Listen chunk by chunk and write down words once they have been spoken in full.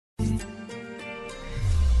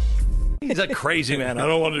He's a crazy man. I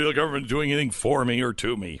don't want the government doing anything for me or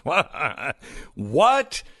to me.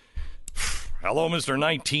 What? Hello, Mr.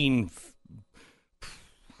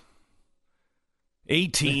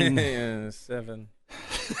 18. 7.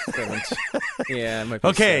 Yeah, it might be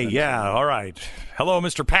Okay, 7. yeah, all right. Hello,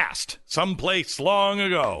 Mr. Past. Someplace long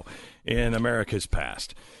ago in America's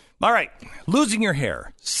past. All right, losing your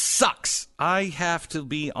hair sucks. I have to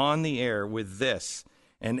be on the air with this.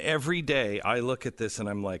 And every day I look at this and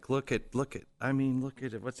I'm like, look at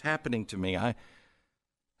it. What's happening to me? I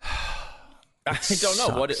don't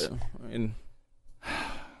know what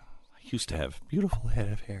I used to have beautiful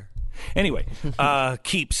head of hair. Anyway,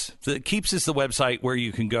 Keeps. Keeps is the website where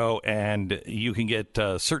you can go and you can get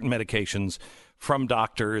certain medications from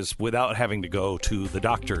doctors without having to go to the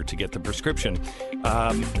doctor to get the prescription.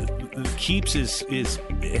 Keeps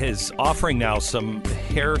is offering now some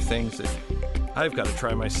hair things that I've got to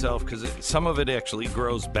try myself because some of it actually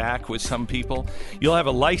grows back with some people. You'll have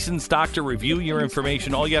a licensed doctor review your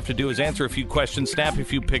information. All you have to do is answer a few questions, snap a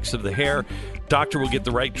few pics of the hair. Doctor will get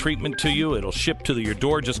the right treatment to you. It'll ship to your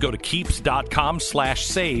door. Just go to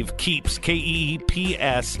keeps.com/save. Keeps,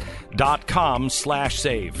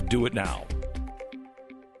 KEEPS.com/save. Do it now.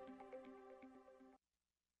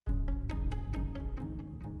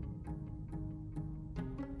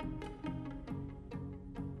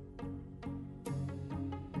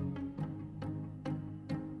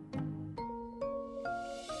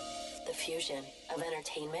 Fusion of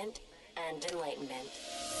entertainment and enlightenment.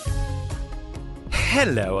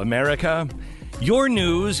 Hello, America. Your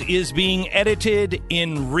news is being edited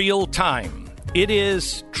in real time. It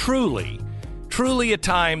is truly a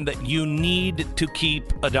time that you need to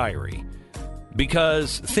keep a diary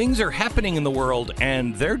because things are happening in the world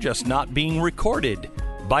and they're just not being recorded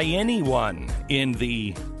by anyone in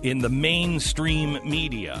the mainstream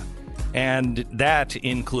media. And that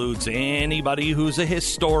includes anybody who's a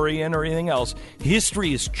historian or anything else.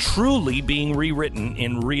 History is truly being rewritten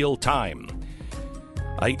in real time.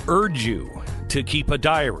 I urge you to keep a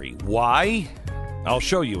diary. Why? I'll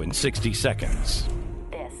show you in 60 seconds.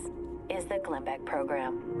 This is the Glenn Beck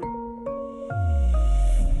Program.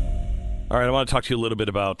 All right, I want to talk to you a little bit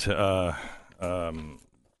about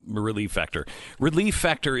Relief Factor. Relief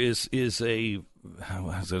Factor is a, I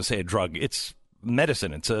was going to say a drug. It's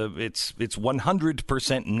medicine. It's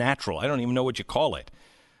 100% natural. I don't even know what you call it,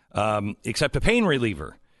 except a pain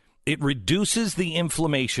reliever. It reduces the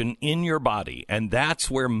inflammation in your body, and that's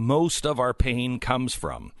where most of our pain comes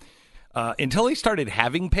from. Until I started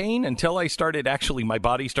having pain, my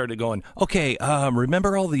body started going, okay,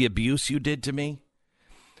 remember all the abuse you did to me?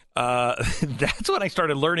 That's when I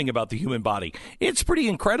started learning about the human body. It's pretty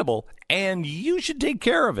incredible, and you should take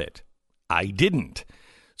care of it. I didn't.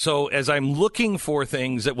 So as I'm looking for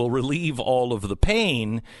things that will relieve all of the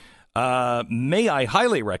pain, may I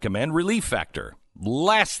highly recommend Relief Factor.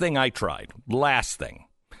 Last thing I tried. Because,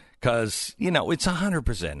 it's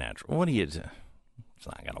 100% natural. What do you do? It's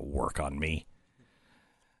not going to work on me.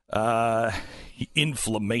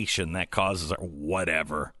 Inflammation that causes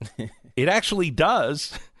whatever. It actually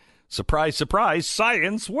does. Surprise, surprise,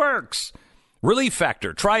 science works. Relief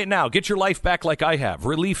Factor. Try it now. Get your life back like I have.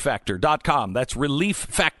 ReliefFactor.com. That's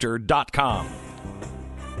ReliefFactor.com.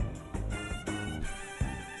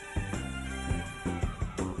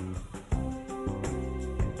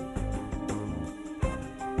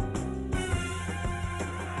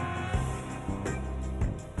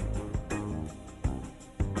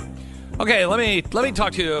 Okay, let me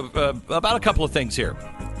talk to you about a couple of things here.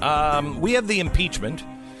 We have the impeachment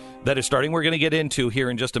that is starting. We're going to get into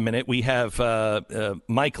here in just a minute. We have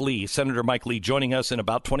Mike Lee, Senator Mike Lee, joining us in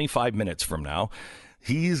about 25 minutes from now.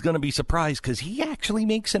 He's going to be surprised because he actually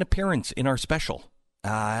makes an appearance in our special.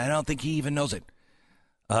 I don't think he even knows it.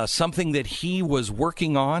 Something that he was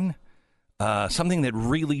working on, something that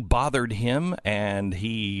really bothered him, and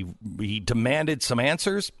he demanded some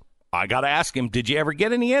answers. I got to ask him, did you ever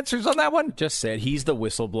get any answers on that one? Just said he's the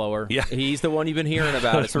whistleblower. Yeah. He's the one you've been hearing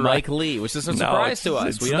about. It's Right. Mike Lee, which is a surprise to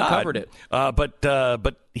us. We uncovered it.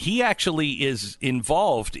 But he actually is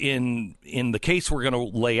involved in the case we're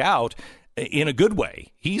going to lay out in a good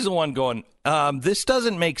way. He's the one going, this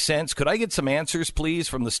doesn't make sense. Could I get some answers, please,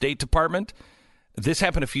 from the State Department? This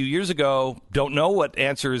happened a few years ago. Don't know what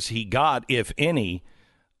answers he got, if any.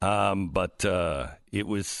 But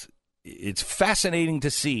it's fascinating to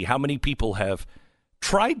see how many people have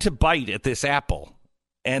tried to bite at this apple,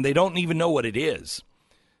 and they don't even know what it is.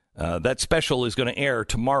 That special is going to air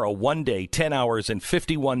tomorrow, one day, 10 hours and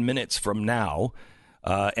 51 minutes from now.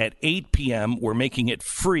 At 8 p.m., we're making it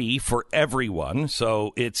free for everyone.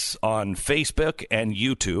 So it's on Facebook and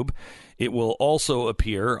YouTube. It will also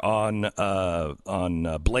appear on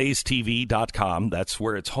blazetv.com. That's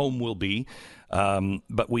where its home will be.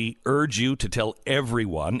 But we urge you to tell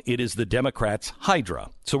everyone it is the Democrats' Hydra.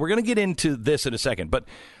 So we're going to get into this in a second. But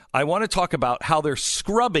I want to talk about how they're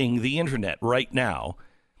scrubbing the internet right now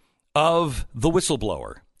of the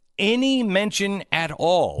whistleblower. Any mention at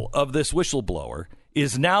all of this whistleblower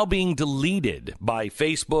is now being deleted by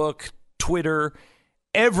Facebook, Twitter,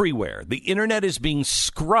 everywhere. The internet is being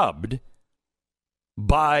scrubbed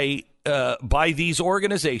by these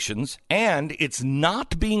organizations, and it's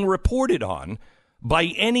not being reported on by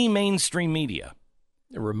any mainstream media.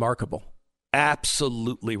 Remarkable.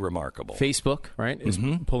 Absolutely remarkable. Facebook, right, is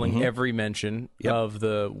pulling every mention of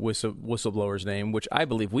the whistleblower's name, which I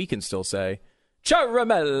believe we can still say.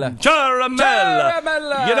 Caramella.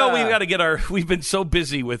 You know, we've been so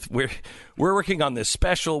busy with, we're working on this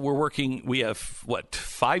special. We have,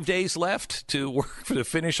 5 days left to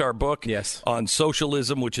finish our book on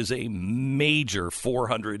socialism, which is a major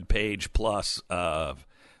 400-page plus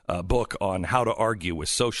book on how to argue with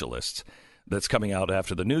socialists that's coming out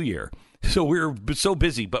after the new year. So we're so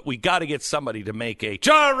busy, but we got to get somebody to make a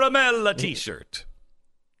Caramella t-shirt.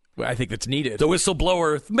 I think that's needed. The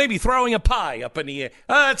whistleblower maybe throwing a pie up in the air.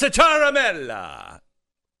 It's a caramella.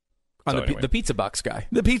 The pizza box guy.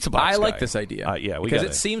 The pizza box guy. I like this idea. Because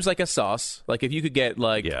it seems like a sauce. Like if you could get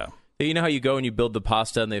you know how you go and you build the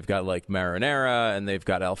pasta and they've got like marinara and they've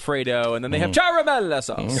got Alfredo and then they have caramella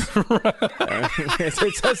sauce.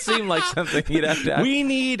 It does seem like something you'd have to have. We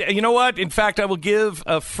need, you know what? In fact, I will give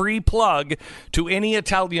a free plug to any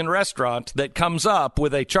Italian restaurant that comes up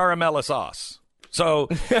with a caramella sauce. So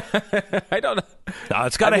I don't know.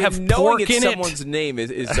 It's got to have pork in it. Someone's name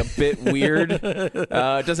is a bit weird. It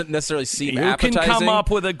doesn't necessarily seem appetizing. You can come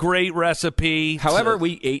up with a great recipe. However,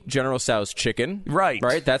 we ate General Tso's chicken. Right.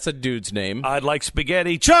 That's a dude's name. I'd like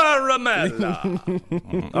spaghetti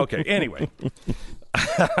caramella. Okay, anyway.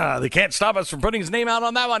 They can't stop us from putting his name out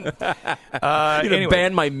on that one. You're going to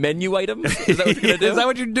ban my menu item? Is that what you're going to do? Is that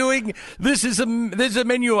what you're doing? This is a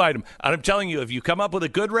menu item. And I'm telling you, if you come up with a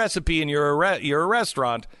good recipe and you're a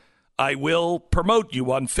restaurant, I will promote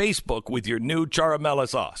you on Facebook with your new caramella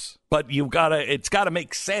sauce. But it's gotta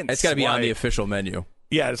make sense. It's gotta be on the official menu.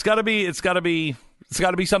 Yeah, it's gotta be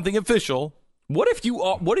something official. What if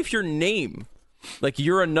your name, like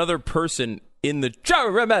you're another person in the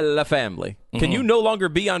Caramella family? Can you no longer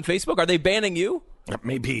be on Facebook? Are they banning you?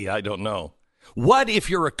 Maybe, I don't know. What if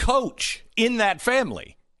you're a coach in that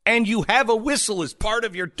family and you have a whistle as part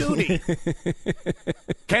of your duty?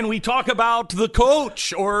 Can we talk about the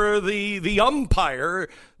coach or the umpire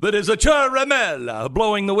that is a caramella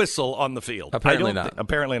blowing the whistle on the field? Apparently not.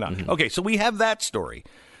 Apparently not. Mm-hmm. Okay, so we have that story.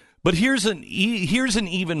 But here's an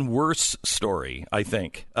even worse story, I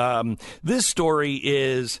think. This story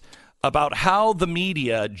is about how the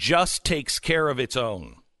media just takes care of its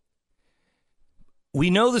own. We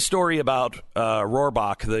know the story about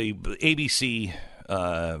Rohrbach, the ABC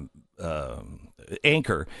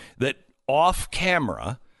anchor, that off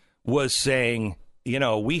camera was saying,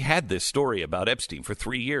 we had this story about Epstein for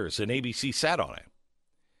 3 years and ABC sat on it.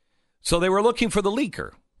 So they were looking for the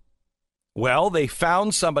leaker. Well, they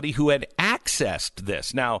found somebody who had accessed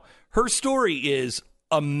this. Now, her story is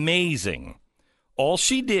amazing. All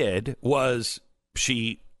she did was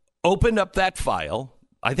she opened up that file,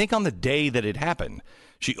 I think on the day that it happened.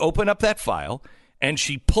 She opened up that file, and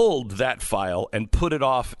she pulled that file and put it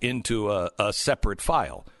off into a separate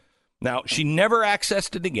file. Now, she never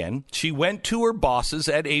accessed it again. She went to her bosses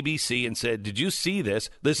at ABC and said, did you see this?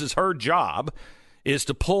 This is her job, is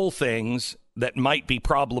to pull things that might be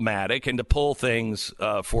problematic and to pull things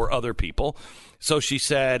for other people. So she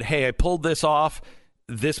said, hey, I pulled this off.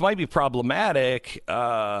 This might be problematic.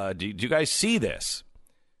 Do you guys see this?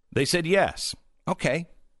 They said yes. Okay.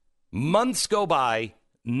 Months go by,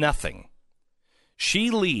 nothing. She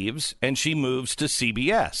leaves and she moves to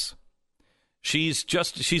CBS.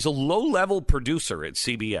 She's a low-level producer at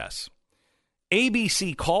CBS.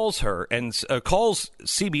 ABC calls her and calls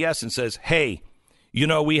CBS and says, hey,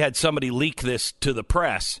 we had somebody leak this to the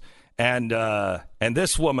press, and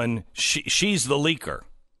this woman, she's the leaker.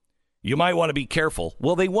 You might want to be careful.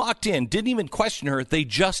 Well, they walked in, didn't even question her. They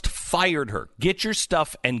just fired her. Get your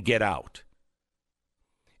stuff and get out.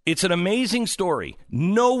 It's an amazing story.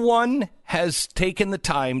 No one has taken the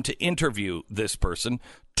time to interview this person,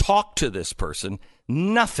 talk to this person,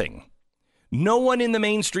 nothing. No one in the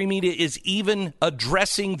mainstream media is even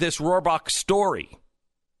addressing this Rohrbach story.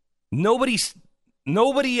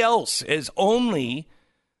 Nobody else is only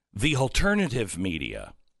the alternative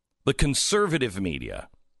media, the conservative media,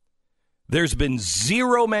 there's been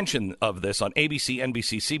zero mention of this on ABC,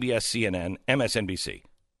 NBC, CBS, CNN, MSNBC.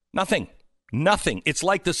 Nothing. It's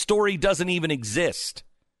like the story doesn't even exist.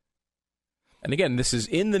 And again, this is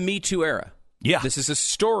in the Me Too era. Yeah. This is a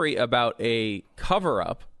story about a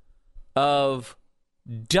cover-up of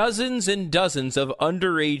dozens and dozens of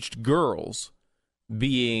underage girls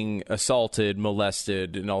being assaulted,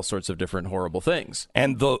 molested, and all sorts of different horrible things.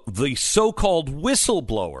 And the so-called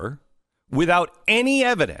whistleblower, without any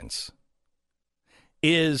evidence,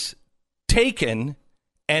 is taken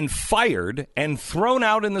and fired and thrown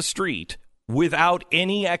out in the street without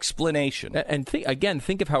any explanation. And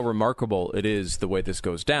think of how remarkable it is the way this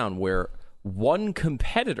goes down, where one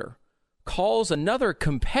competitor calls another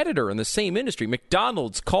competitor in the same industry.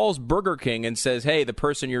 McDonald's calls Burger King and says, hey, the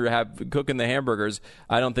person you have cooking the hamburgers,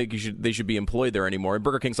 I don't think they should be employed there anymore. And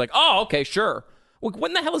Burger King's like, oh, okay, sure. Well,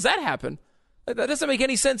 when the hell does that happen? That doesn't make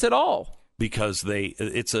any sense at all. Because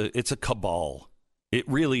it's a cabal. It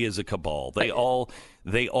really is a cabal. They all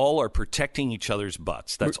are protecting each other's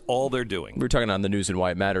butts. That's all they're doing. We were talking on the news and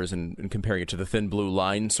why it matters and comparing it to the thin blue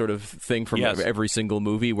line sort of thing from every single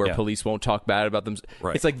movie where police won't talk bad about them.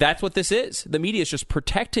 Right. It's like that's what this is. The media is just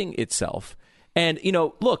protecting itself. And,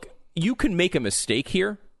 look, you can make a mistake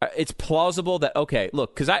here. It's plausible that, okay,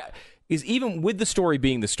 look, because even with the story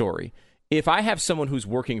being the story, if I have someone who's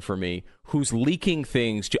working for me who's leaking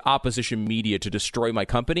things to opposition media to destroy my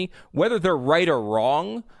company, whether they're right or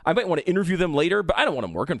wrong, I might want to interview them later, but I don't want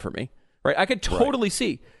them working for me, right? I could totally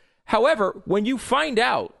see. However, when you find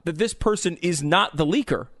out that this person is not the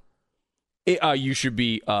leaker, you should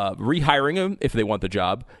be rehiring them if they want the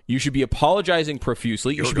job. You should be apologizing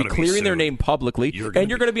profusely. You should be clearing their name publicly. And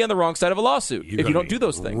you're going to be on the wrong side of a lawsuit if you don't do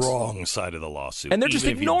those things. Wrong side of the lawsuit. And they're just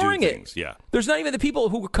ignoring it. Yeah. There's not even the people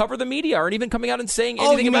who cover the media aren't even coming out and saying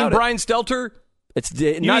anything about it. Oh, you mean Brian Stelter? It's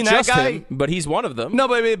not just him, but he's one of them. No,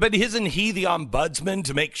 but isn't he the ombudsman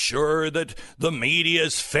to make sure that the media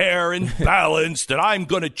is fair and balanced? And I'm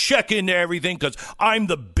going to check into everything because I'm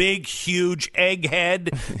the big, huge egghead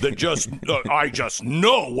that I just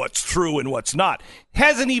know what's true and what's not.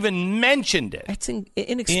 Hasn't even mentioned it. It's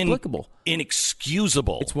inexplicable.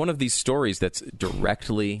 Inexcusable. It's one of these stories that's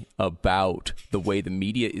directly about the way the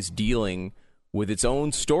media is dealing with its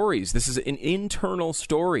own stories. This is an internal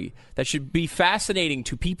story that should be fascinating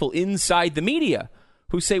to people inside the media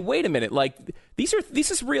who say, wait a minute, like, this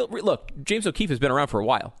is real. Look, James O'Keefe has been around for a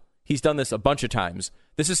while. He's done this a bunch of times.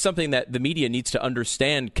 This is something that the media needs to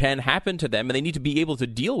understand can happen to them, and they need to be able to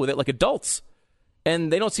deal with it like adults. And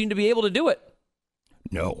they don't seem to be able to do it.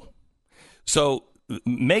 No. So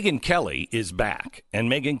Megyn Kelly is back, and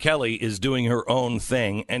Megyn Kelly is doing her own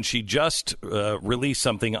thing, and she just released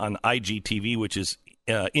something on IGTV, which is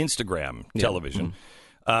Instagram television,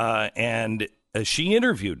 and she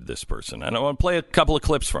interviewed this person. And I want to play a couple of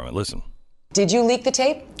clips from it. Listen. Did you leak the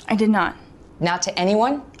tape? I did not. Not to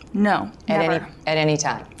anyone? No, never. At any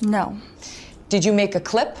time? No. Did you make a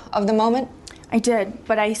clip of the moment? I did,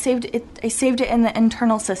 but I saved it in the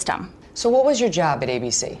internal system. So what was your job at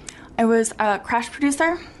ABC? I was a crash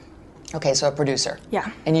producer. Okay, so a producer. Yeah.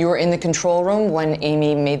 And you were in the control room when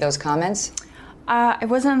Amy made those comments? I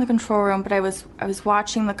wasn't in the control room, but I was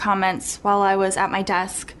watching the comments while I was at my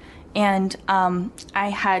desk, and I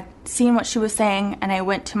had seen what she was saying, and I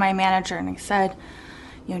went to my manager and I said,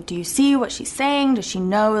 do you see what she's saying? Does she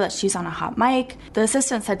know that she's on a hot mic? The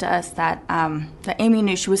assistant said to us that Amy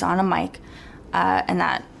knew she was on a mic, and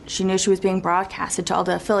that she knew she was being broadcasted to all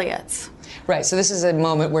the affiliates. Right, so this is a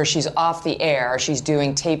moment where she's off the air, she's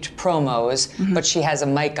doing taped promos, but she has a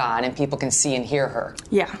mic on and people can see and hear her.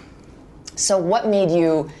 Yeah. So what made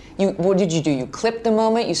what did you do? You clipped the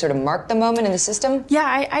moment? You sort of marked the moment in the system?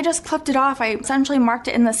 Yeah, I just clipped it off. I essentially marked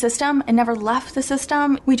it in the system and never left the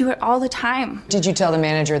system. We do it all the time. Did you tell the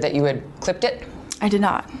manager that you had clipped it? I did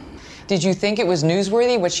not. Did you think it was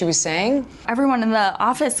newsworthy, what she was saying? Everyone in the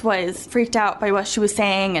office was freaked out by what she was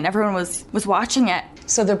saying, and everyone was watching it.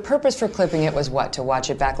 So the purpose for clipping it was what, to watch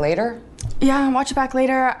it back later? Yeah, watch it back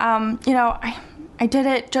later. I did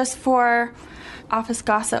it just for office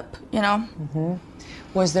gossip, Mm-hmm.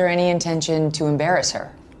 Was there any intention to embarrass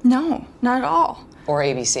her? No, not at all. Or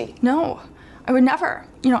ABC? No, I would never.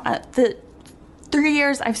 The 3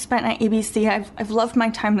 years I've spent at ABC, I've loved my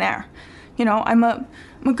time there. I'm a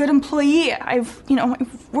good employee. I've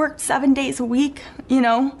worked 7 days a week.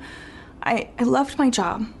 I loved my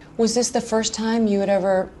job. Was this the first time you had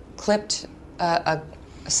ever clipped a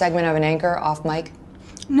segment of an anchor off mic?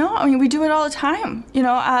 No, I mean, we do it all the time.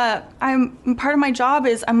 I'm part of my job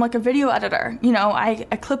is I'm like a video editor. I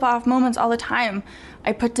clip off moments all the time.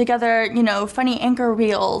 I put together, funny anchor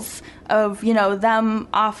reels of, them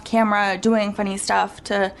off camera doing funny stuff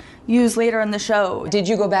to use later in the show. Did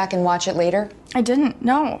you go back and watch it later? I didn't.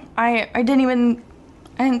 No, I didn't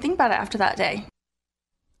think about it after that day.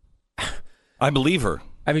 I believe her.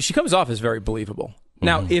 I mean, she comes off as very believable.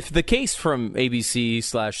 Now, if the case from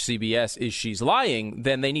ABC/CBS is she's lying,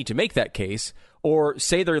 then they need to make that case or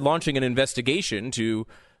say they're launching an investigation to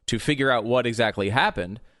figure out what exactly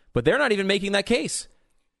happened. But they're not even making that case.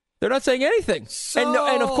 They're not saying anything.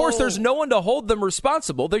 And of course, there's no one to hold them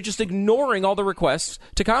responsible. They're just ignoring all the requests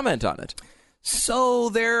to comment on it. So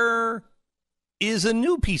there is a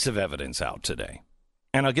new piece of evidence out today.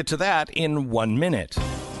 And I'll get to that in 1 minute.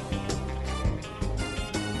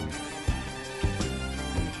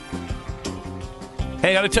 Hey,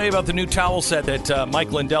 I got to tell you about the new towel set that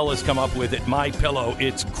Mike Lindell has come up with at MyPillow.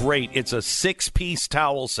 It's great. It's a 6-piece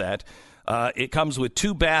towel set. It comes with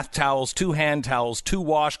 2 bath towels, 2 hand towels, 2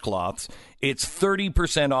 washcloths. It's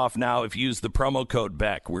 30% off now if you use the promo code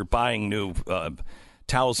BECK. We're buying new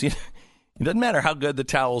towels. It doesn't matter how good the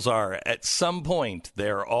towels are. At some point,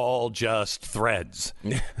 they're all just threads.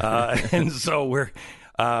 And so we're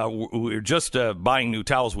just buying new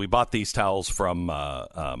towels. We bought these towels from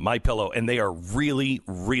MyPillow, and they are really,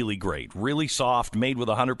 really great. Really soft, made with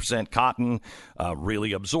 100% cotton,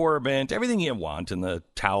 really absorbent, everything you want in the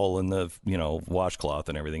towel and the washcloth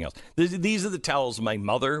and everything else. These are the towels my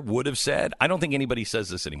mother would have said. I don't think anybody says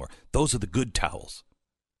this anymore. Those are the good towels.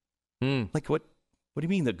 Like what do you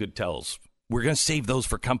mean the good towels? We're going to save those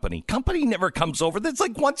for company. Company never comes over. That's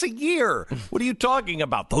like once a year. What are you talking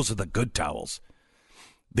about? Those are the good towels.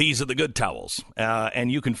 These are the good towels, and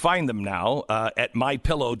you can find them now at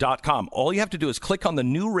MyPillow.com. All you have to do is click on the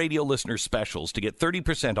new radio listener specials to get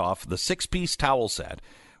 30% off the 6-piece towel set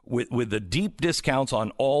with the deep discounts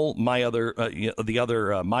on all my other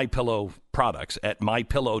MyPillow products at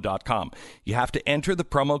MyPillow.com. You have to enter the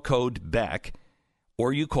promo code BECK,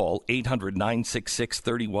 or you call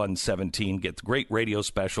 800-966-3117. Get great radio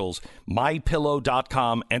specials.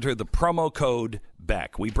 MyPillow.com. Enter the promo code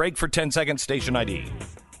BECK. We break for 10 seconds. Station ID.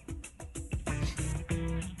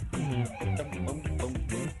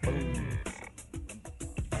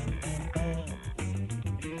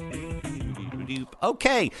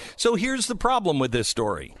 Okay, so here's the problem with this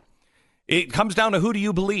story. It comes down to who do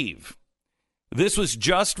you believe? This was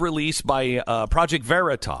just released by Project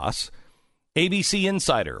Veritas. ABC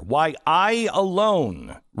Insider, why I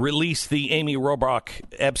alone released the Amy Robach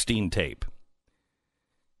Epstein tape.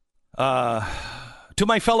 To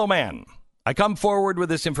my fellow man, I come forward with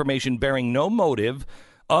this information bearing no motive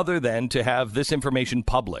other than to have this information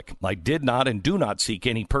public. I did not and do not seek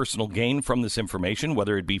any personal gain from this information,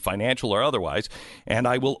 whether it be financial or otherwise, and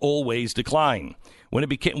I will always decline. When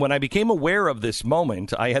I became aware of this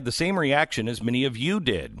moment, I had the same reaction as many of you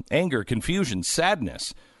did: anger, confusion,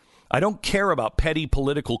 sadness. I don't care about petty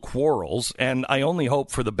political quarrels, and I only hope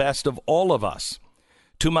for the best of all of us.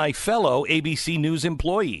 To my fellow ABC News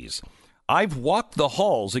employees, I've walked the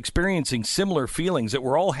halls experiencing similar feelings that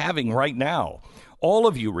we're all having right now. All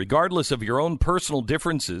of you, regardless of your own personal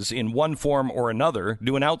differences in one form or another,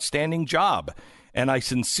 do an outstanding job. And I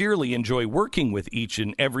sincerely enjoy working with each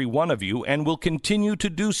and every one of you and will continue to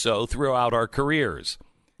do so throughout our careers.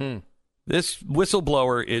 This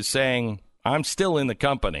whistleblower is saying, I'm still in the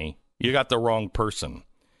company. You got the wrong person.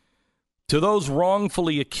 To those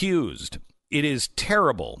wrongfully accused, it is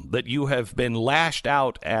terrible that you have been lashed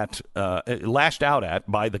out at by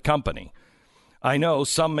the company. I know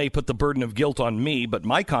some may put the burden of guilt on me, but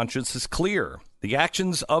my conscience is clear. The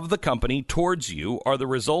actions of the company towards you are the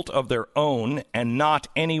result of their own and not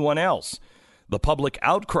anyone else. The public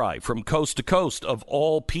outcry from coast to coast of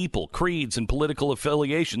all people, creeds, and political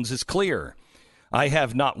affiliations is clear. I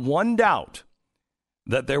have not one doubt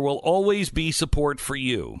that there will always be support for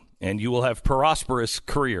you, and you will have prosperous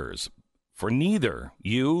careers, for neither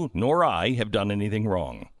you nor I have done anything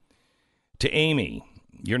wrong. To Amy,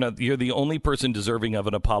 you're the only person deserving of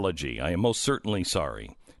an apology. I am most certainly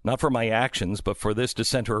sorry, not for my actions, but for this to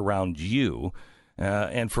center around you,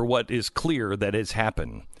 and for what is clear that has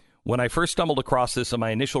happened. When I first stumbled across this,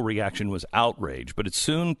 my initial reaction was outrage, but it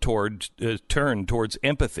soon turned towards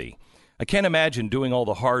empathy. I can't imagine doing all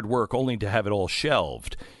the hard work only to have it all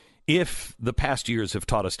shelved. If the past years have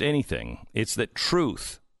taught us anything, it's that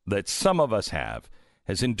truth that some of us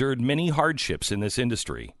has endured many hardships in this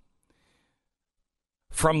industry.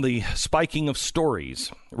 From the spiking of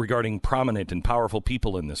stories regarding prominent and powerful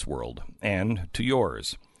people in this world, and to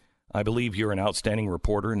yours, I believe you're an outstanding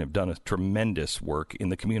reporter and have done a tremendous work in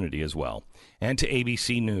the community as well. And to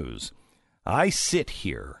ABC News, I sit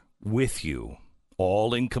here with you,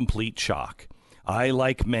 all in complete shock. I,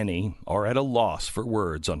 like many, are at a loss for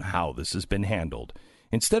words on how this has been handled.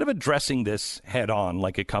 Instead of addressing this head-on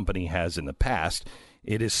like a company has in the past,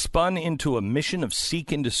 it is spun into a mission of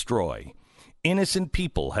seek and destroy. Innocent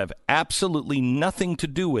people have absolutely nothing to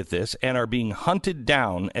do with this and are being hunted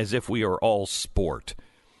down as if we are all sport.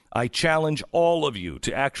 I challenge all of you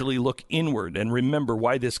to actually look inward and remember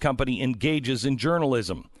why this company engages in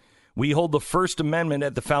journalism. We hold the First Amendment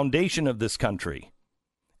at the foundation of this country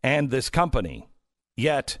and this company,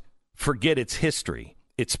 yet forget its history,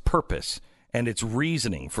 its purpose, and its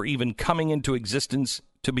reasoning for even coming into existence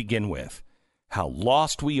to begin with. How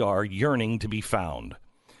lost we are yearning to be found.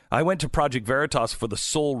 I went to Project Veritas for the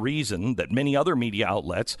sole reason that many other media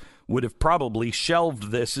outlets would have probably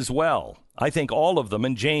shelved this as well. I thank all of them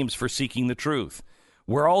and James for seeking the truth.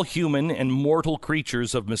 We're all human and mortal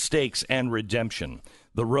creatures of mistakes and redemption.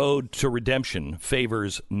 The road to redemption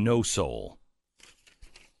favors no soul.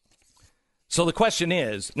 So the question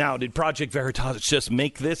is, now, did Project Veritas just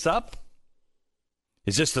make this up?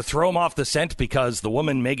 Is this to throw them off the scent because the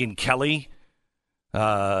woman Megyn Kelly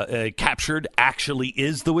captured actually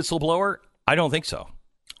is the whistleblower? I don't think so.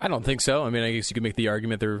 I don't think so. I mean, I guess you could make the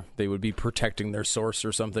argument they would be protecting their source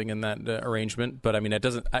or something in that arrangement. But I mean, it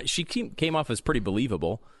doesn't. She came off as pretty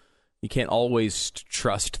believable. You can't always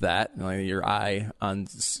trust that, your eye on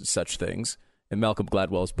such things. And Malcolm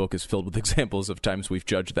Gladwell's book is filled with examples of times we've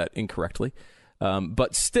judged that incorrectly.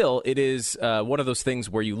 But still, it is one of those things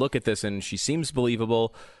where you look at this and she seems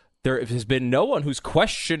believable. There has been no one who's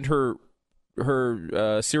questioned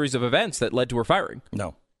her series of events that led to her firing.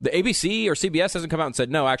 No. The ABC or CBS hasn't come out and said,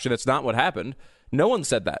 no, actually, that's not what happened. No one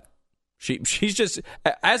said that. She's just,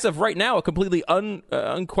 as of right now, a completely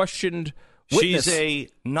unquestioned witness. She's a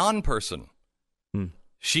non-person.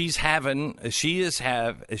 She has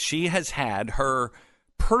had her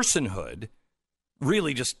personhood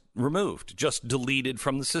really just removed, just deleted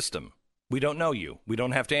from the system. We don't know you. We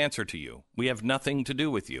don't have to answer to you. We have nothing to do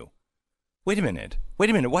with you. Wait a minute.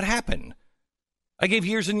 What happened? I gave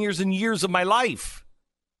years and years and years of my life.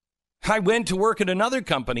 I went to work at another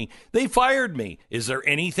company. They fired me. Is there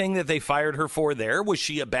anything that they fired her for there? Was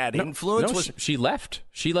she a bad influence? No, she left.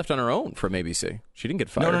 She left on her own from ABC. She didn't get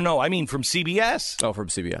fired. No. I mean from CBS. Oh, from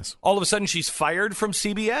CBS. All of a sudden she's fired from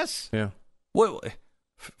CBS? Yeah. What?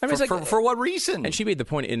 I mean, for what reason? And she made the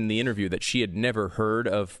point in the interview that she had never heard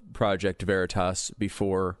of Project Veritas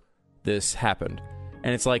before this happened.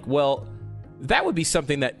 And it's like, well, that would be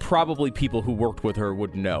something that probably people who worked with her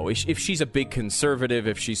would know. If she's a big conservative,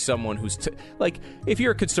 if she's someone who's... if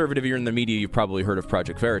you're a conservative, you're in the media, you've probably heard of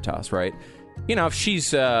Project Veritas, right? You know, if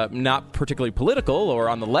she's not particularly political or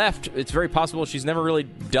on the left, it's very possible she's never really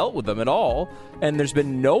dealt with them at all. And there's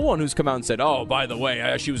been no one who's come out and said, oh, by the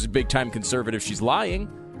way, she was a big-time conservative, she's lying.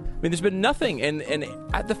 I mean, there's been nothing, and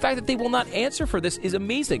the fact that they will not answer for this is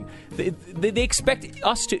amazing. They expect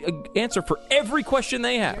us to answer for every question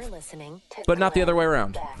they have, but not the other way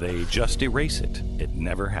around. They just erase it. It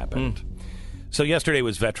never happened. So yesterday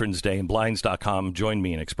was Veterans Day, and Blinds.com joined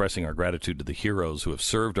me in expressing our gratitude to the heroes who have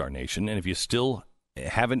served our nation. And if you still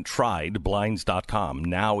haven't tried Blinds.com,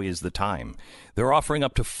 now is the time. They're offering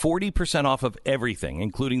up to 40% off of everything,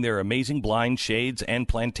 including their amazing blind shades and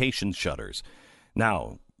plantation shutters.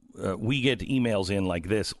 Now, we get emails in like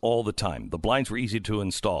this all the time. The blinds were easy to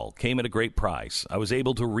install, came at a great price. I was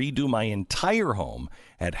able to redo my entire home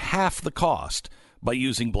at half the cost by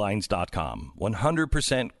using Blinds.com.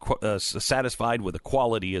 100% satisfied with the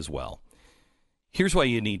quality as well. Here's why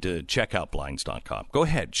you need to check out Blinds.com. Go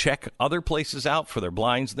ahead, check other places out for their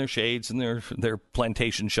blinds and their shades and their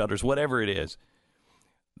plantation shutters, whatever it is.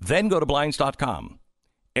 Then go to Blinds.com.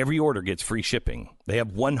 Every order gets free shipping. They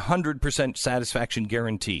have 100% satisfaction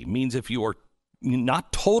guarantee. Means if you are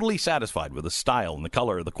not totally satisfied with the style and the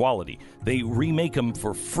color or the quality, they remake them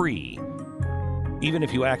for free. Even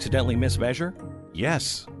if you accidentally mismeasure?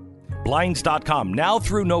 Yes. Blinds.com. Now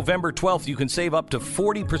through November 12th, you can save up to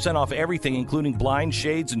 40% off everything, including blinds,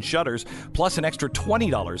 shades, and shutters, plus an extra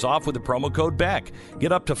 $20 off with the promo code BECK.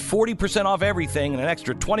 Get up to 40% off everything and an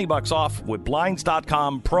extra $20 off with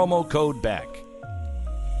Blinds.com, promo code BECK.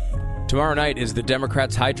 Tomorrow night is the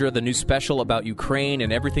Democrats' Hydra, the new special about Ukraine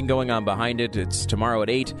and everything going on behind it. It's tomorrow at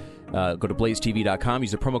 8. Go to blazetv.com.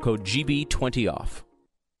 Use the promo code GB20OFF.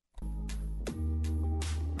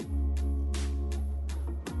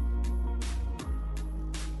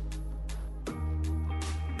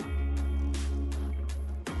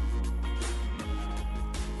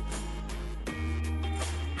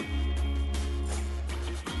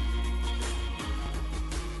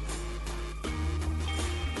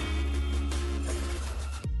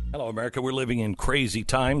 Hello, America. We're living in crazy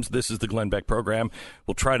times. This is the Glenn Beck program.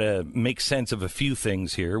 We'll try to make sense of a few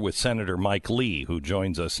things here with Senator Mike Lee, who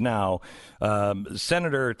joins us now.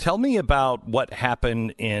 Senator, tell me about what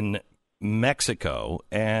happened in Mexico,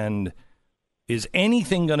 and is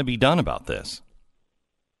anything going to be done about this?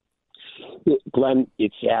 Glenn,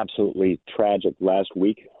 it's absolutely tragic. Last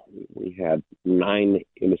week, we had 9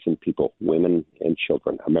 innocent people, women and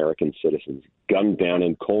children, American citizens, gunned down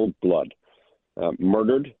in cold blood,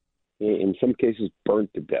 murdered, in some cases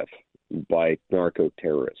burnt to death by narco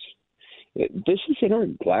terrorists. This is in our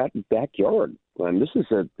backyard, Glenn. This is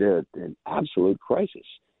an absolute crisis.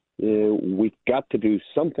 We've got to do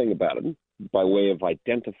something about it by way of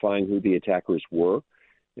identifying who the attackers were,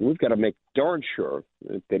 and we've got to make darn sure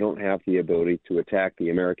that they don't have the ability to attack the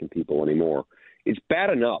American people anymore. It's bad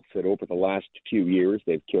enough that over the last few years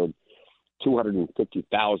they've killed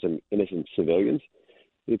 250,000 innocent civilians.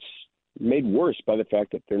 It's made worse by the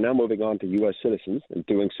fact that they're now moving on to U.S. citizens and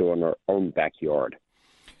doing so in our own backyard.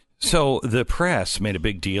 So the press made a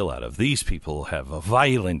big deal out of these people have a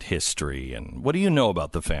violent history. And what do you know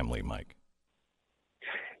about the family, Mike?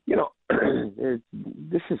 You know,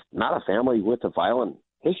 this is not a family with a violent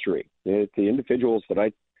history. The individuals that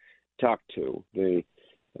I talked to, these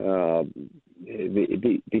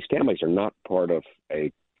families are not part of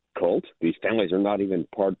a cult. These families are not even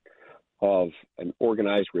part of an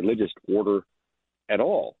organized religious order at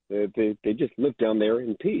all. They just live down there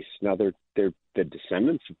in peace. Now they're the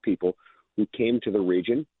descendants of people who came to the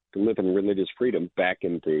region to live in religious freedom back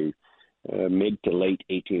in the mid to late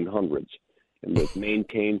 1800s, and they've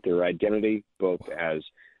maintained their identity both as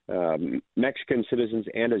Mexican citizens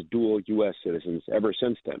and as dual U.S. citizens ever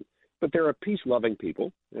since then. But they're a peace-loving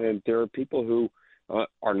people, and there are people who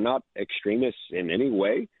are not extremists in any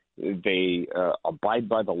way. They abide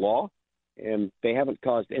by the law, and they haven't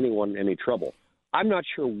caused anyone any trouble. I'm not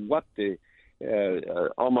sure what the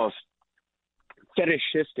almost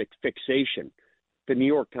fetishistic fixation the New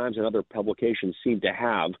York Times and other publications seem to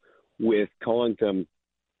have with calling them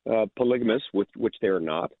polygamists, which they are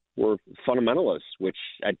not, or fundamentalists, which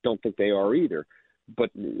I don't think they are either.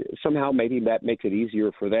 But somehow maybe that makes it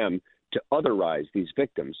easier for them to otherize these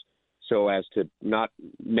victims so as to not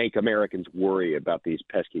make Americans worry about these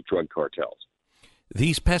pesky drug cartels.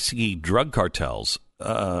 These pesky drug cartels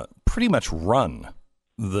pretty much run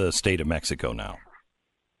the state of Mexico now.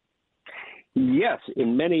 Yes,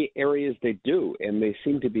 in many areas they do, and they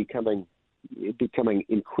seem to be becoming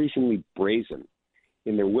increasingly brazen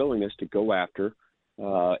in their willingness to go after,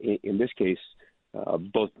 in this case,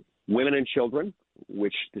 both women and children,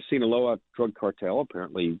 which the Sinaloa drug cartel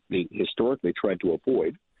apparently they historically tried to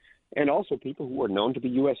avoid, and also people who are known to be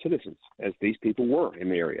U.S. citizens, as these people were in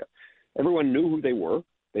the area. Everyone knew who they were.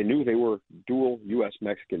 They knew they were dual U.S.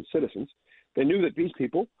 Mexican citizens. They knew that these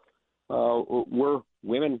people were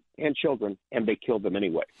women and children, and they killed them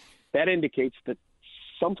anyway. That indicates that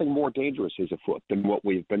something more dangerous is afoot than what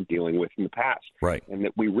we've been dealing with in the past. Right. And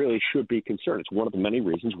that we really should be concerned. It's one of the many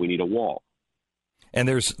reasons we need a wall. And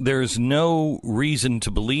there's no reason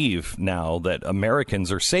to believe now that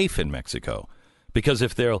Americans are safe in Mexico. Because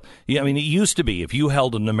if it used to be if you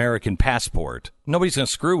held an American passport, nobody's going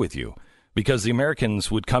to screw with you because the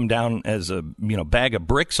Americans would come down as a bag of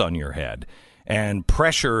bricks on your head and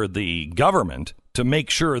pressure the government to make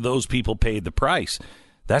sure those people paid the price.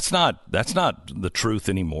 That's not the truth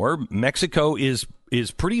anymore. Mexico is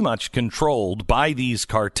pretty much controlled by these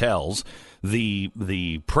cartels.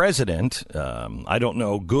 The president, I don't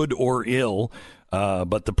know, good or ill,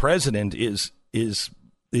 but the president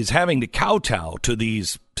is having to kowtow to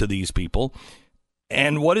these people.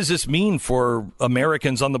 And what does this mean for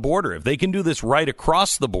Americans on the border? If they can do this right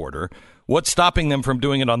across the border, what's stopping them from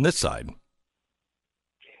doing it on this side?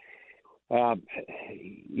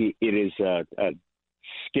 It is a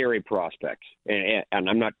scary prospect, and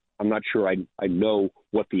I'm not sure I know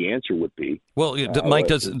what the answer would be. Well, Mike,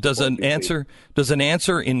 does an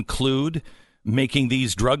answer include making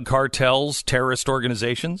these drug cartels terrorist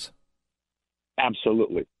organizations?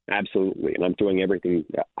 Absolutely. And I'm doing everything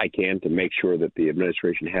I can to make sure that the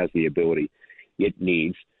administration has the ability it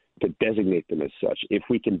needs to designate them as such. If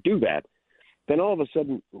we can do that, then all of a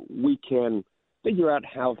sudden we can figure out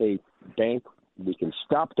how they bank. We can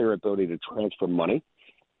stop their ability to transfer money.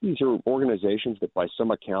 These are organizations that by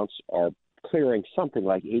some accounts are clearing something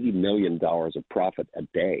like $80 million of profit a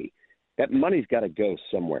day. That money's got to go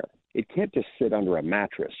somewhere. It can't just sit under a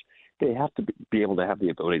mattress. They have to be able to have the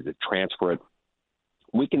ability to transfer it.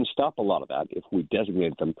 We can stop a lot of that if we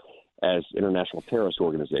designate them as international terrorist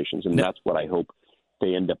organizations, and that's what I hope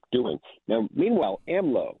they end up doing. Now, meanwhile,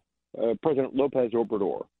 AMLO, President Lopez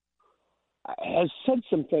Obrador, has said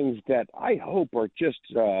some things that I hope are just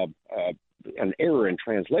an error in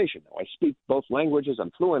translation. I speak both languages.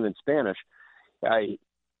 I'm fluent in Spanish.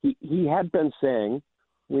 He had been saying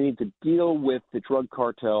we need to deal with the drug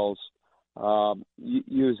cartels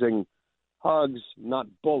using hugs, not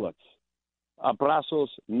bullets. Abrazos,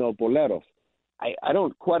 no boleros. I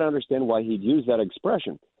don't quite understand why he'd use that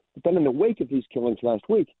expression. But then in the wake of these killings last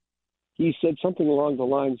week, he said something along the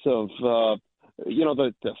lines of,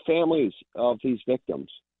 the families of these victims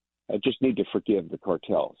just need to forgive the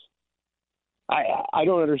cartels. I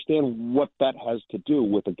don't understand what that has to do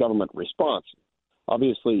with a government response.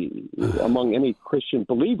 Obviously, among any Christian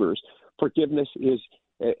believers, forgiveness is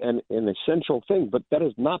an essential thing, but that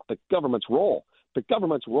is not the government's role. The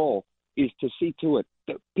government's role is to see to it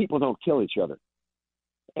that people don't kill each other.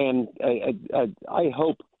 And I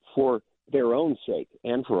hope for their own sake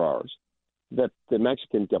and for ours that the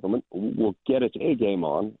Mexican government will get its A game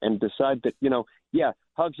on and decide that,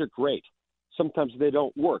 hugs are great. Sometimes they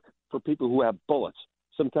don't work for people who have bullets.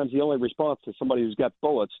 Sometimes the only response to somebody who's got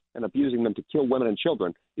bullets and abusing them to kill women and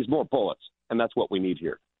children is more bullets. And that's what we need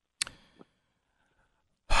here.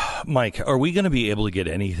 Mike, are we going to be able to get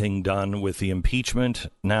anything done with the impeachment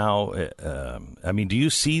now? Do you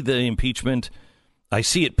see the impeachment? I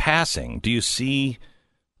see it passing. Do you see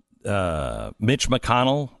Mitch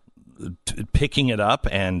McConnell picking it up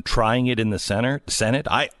and trying it in the Senate?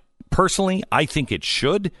 I think it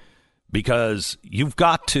should, because you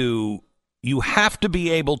have to be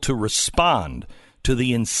able to respond to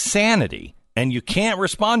the insanity, and you can't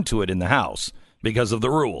respond to it in the House because of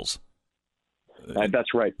the rules.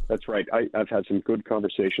 That's right. I've had some good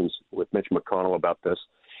conversations with Mitch McConnell about this,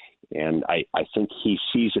 and I think he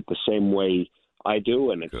sees it the same way I do,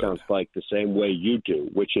 and it sounds like the same way you do,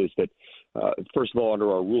 which is that, first of all,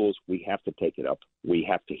 under our rules, we have to take it up. We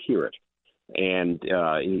have to hear it. And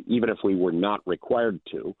even if we were not required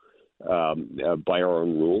to by our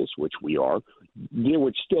own rules, which we are, there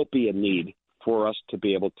would still be a need for us to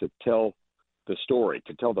be able to tell the story,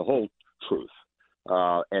 to tell the whole truth.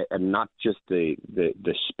 And not just the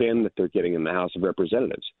spin that they're getting in the House of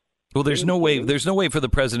Representatives. Well, there's no way for the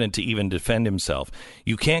president to even defend himself.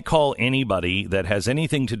 You can't call anybody that has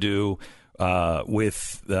anything to do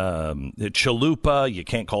with Chalupa. You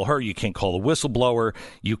can't call her. You can't call the whistleblower.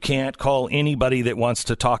 You can't call anybody that wants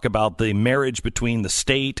to talk about the marriage between the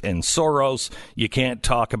state and Soros. You can't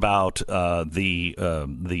talk about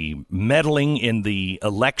the meddling in the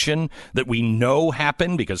election that we know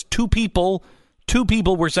happened, because two people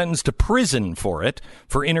were sentenced to prison for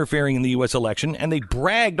interfering in the U.S. election, and they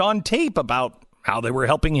bragged on tape about how they were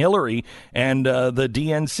helping Hillary and the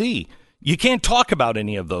DNC. You can't talk about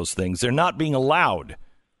any of those things. They're not being allowed.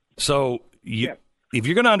 So if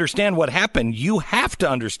you're going to understand what happened, you have to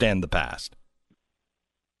understand the past.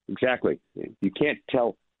 Exactly. You can't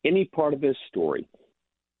tell any part of this story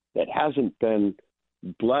that hasn't been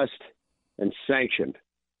blessed and sanctioned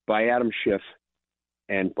by Adam Schiff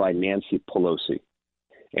and by Nancy Pelosi.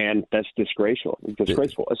 And that's disgraceful.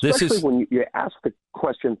 Especially when you ask the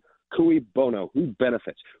question, cui bono, who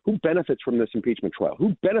benefits? Who benefits from this impeachment trial?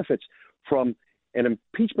 Who benefits from an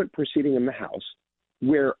impeachment proceeding in the House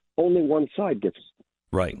where only one side gets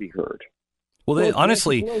to be heard? Well,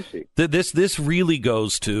 honestly, this really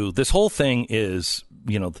goes to, this whole thing is,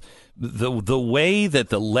 the way that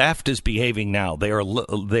the left is behaving now. They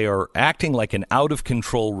are acting like an out of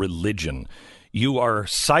control religion. You are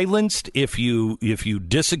silenced if you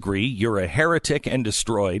disagree. You're a heretic and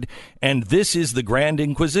destroyed. And this is the Grand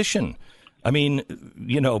Inquisition. I mean,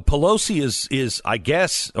 Pelosi is I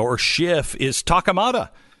guess, or Schiff is Takamata.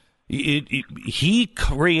 He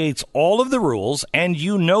creates all of the rules, and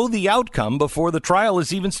the outcome before the trial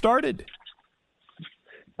is even started.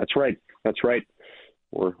 That's right.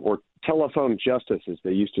 Or telephone justice, as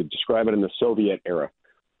they used to describe it in the Soviet era.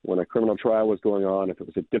 When a criminal trial was going on, if it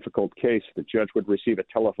was a difficult case, the judge would receive a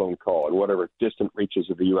telephone call in whatever distant reaches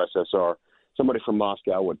of the USSR. Somebody from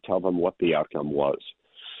Moscow would tell them what the outcome was.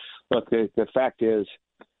 Look, the fact is,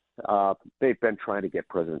 they've been trying to get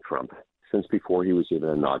President Trump since before he was even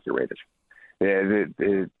inaugurated.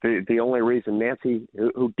 The only reason Nancy,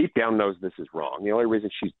 who deep down knows this is wrong, the only reason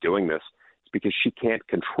she's doing this is because she can't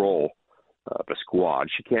control the squad.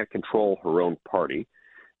 She can't control her own party.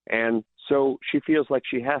 And so she feels like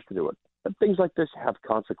she has to do it. But things like this have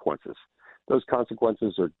consequences. Those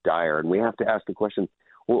consequences are dire, and we have to ask the question,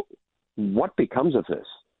 well, what becomes of this?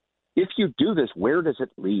 If you do this, where does it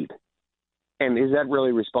lead? And is that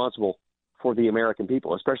really responsible for the American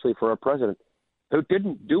people, especially for a president who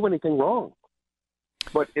didn't do anything wrong?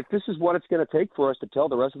 But if this is what it's going to take for us to tell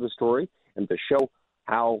the rest of the story and to show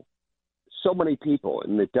how so many people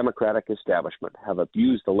in the Democratic establishment have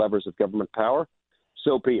abused the levers of government power,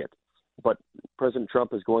 so be it. But President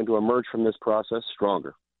Trump is going to emerge from this process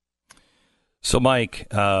stronger. So, Mike,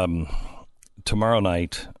 tomorrow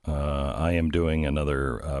night I am doing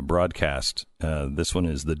another broadcast. This one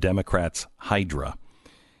is the Democrats' Hydra.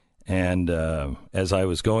 And as I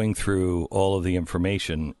was going through all of the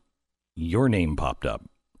information, your name popped up.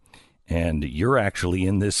 And you're actually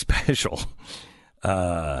in this special.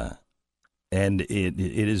 And it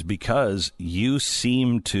is because you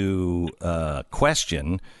seem to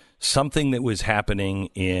question something that was happening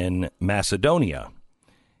in Macedonia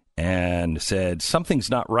and said, something's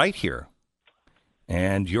not right here.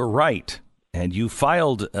 And you're right. And you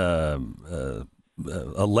filed a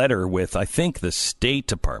letter with, I think, the State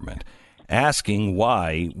Department asking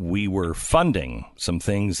why we were funding some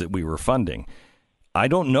things that we were funding. I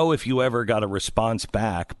don't know if you ever got a response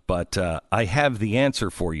back, but I have the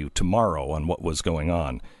answer for you tomorrow on what was going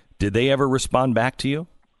on. Did they ever respond back to you?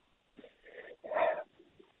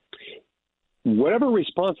 Whatever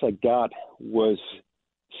response I got was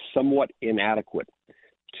somewhat inadequate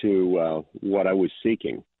to what I was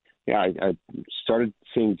seeking. Yeah, I started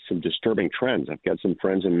seeing some disturbing trends. I've got some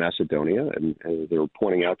friends in Macedonia, and they were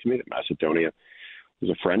pointing out to me that Macedonia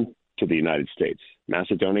was a friend to the United States.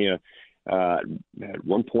 Macedonia, at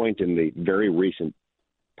one point in the very recent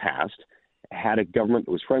past, had a government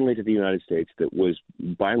that was friendly to the United States that was,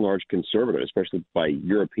 by and large, conservative, especially by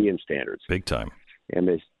European standards. Big time. And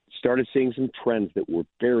they started seeing some trends that were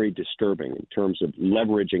very disturbing in terms of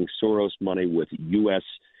leveraging Soros money with U.S.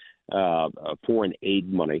 Foreign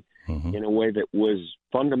aid money in a way that was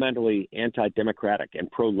fundamentally anti-democratic and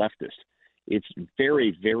pro-leftist. It's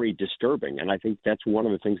very, very disturbing. And I think that's one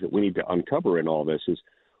of the things that we need to uncover in all this is,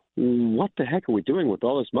 what the heck are we doing with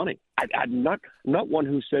all this money? I'm not one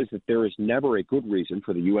who says that there is never a good reason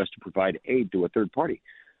for the U.S. to provide aid to a third party.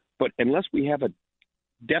 But unless we have a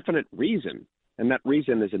definite reason, and that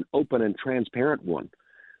reason is an open and transparent one,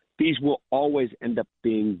 these will always end up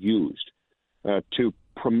being used to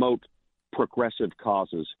promote progressive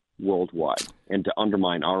causes worldwide and to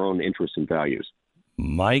undermine our own interests and values.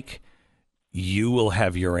 Mike, you will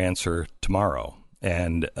have your answer tomorrow.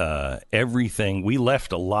 And everything, we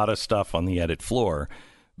left a lot of stuff on the edit floor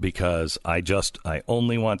because I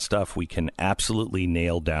only want stuff we can absolutely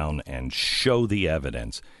nail down and show the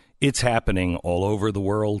evidence. It's happening all over the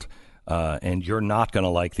world, and you're not going to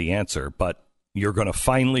like the answer, but you're going to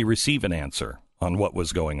finally receive an answer on what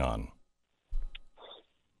was going on.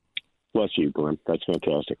 Bless you, Glenn. That's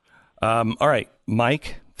fantastic. All right,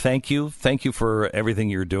 Mike, thank you. Thank you for everything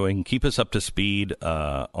you're doing. Keep us up to speed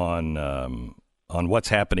on what's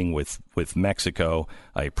happening with Mexico.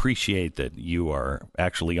 I appreciate that you are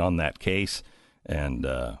actually on that case, and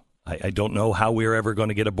I don't know how we're ever going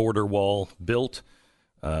to get a border wall built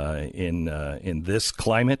in this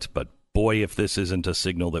climate, but boy, if this isn't a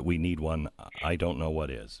signal that we need one, I don't know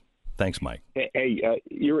what is. Thanks, Mike. Hey,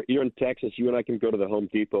 you're in Texas. You and I can go to the Home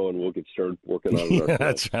Depot, and we'll get started working on it.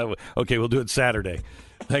 That's okay. We'll do it Saturday.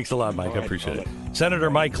 Thanks a lot, Mike. I appreciate it. Senator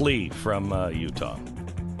Mike Lee from Utah.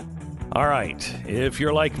 All right. If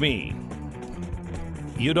you're like me,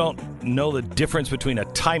 you don't know the difference between a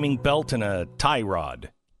timing belt and a tie rod.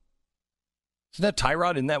 Isn't that tie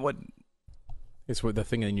rod? Isn't that what? It's what the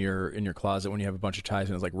thing in your closet when you have a bunch of ties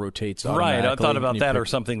and it like rotates. Right. I thought about that or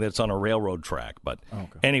something that's on a railroad track. But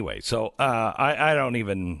anyway, so I don't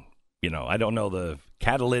even, I don't know the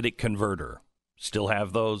catalytic converter. Still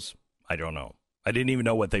have those? I don't know. I didn't even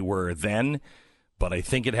know what they were then, but I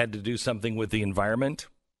think it had to do something with the environment.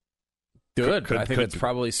 Good. I think it's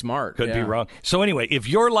probably smart. Could be wrong. So anyway, if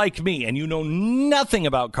you're like me and you know nothing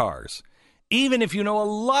about cars, even if you know a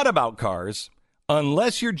lot about cars,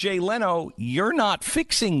 unless you're Jay Leno, you're not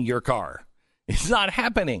fixing your car. It's not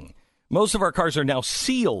happening. Most of our cars are now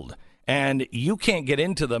sealed, and you can't get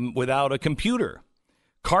into them without a computer.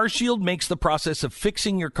 CarShield makes the process of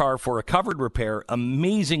fixing your car for a covered repair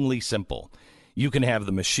amazingly simple. You can have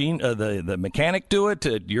the mechanic do it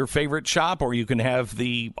at your favorite shop, or you can have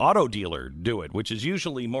the auto dealer do it, which is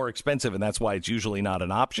usually more expensive, and that's why it's usually not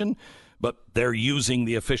an option. But they're using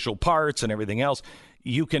the official parts and everything else.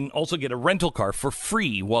 You can also get a rental car for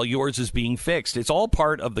free while yours is being fixed. It's all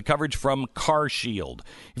part of the coverage from CarShield.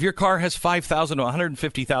 If your car has 5,000 to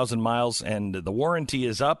 150,000 miles and the warranty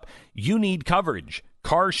is up, you need coverage.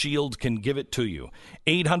 CarShield can give it to you.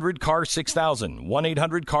 800-CAR-6000,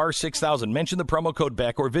 1-800-CAR-6000. Mention the promo code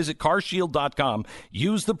Beck or visit carshield.com.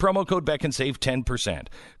 Use the promo code Beck and save 10%.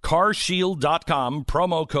 carshield.com,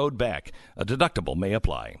 promo code Beck. A deductible may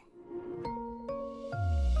apply.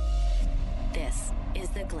 This is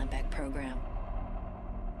the Glenn Beck Program.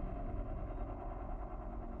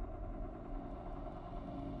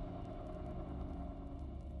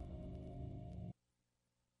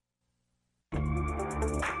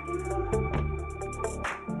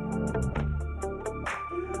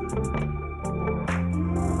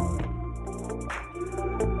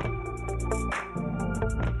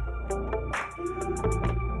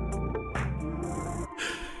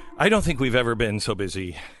 I don't think we've ever been so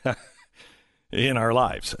busy in our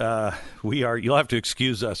lives. You'll have to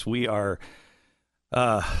excuse us. We are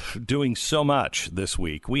doing so much this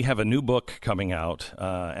week. We have a new book coming out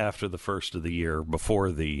after the first of the year,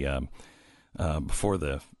 before the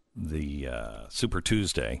Super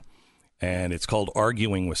Tuesday, and it's called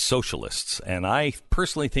Arguing with Socialists. And I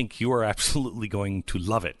personally think you are absolutely going to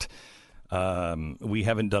love it. We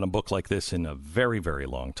haven't done a book like this in a very, very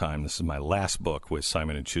long time. This is my last book with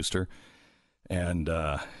Simon & Schuster, and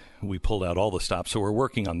we pulled out all the stops. So we're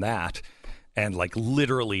working on that, and like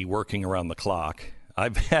literally working around the clock.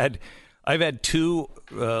 I've had 2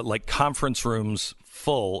 like conference rooms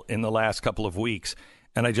full in the last couple of weeks,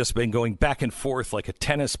 and I've just been going back and forth like a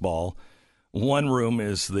tennis ball. One room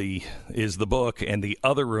is the book, and the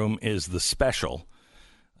other room is the special,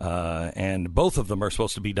 and both of them are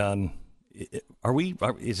supposed to be done.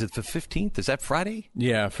 Is it the 15th? Is that Friday?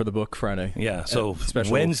 Yeah, for the book, Friday. Yeah, so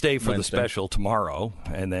Wednesday for the special tomorrow,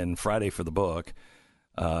 and then Friday for the book.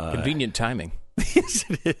 Convenient timing. Yes,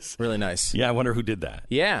 it is. Really nice. Yeah, I wonder who did that.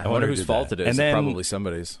 Yeah, I wonder whose fault it is. And then, probably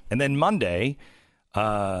somebody's. And then Monday,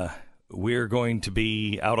 we're going to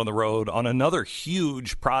be out on the road on another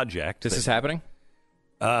huge project. This is happening?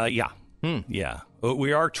 Yeah. Yeah.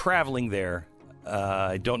 We are traveling there.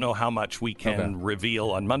 I don't know how much we can reveal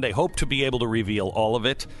on Monday. Hope to be able to reveal all of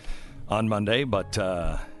it on Monday, but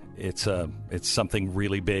it's something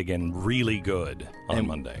really big and really good on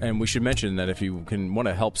Monday. And we should mention that if you want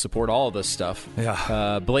to help support all of this stuff,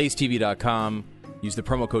 blazetv.com. Use the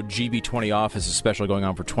promo code GB20OFF. It's a special going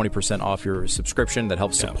on for 20% off your subscription that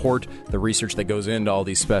helps support the research that goes into all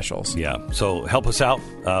these specials. Yeah, so help us out.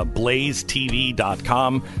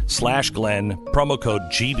 blazetv.com/Glenn, promo code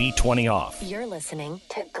GB20OFF. You're listening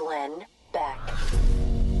to Glenn Beck.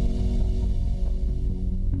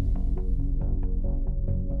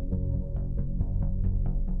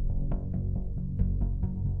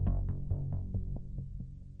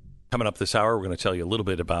 Coming up this hour, we're going to tell you a little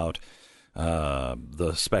bit about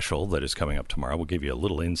the special that is coming up tomorrow. We'll give you a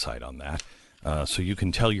little insight on that, so you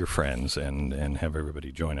can tell your friends and have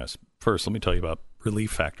everybody join us. First, let me tell you about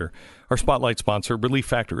Relief Factor. Our spotlight sponsor, Relief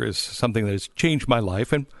Factor, is something that has changed my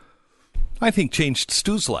life, and I think changed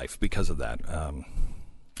Stu's life because of that,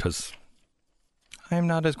 because I'm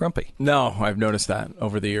not as grumpy. No, I've noticed that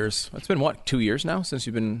over the years. It's been, 2 years now since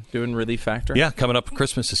you've been doing Relief Factor? Yeah, coming up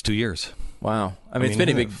Christmas is 2 years. Wow. I mean, it's been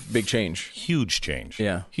a big change. Huge change.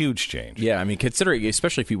 Yeah. Huge change. Yeah, I mean, considering,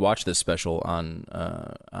 especially if you watch this special on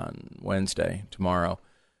Wednesday, tomorrow,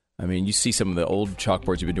 I mean, you see some of the old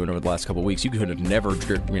chalkboards you've been doing over the last couple of weeks. You could have never,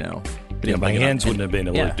 my hands wouldn't have been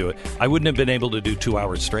able to do it. I wouldn't have been able to do 2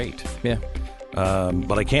 hours straight. Yeah.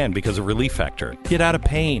 But I can because of Relief Factor. Get out of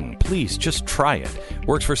pain. Please, just try it.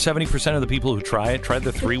 Works for 70% of the people who try it. Try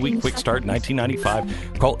the 3-week quick start in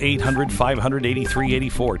 1995. Call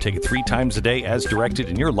 800-500-8384. Take it 3 times a day as directed,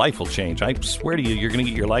 and your life will change. I swear to you, you're going to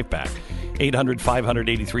get your life back.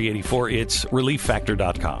 800-500-8384. It's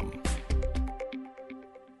relieffactor.com.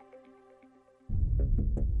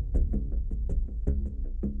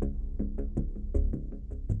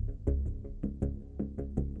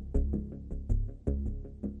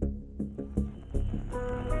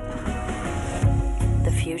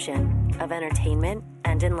 Fusion of entertainment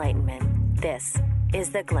and enlightenment. This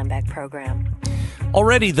is the Glenn Beck Program.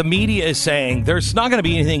 Already, the media is saying there's not going to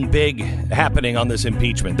be anything big happening on this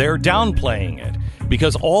impeachment. They're downplaying it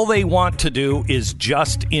because all they want to do is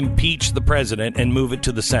just impeach the president and move it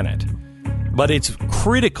to the Senate. But it's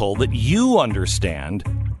critical that you understand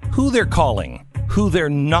who they're calling, who they're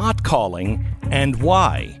not calling, and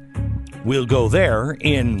why. We'll go there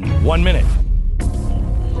in 1 minute.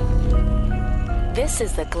 This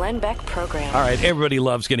is the Glenn Beck Program. All right, everybody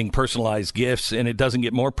loves getting personalized gifts, and it doesn't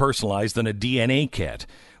get more personalized than a DNA kit.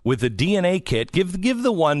 With the DNA kit, give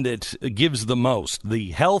the one that gives the most,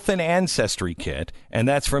 the Health and Ancestry Kit, and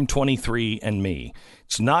that's from 23andMe.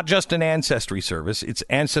 It's not just an ancestry service, it's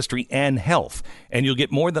ancestry and health, and you'll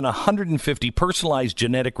get more than 150 personalized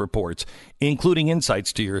genetic reports, including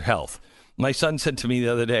insights to your health. My son said to me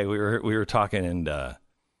the other day, we were talking, and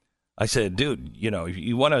I said, dude, you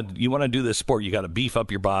want to do this sport, you got to beef up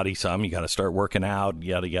your body some, you got to start working out,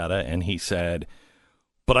 yada, yada. And he said,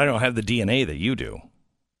 but I don't have the DNA that you do.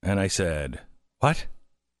 And I said, what?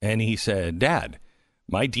 And he said, Dad,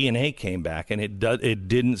 my DNA came back and it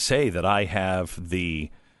didn't say that I have the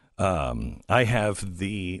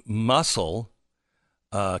muscle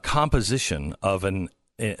composition of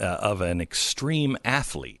an extreme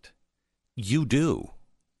athlete. You do.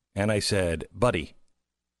 And I said, buddy,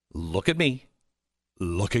 look at me.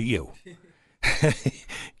 Look at you.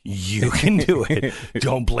 You can do it.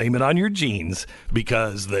 Don't blame it on your genes,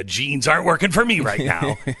 because the genes aren't working for me right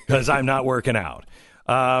now because I'm not working out.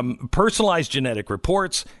 Personalized genetic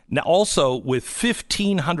reports. Now, also with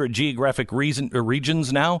 1,500 geographic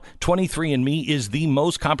regions now, 23andMe is the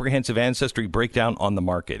most comprehensive ancestry breakdown on the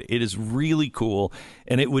market. It is really cool,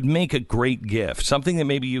 and it would make a great gift, something that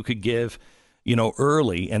maybe you could give,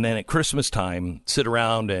 early, and then at Christmas time, sit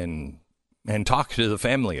around and talk to the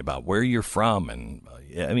family about where you're from. And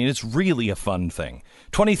it's really a fun thing.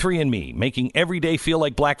 23andMe, making every day feel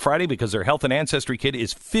like Black Friday because their health and ancestry kit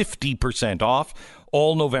is 50% off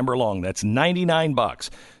all November long. That's $99.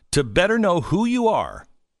 To better know who you are,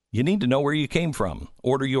 you need to know where you came from.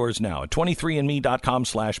 Order yours now at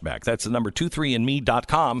 23andme.com/Beck. That's the number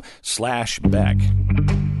 23andme.com/Beck.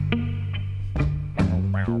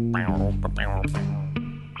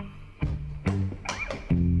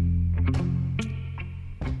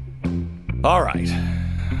 All right.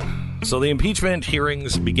 So the impeachment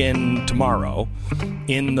hearings begin tomorrow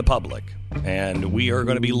in the public, and we are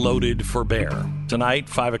going to be loaded for bear. Tonight,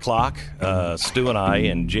 5 o'clock, Stu and I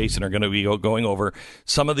and Jason are going to be going over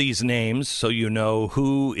some of these names so you know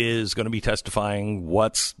who is going to be testifying,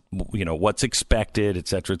 what's expected, et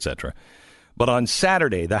cetera, et cetera. But on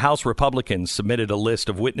Saturday, the House Republicans submitted a list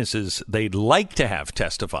of witnesses they'd like to have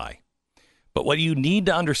testify. But what you need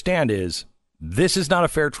to understand is this is not a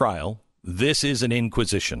fair trial. This is an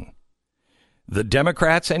inquisition. The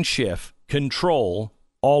Democrats and Schiff control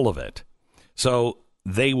all of it. So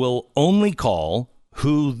they will only call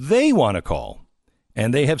who they want to call.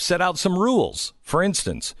 And they have set out some rules. For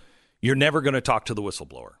instance, you're never going to talk to the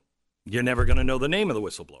whistleblower. You're never going to know the name of the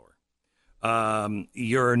whistleblower.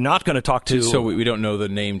 You're not going to talk to... So we don't know the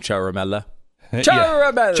name Charamella?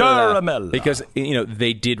 Charamella! Charamella! Because,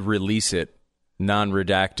 they did release it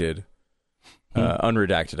non-redacted.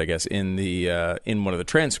 Unredacted, I guess, in one of the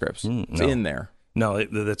transcripts. It's in there. No,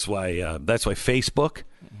 that's why Facebook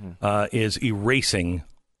is erasing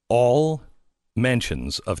all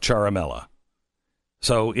mentions of Charamella.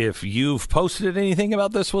 So if you've posted anything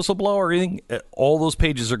about this whistleblower or anything, all those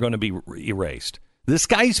pages are going to be erased. This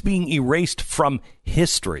guy's being erased from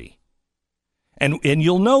history. And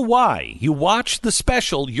you'll know why. You watch the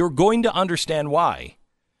special, you're going to understand why.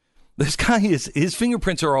 This guy, his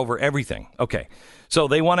fingerprints are over everything. Okay, so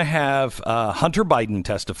they want to have Hunter Biden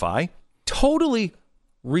testify. Totally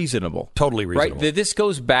reasonable. Totally reasonable. Right? This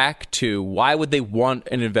goes back to why would they want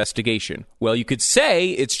an investigation? Well, you could say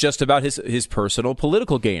it's just about his personal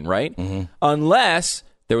political gain, right? Mm-hmm. Unless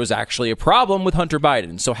there was actually a problem with Hunter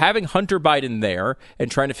Biden. So having Hunter Biden there and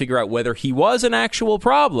trying to figure out whether he was an actual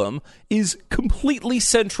problem is completely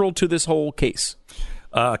central to this whole case.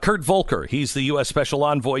 Kurt Volker, he's the U.S. Special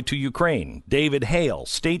Envoy to Ukraine. David Hale,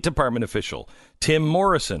 State Department official. Tim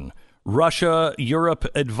Morrison, Russia-Europe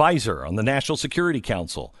advisor on the National Security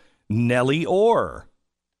Council. Nellie Orr.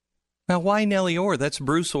 Now, why Nellie Orr? That's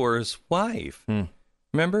Bruce Orr's wife.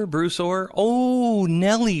 Remember Bruce Orr? Oh,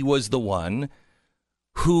 Nellie was the one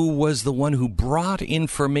who brought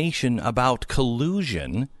information about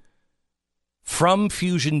collusion from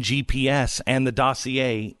Fusion GPS and the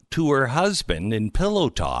dossier to her husband in Pillow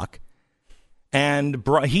Talk, and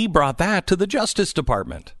he brought that to the Justice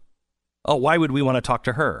Department. Oh, why would we want to talk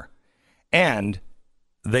to her? And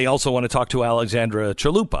they also want to talk to Alexandra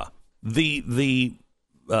Chalupa. The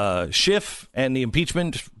Schiff and the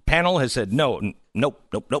impeachment panel has said nope, you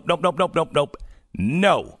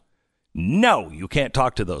can't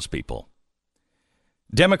talk to those people.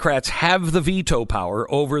 Democrats have the veto power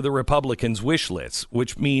over the Republicans' wish lists,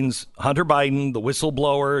 which means Hunter Biden, the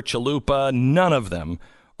whistleblower, Chalupa, none of them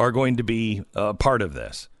are going to be part of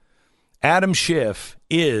this. Adam Schiff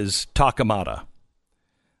is Takamata.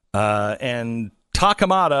 And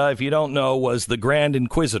Takamata, if you don't know, was the Grand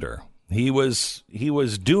Inquisitor. He was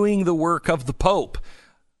doing the work of the Pope.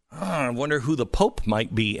 I wonder who the Pope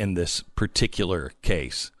might be in this particular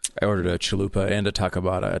case. I ordered a chalupa and a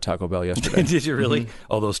takamata at Taco Bell yesterday. Did you really? Mm-hmm.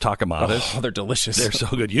 Oh, those takamatas. Oh, they're delicious. They're so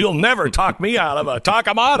good. You'll never talk me out of a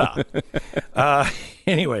takamata.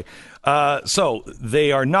 Anyway, so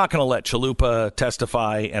they are not going to let Chalupa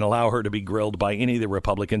testify and allow her to be grilled by any of the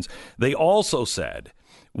Republicans. They also said,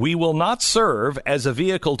 we will not serve as a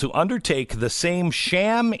vehicle to undertake the same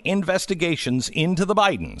sham investigations into the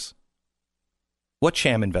Bidens. What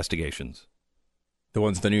sham investigations? The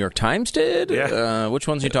ones the New York Times did? Yeah. Which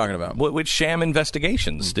ones are you talking about? Which sham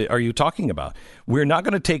investigations are you talking about? We're not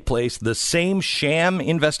going to take place the same sham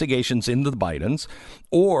investigations into the Bidens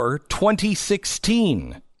or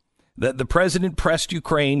 2016 that the president pressed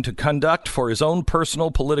Ukraine to conduct for his own personal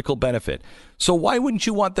political benefit. So why wouldn't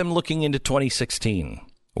you want them looking into 2016?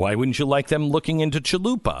 Why wouldn't you like them looking into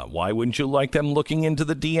Chalupa? Why wouldn't you like them looking into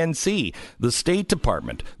the DNC, the State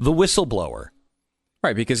Department, the whistleblower?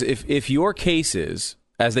 Right, because if your case is,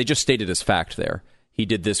 as they just stated as fact there, he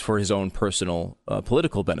did this for his own personal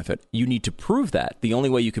political benefit, you need to prove that. The only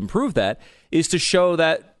way you can prove that is to show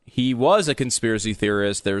that he was a conspiracy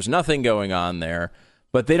theorist, there's nothing going on there,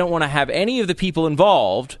 but they don't want to have any of the people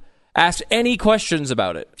involved ask any questions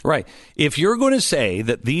about it. Right. If you're going to say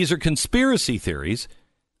that these are conspiracy theories,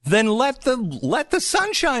 then let the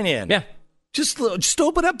sunshine in. Yeah. Just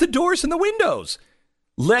open up the doors and the windows.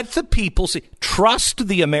 Let the people see. Trust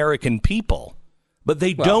the American people. But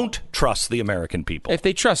they don't trust the American people. If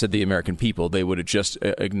they trusted the American people, they would have just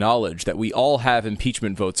acknowledged that we all have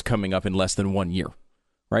impeachment votes coming up in less than 1 year,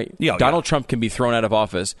 right? Yeah, Donald Trump can be thrown out of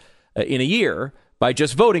office in a year by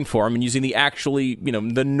just voting for him and using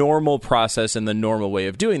the normal process and the normal way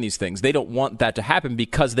of doing these things. They don't want that to happen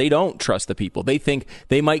because they don't trust the people. They think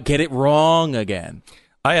they might get it wrong again.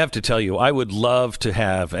 I have to tell you, I would love to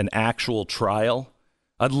have an actual trial.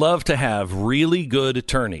 I'd love to have really good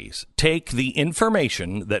attorneys take the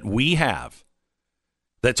information that we have,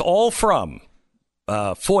 that's all from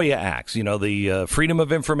FOIA acts, the Freedom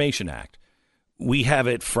of Information Act. We have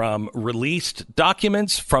it from released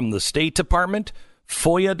documents from the State Department,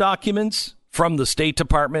 FOIA documents from the State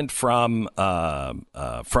Department, from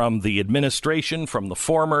the administration, from the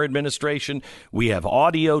former administration. We have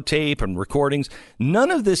audio tape and recordings.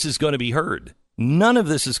 None of this is going to be heard. None of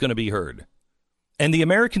this is going to be heard. And the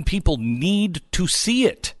American people need to see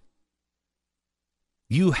it.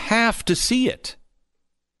 You have to see it.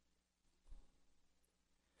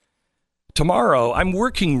 Tomorrow, I'm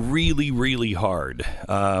working really, really hard.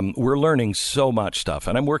 We're learning so much stuff,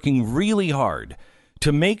 and I'm working really hard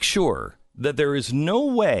to make sure that there is no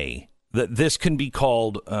way that this can be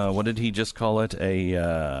called, what did he just call it?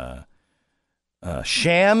 A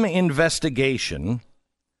sham investigation,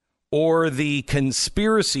 or the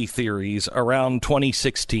conspiracy theories around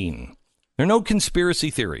 2016. There are no conspiracy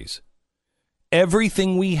theories.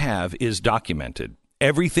 Everything we have is documented.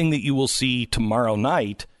 Everything that you will see tomorrow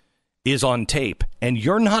night is on tape. And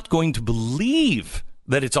you're not going to believe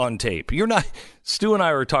that it's on tape. You're not. Stu and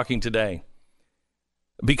I were talking today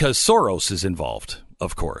because Soros is involved,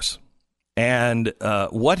 of course. And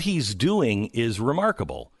what he's doing is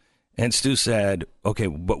remarkable. And Stu said, okay,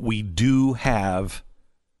 but we do have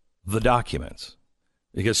the documents,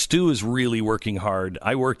 because Stu is really working hard.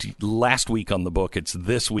 I worked last week on the book. It's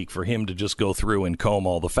this week for him to just go through and comb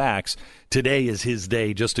all the facts. Today is his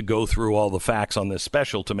day just to go through all the facts on this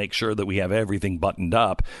special to make sure that we have everything buttoned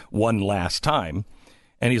up one last time.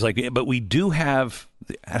 And he's like, but we do have,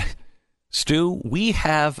 Stu, we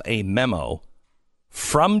have a memo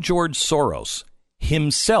from George Soros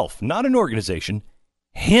himself, not an organization,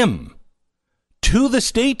 him, to the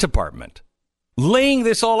State Department, laying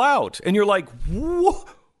this all out. And you're like,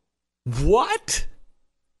 what?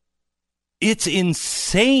 It's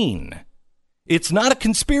insane. It's not a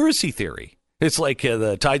conspiracy theory. It's like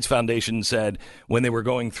the Tides Foundation said when they were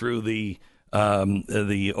going through the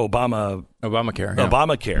Obamacare,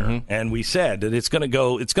 Mm-hmm. and we said that it's going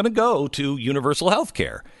to go to universal health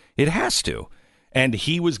care. It has to. And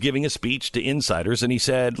he was giving a speech to insiders, and he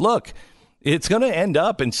said, look, it's going to end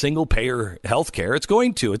up in single-payer health care. It's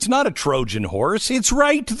going to. It's not a Trojan horse. It's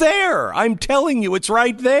right there. I'm telling you, it's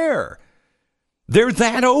right there. They're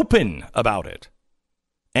that open about it.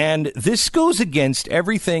 And this goes against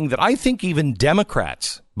everything that I think even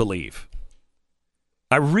Democrats believe.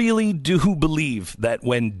 I really do believe that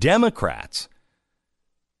when Democrats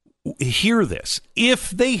hear this, if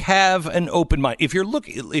they have an open mind, if you're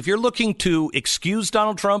looking to excuse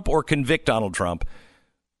Donald Trump or convict Donald Trump,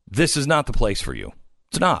 this is not the place for you.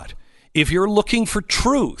 It's not. If you're looking for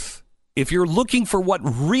truth, if you're looking for what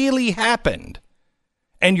really happened,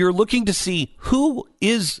 and you're looking to see who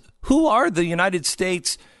are the United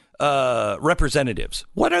States representatives,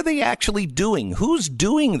 what are they actually doing? Who's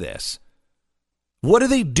doing this? What are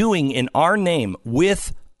they doing in our name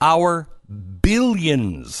with our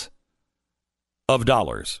billions of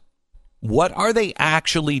dollars? What are they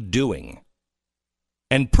actually doing?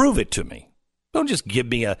 And prove it to me. Don't just give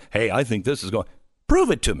me hey, I think this is going.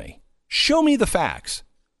 Prove it to me. Show me the facts.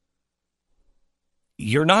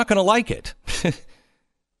 You're not going to like it,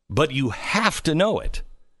 but you have to know it.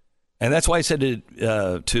 And that's why I said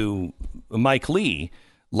to Mike Lee,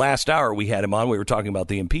 last hour we had him on, we were talking about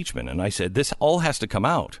the impeachment, and I said, this all has to come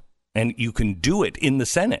out, and you can do it in the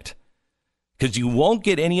Senate, because you won't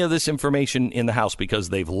get any of this information in the House because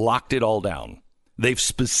they've locked it all down. They've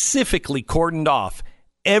specifically cordoned off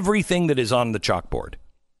everything that is on the chalkboard.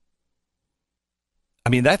 I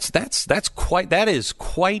mean, that is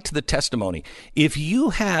quite the testimony. If you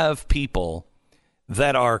have people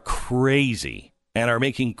that are crazy and are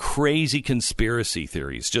making crazy conspiracy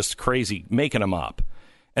theories, just crazy, making them up,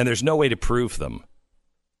 and there's no way to prove them,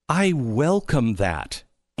 I welcome that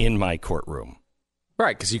in my courtroom.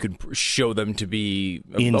 Right, because you could show them to be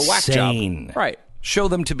insane. A whack job. Right. Show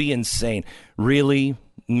them to be insane. Really,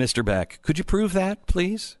 Mr. Beck, could you prove that,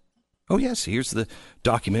 please? Oh, yes, here's the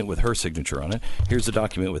document with her signature on it. Here's the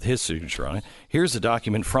document with his signature on it. Here's the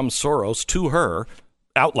document from Soros to her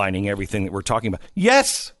outlining everything that we're talking about.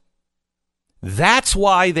 Yes! That's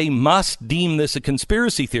why they must deem this a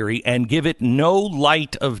conspiracy theory and give it no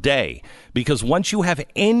light of day. Because once you have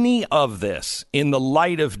any of this in the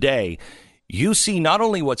light of day, you see not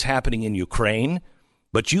only what's happening in Ukraine,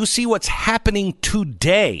 but you see what's happening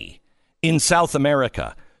today in South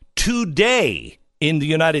America, today in the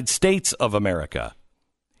United States of America,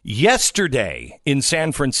 yesterday in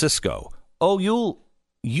San Francisco. Oh, you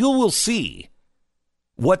will see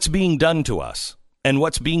what's being done to us and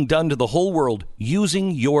what's being done to the whole world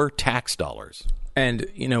using your tax dollars. And,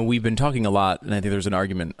 we've been talking a lot, and I think there's an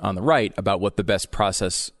argument on the right about what the best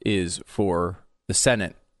process is for the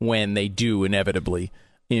Senate when they do inevitably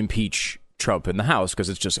impeach Trump in the House, because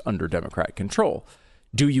it's just under Democrat control.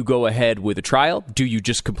 Do you go ahead with a trial? Do you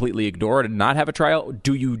just completely ignore it and not have a trial?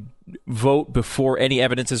 Do you vote before any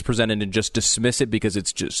evidence is presented and just dismiss it because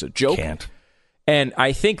it's just a joke? Can't. And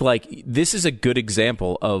I think this is a good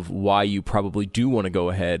example of why you probably do want to go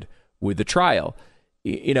ahead with the trial.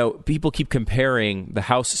 People keep comparing the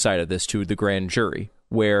House side of this to the grand jury,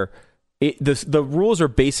 where the rules are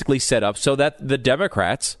basically set up so that the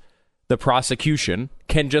Democrats, the prosecution,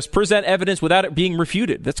 can just present evidence without it being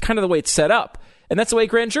refuted. That's kind of the way it's set up. And that's the way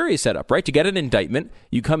grand jury is set up, right? To get an indictment,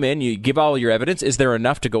 you come in, you give all your evidence. Is there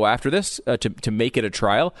enough to go after this, to make it a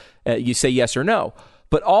trial? You say yes or no.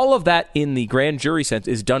 But all of that in the grand jury sense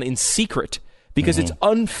is done in secret because it's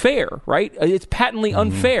unfair, right? It's patently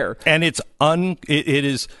unfair. And it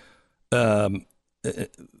is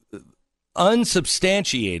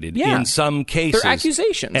unsubstantiated in some cases. They're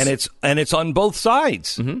accusations. And it's on both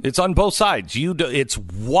sides. It's on both sides. It's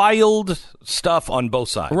wild stuff on both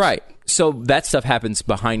sides. Right. So that stuff happens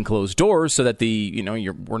behind closed doors so that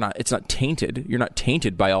it's not tainted. You're not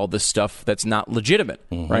tainted by all this stuff that's not legitimate,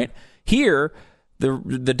 right? Here,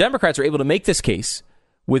 the Democrats are able to make this case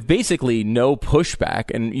with basically no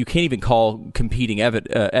pushback, and you can't even call competing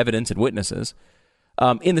evidence and witnesses.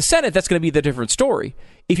 In the Senate, that's going to be the different story.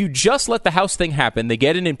 If you just let the House thing happen, they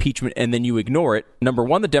get an impeachment, and then you ignore it. Number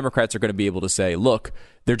one, the Democrats are going to be able to say, look,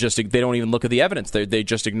 they don't even look at the evidence. They're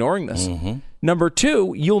just ignoring this. Number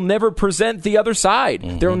two, you'll never present the other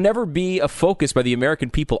side. There will never be a focus by the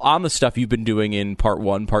American people on the stuff you've been doing in part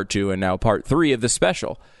 1, part 2, and now part 3 of this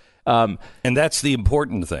special. And that's the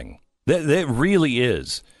important thing. That really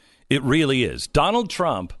is. It really is. Donald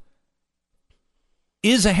Trump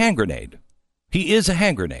is a hand grenade. He is a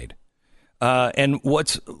hand grenade. And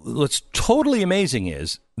what's totally amazing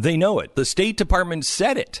is they know it. The State Department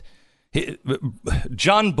said it.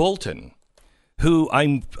 John Bolton, who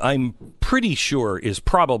I'm pretty sure is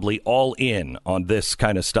probably all in on this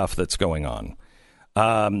kind of stuff that's going on.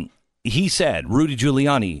 He said Rudy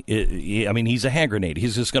Giuliani, he's a hand grenade.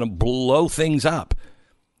 He's just going to blow things up.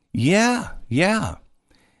 Yeah.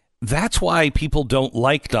 That's why people don't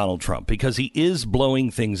like Donald Trump, because he is blowing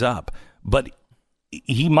things up. But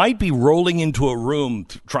he might be rolling into a room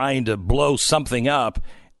trying to blow something up,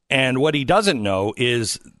 and what he doesn't know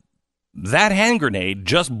is that hand grenade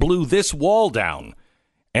just blew this wall down.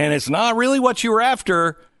 And it's not really what you were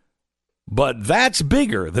after, but that's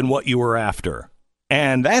bigger than what you were after.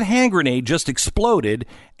 And that hand grenade just exploded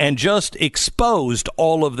and just exposed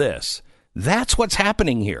all of this. That's what's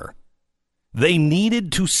happening here. They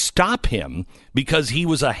needed to stop him because he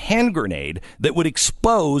was a hand grenade that would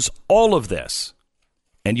expose all of this.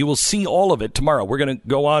 And you will see all of it tomorrow. We're going to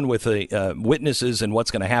go on with the witnesses and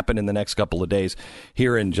what's going to happen in the next couple of days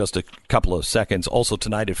here in just a couple of seconds. Also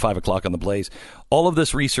tonight at 5 o'clock on The Blaze. All of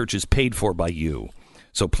this research is paid for by you.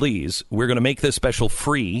 So please, we're going to make this special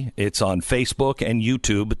free. It's on Facebook and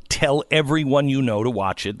YouTube. Tell everyone you know to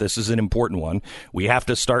watch it. This is an important one. We have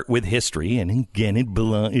to start with history. And again,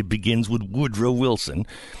 it begins with Woodrow Wilson.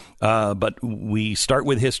 But we start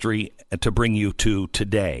with history to bring you to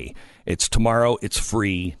today. It's tomorrow. It's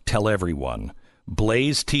free. Tell everyone.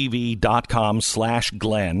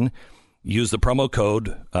 blazetv.com/Glenn. Use the promo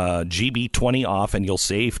code GB20 off and you'll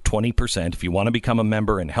save 20% if you want to become a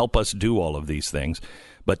member and help us do all of these things.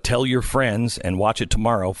 But tell your friends and watch it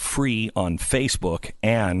tomorrow free on Facebook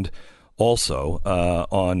and also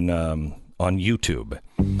on YouTube.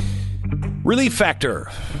 Relief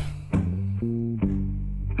Factor.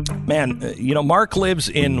 Man, Mark lives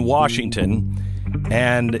in Washington,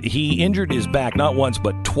 and he injured his back not once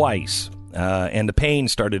but twice. And the pain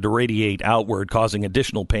started to radiate outward, causing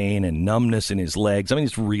additional pain and numbness in his legs. I mean,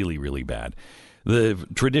 it's really, really bad. The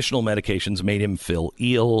traditional medications made him feel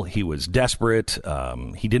ill. He was desperate.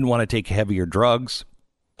 He didn't want to take heavier drugs.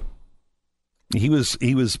 He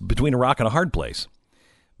was between a rock and a hard place.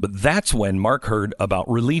 But that's when Mark heard about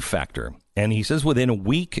Relief Factor. And he says within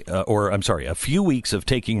a few weeks of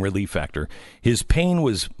taking Relief Factor, his pain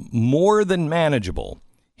was more than manageable.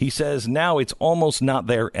 He says now it's almost not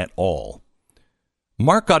there at all.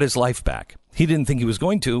 Mark got his life back. He didn't think he was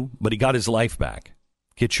going to, but he got his life back.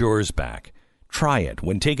 Get yours back. Try it.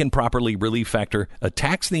 When taken properly, Relief Factor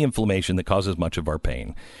attacks the inflammation that causes much of our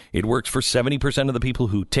pain. It works for 70% of the people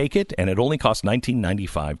who take it, and it only costs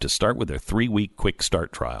 $19.95 to start with their 3-week quick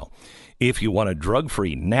start trial. If you want a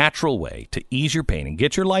drug-free, natural way to ease your pain and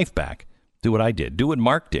get your life back, do what I did. Do what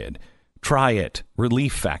Mark did. Try it.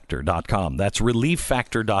 ReliefFactor.com. That's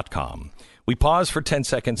ReliefFactor.com. We pause for 10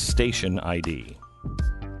 seconds. Station ID.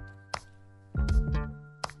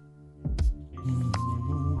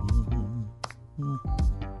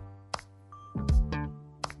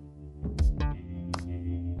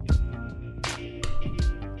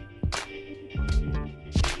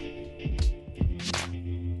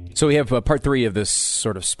 So we have part 3 of this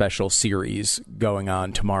sort of special series going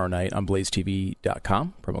on tomorrow night on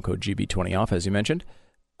blazetv.com. Promo code GB20OFF, as you mentioned.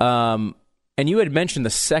 And you had mentioned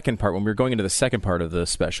the second part when we were going into the second part of the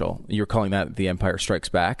special. You were calling that The Empire Strikes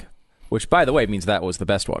Back, which, by the way, means that was the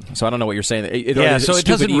best one. So I don't know what you're saying. It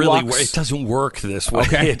doesn't really work. It doesn't work this way.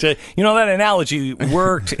 Okay. That analogy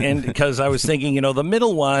worked, and because I was thinking, the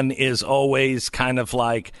middle one is always kind of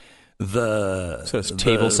like the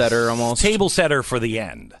table setter almost. Table setter for the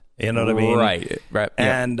end. You know what I mean? Right.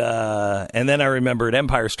 And then I remembered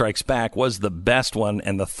Empire Strikes Back was the best one,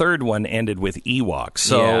 and the third one ended with Ewoks.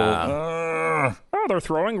 So, they're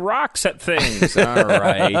throwing rocks at things. All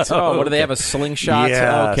right. Oh, what do they have, a slingshot?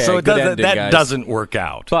 Yeah. Okay. So that doesn't work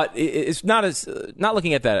out. But it's not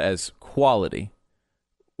looking at that as quality.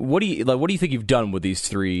 What do you think you've done with these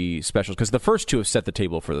 3 specials? Because the first 2 have set the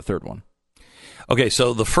table for the third one. Okay,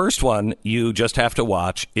 so the first one you just have to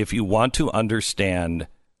watch if you want to understand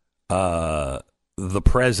the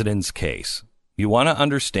president's case. You want to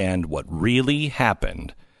understand what really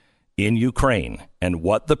happened in Ukraine and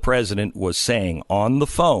what the president was saying on the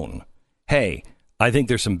phone. Hey, I think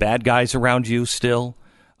there's some bad guys around you still.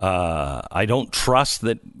 I don't trust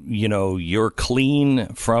that, you're clean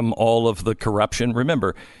from all of the corruption.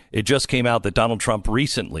 Remember, it just came out that Donald Trump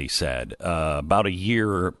recently said about a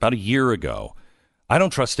year ago, I don't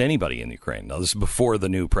trust anybody in Ukraine. Now, this is before the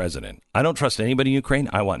new president. I don't trust anybody in Ukraine.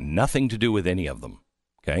 I want nothing to do with any of them.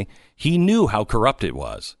 Okay? He knew how corrupt it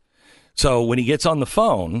was. So when he gets on the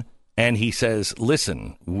phone and he says,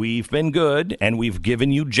 listen, we've been good and we've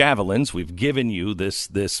given you javelins. We've given you this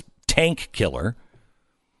tank killer.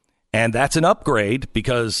 And that's an upgrade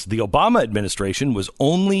because the Obama administration was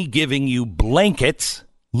only giving you blankets,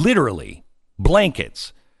 literally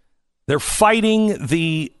blankets. They're fighting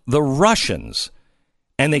the Russians.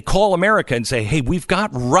 And they call America and say, hey, we've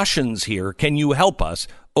got Russians here. Can you help us?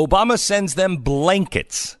 Obama sends them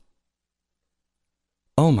blankets.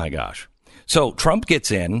 Oh, my gosh. So Trump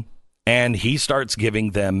gets in and he starts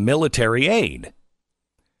giving them military aid.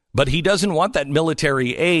 But he doesn't want that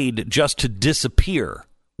military aid just to disappear.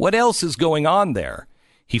 What else is going on there?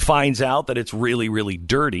 He finds out that it's really, really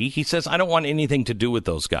dirty. He says, I don't want anything to do with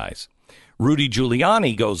those guys. Rudy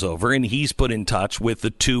Giuliani goes over and he's put in touch with the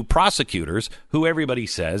 2 prosecutors who everybody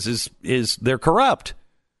says is they're corrupt.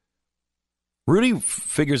 Rudy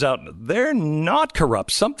figures out they're not corrupt.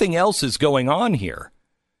 Something else is going on here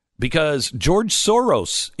because George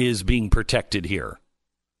Soros is being protected here.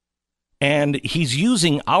 And he's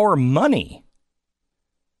using our money.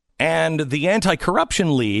 And the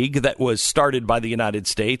Anti-Corruption League that was started by the United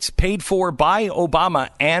States, paid for by Obama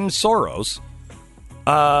and Soros,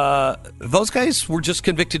 those guys were just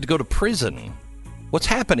convicted to go to prison. What's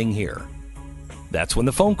happening here? That's when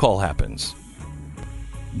the phone call happens.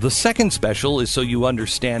 The second special is so you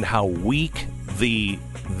understand how weak the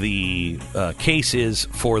case is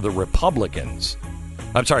for the Republicans.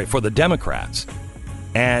 For the Democrats.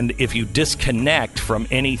 And if you disconnect from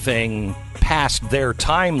anything past their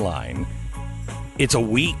timeline, it's a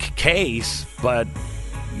weak case, but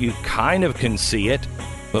you kind of can see it.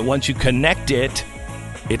 But once you connect it,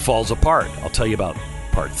 it falls apart. I'll tell you about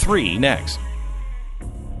part 3 next.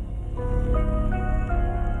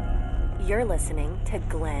 You're listening to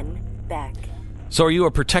Glenn Beck. So are you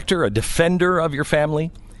a protector, a defender of your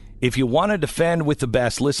family? If you want to defend with the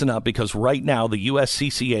best, listen up, because right now the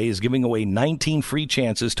USCCA is giving away 19 free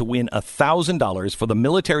chances to win $1,000 for the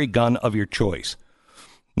military gun of your choice.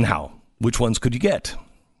 Now, which ones could you get?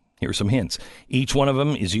 Here are some hints. Each one of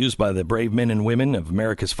them is used by the brave men and women of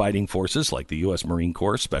America's fighting forces, like the U.S. Marine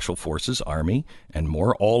Corps, Special Forces, Army, and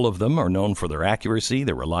more. All of them are known for their accuracy,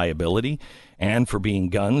 their reliability, and for being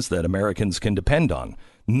guns that Americans can depend on.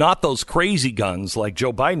 Not those crazy guns like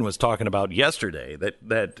Joe Biden was talking about yesterday,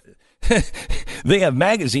 that they have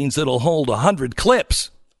magazines that'll hold 100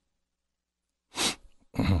 clips.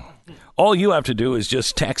 All you have to do is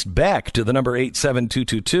just text Beck to the number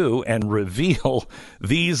 87222 and reveal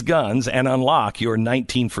these guns and unlock your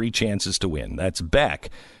 19 free chances to win. That's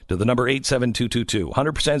Beck to the number 87222.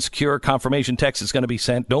 100% secure confirmation text is going to be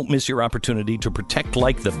sent. Don't miss your opportunity to protect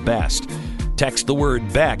like the best. Text the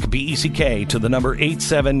word Beck, B-E-C-K, to the number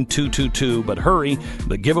 87222. But hurry,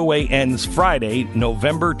 the giveaway ends Friday,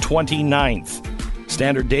 November 29th.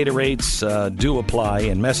 Standard data rates do apply,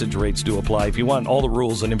 and message rates do apply. If you want all the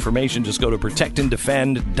rules and information, just go to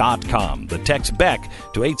protectanddefend.com. The text Beck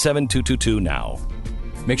to 87222 now.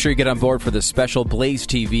 Make sure you get on board for the special.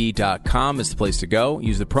 BlazeTV.com is the place to go.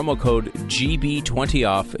 Use the promo code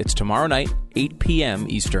GB20OFF. It's tomorrow night, 8 p.m.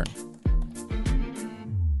 Eastern.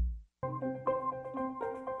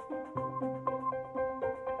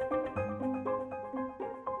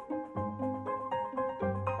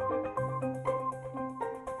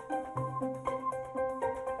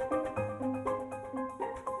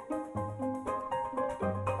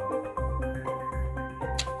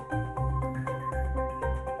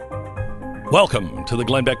 Welcome to the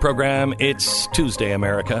Glenn Beck program. It's Tuesday,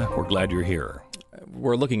 America. We're glad you're here.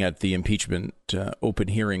 We're looking at the impeachment open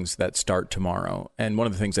hearings that start tomorrow. And one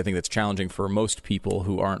of the things I think that's challenging for most people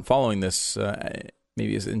who aren't following this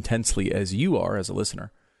maybe as intensely as you are as a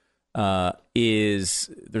listener is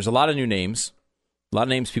there's a lot of new names, a lot of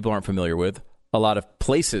names people aren't familiar with, a lot of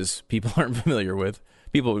places people aren't familiar with.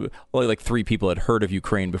 Only like 3 people had heard of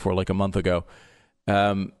Ukraine before like a month ago.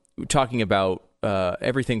 Talking about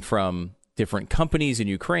everything from different companies in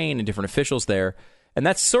Ukraine and different officials there. And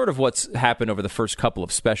that's sort of what's happened over the first couple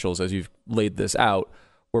of specials as you've laid this out,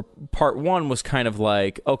 where part 1 was kind of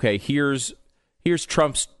like, okay, here's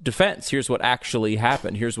Trump's defense. Here's what actually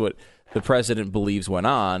happened. Here's what the president believes went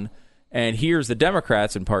on. And here's the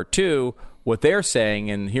Democrats in part 2, what they're saying,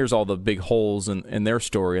 and here's all the big holes in their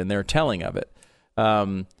story and their telling of it.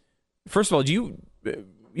 First of all, do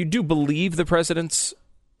you do believe the president's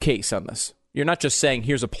case on this? You're not just saying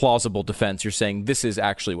here's a plausible defense. You're saying this is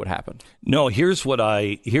actually what happened. No, here's what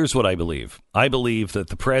I believe. I believe that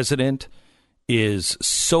the president is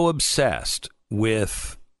so obsessed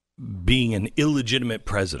with being an illegitimate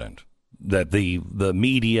president that the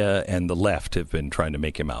media and the left have been trying to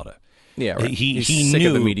make him out of. Yeah, right. He's he sick knew,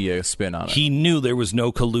 of the media spin on it. He knew there was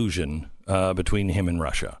no collusion between him and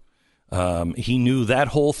Russia. He knew that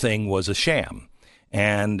whole thing was a sham.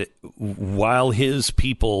 And while his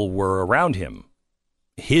people were around him,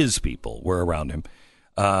 and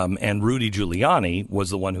Rudy Giuliani was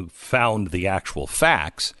the one who found the actual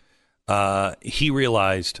facts, he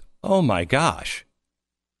realized, oh my gosh,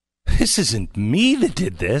 this isn't me that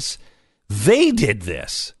did this. They did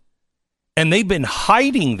this. And they've been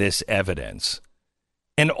hiding this evidence.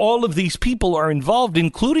 And all of these people are involved,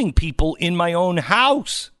 including people in my own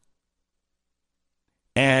house.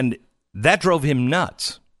 And that drove him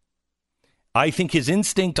nuts. I think his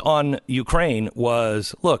instinct on Ukraine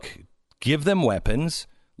was, look, give them weapons,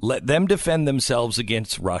 let them defend themselves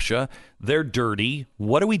against Russia. They're dirty.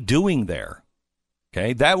 What are we doing there?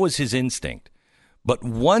 Okay, that was his instinct. But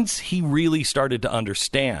once he really started to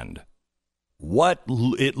understand what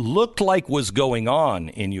it looked like was going on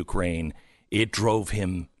in Ukraine, it drove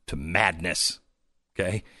him to madness.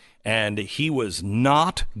 Okay? And he was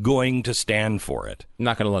not going to stand for it.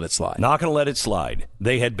 Not going to let it slide. Not going to let it slide.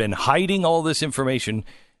 They had been hiding all this information.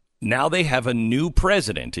 Now they have a new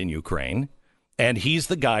president in Ukraine, and he's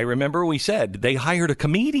the guy. Remember, we said they hired a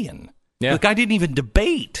comedian. Yeah. The guy didn't even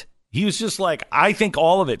debate. He was just like, I think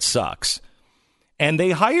all of it sucks. And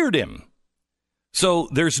they hired him. So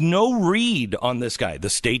there's no read on this guy. The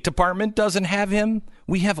State Department doesn't have him.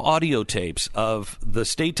 We have audio tapes of the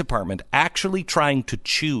State Department actually trying to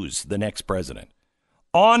choose the next president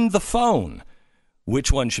on the phone.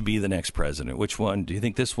 Which one should be the next president? Which one? Do you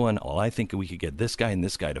think this one? Oh, I think we could get this guy and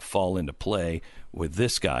this guy to fall into play with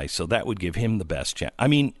this guy. So that would give him the best chance. I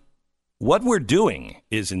mean, what we're doing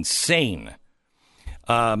is insane.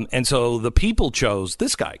 And so the people chose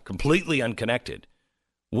this guy, completely unconnected.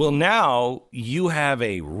 Well, now you have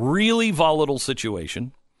a really volatile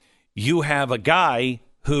situation. You have a guy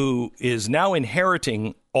who is now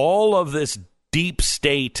inheriting all of this deep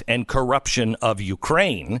state and corruption of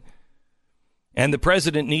Ukraine, and the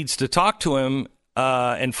president needs to talk to him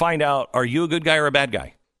and find out, are you a good guy or a bad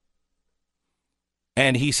guy?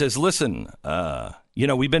 And he says, listen,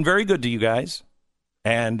 we've been very good to you guys,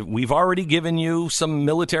 and we've already given you some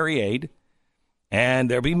military aid, and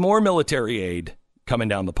there'll be more military aid coming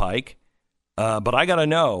down the pike. But I got to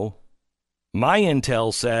know, my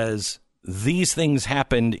intel says these things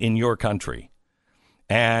happened in your country.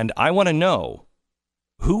 And I want to know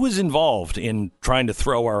who was involved in trying to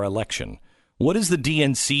throw our election. What is the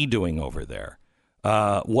DNC doing over there?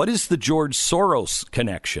 What is the George Soros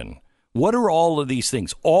connection? What are all of these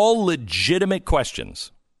things? All legitimate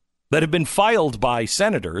questions that have been filed by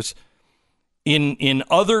senators in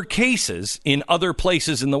other cases in other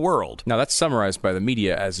places in the world. Now, that's summarized by the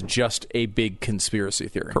media as just a big conspiracy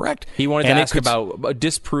theory. Correct. He wanted to ask about a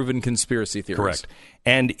disproven conspiracy theory. Correct.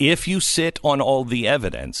 And if you sit on all the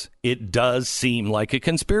evidence, it does seem like a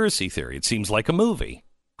conspiracy theory. It seems like a movie.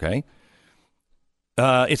 Okay?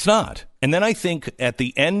 It's not. And then I think at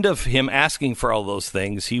the end of him asking for all those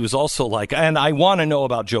things, he was also like, and I want to know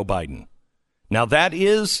about Joe Biden. Now, that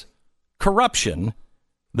is corruption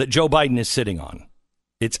that Joe Biden is sitting on.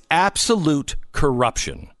 It's absolute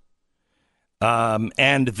corruption.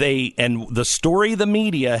 And the story the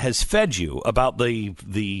media has fed you about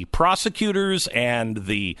the prosecutors and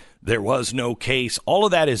there was no case, all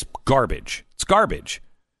of that is garbage. It's garbage.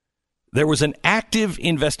 There was an active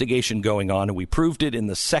investigation going on, and we proved it in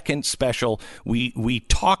the second special. We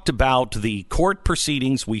talked about the court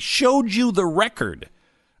proceedings. We showed you the record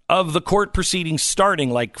of the court proceedings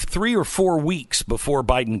starting like 3 or 4 weeks before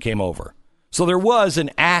Biden came over. So there was an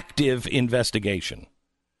active investigation.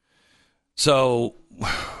 So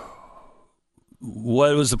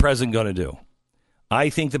what was the president going to do? I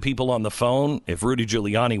think the people on the phone, if Rudy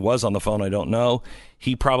Giuliani was on the phone, I don't know,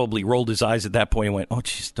 he probably rolled his eyes at that point and went, oh,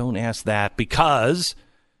 geez, don't ask that, because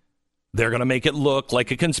they're going to make it look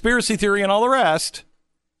like a conspiracy theory and all the rest.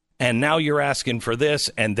 And now you're asking for this,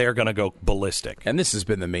 and they're going to go ballistic. And this has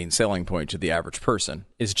been the main selling point to the average person,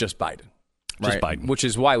 is just Biden. Just right? Biden. Which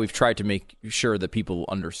is why we've tried to make sure that people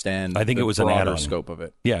understand I think the it was an broader add-on. scope of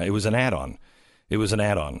it. Yeah, it was an add-on. It was an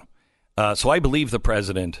add-on. So I believe the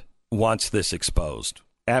president wants this exposed.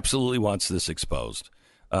 Absolutely wants this exposed.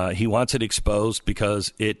 He wants it exposed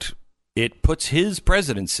because it puts his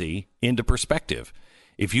presidency into perspective.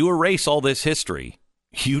 If you erase all this history,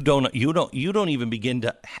 you don't even begin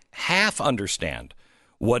to half understand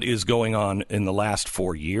what is going on in the last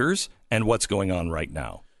 4 years and what's going on right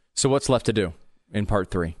now. So what's left to do in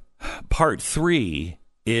part 3? Part 3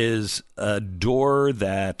 is a door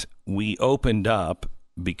that we opened up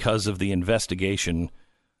because of the investigation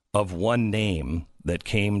of one name that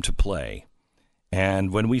came to play.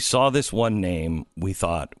 And when we saw this one name, we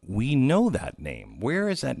thought, we know that name. Where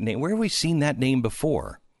is that name? Where have we seen that name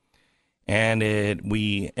before? And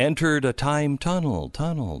we entered a time tunnel.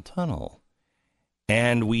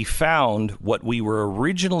 And we found what we were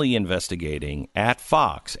originally investigating at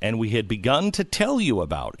Fox, and we had begun to tell you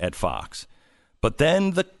about at Fox. But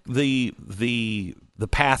then the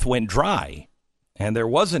path went dry, and there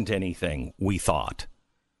wasn't anything, we thought.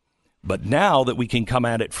 But now that we can come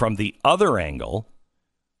at it from the other angle,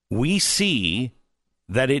 we see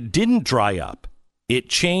that it didn't dry up. It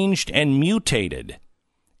changed and mutated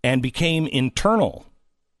and became internal.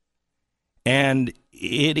 And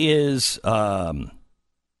it is,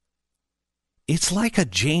 it's like a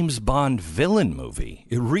James Bond villain movie.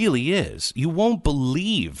 It really is. You won't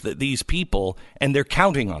believe that these people, and they're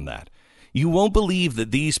counting on that, you won't believe that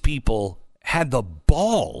these people had the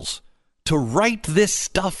balls to write this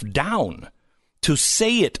stuff down, to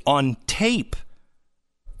say it on tape.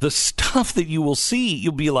 The stuff that you will see,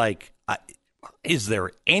 you'll be like, is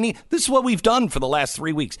there any... This is what we've done for the last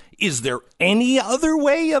 3 weeks. Is there any other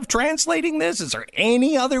way of translating this? Is there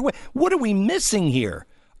any other way? What are we missing here?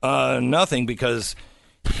 Nothing, because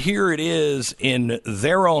here it is in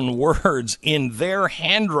their own words, in their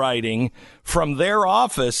handwriting, from their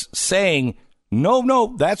office, saying,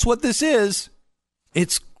 no, that's what this is.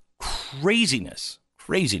 It's craziness.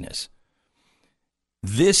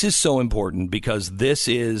 This is so important because this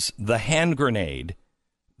is the hand grenade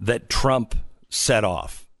that Trump set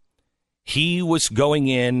off. He was going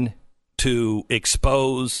in to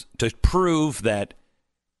expose, to prove that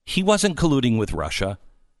he wasn't colluding with Russia.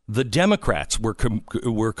 The Democrats were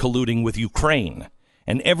colluding with Ukraine,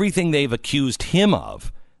 and everything they've accused him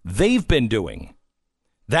of, they've been doing.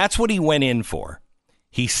 That's what he went in for.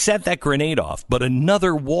 He set that grenade off, but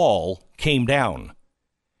another wall came down,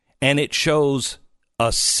 and it shows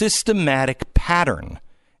a systematic pattern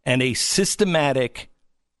and a systematic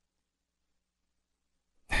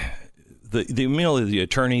the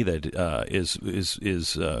attorney that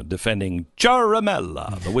is defending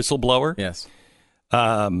Jaramella, the whistleblower. Yes.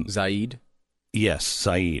 Zaid. Yes,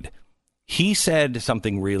 Saeed. He said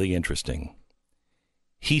something really interesting.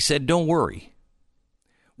 He said, "Don't worry.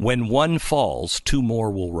 When one falls, two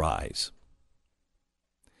more will rise."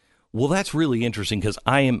 Well, that's really interesting because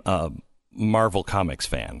I am a Marvel Comics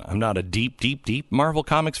fan. I'm not a deep Marvel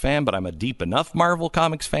Comics fan, but I'm a deep enough Marvel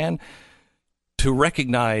Comics fan to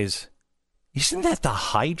recognize, isn't that the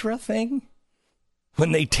Hydra thing?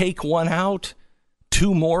 When they take one out,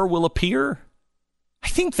 two more will appear? I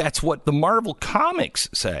think that's what the Marvel Comics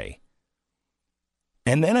say.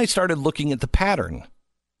 And then I started looking at the pattern.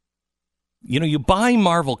 You buy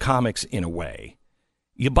Marvel Comics in a way.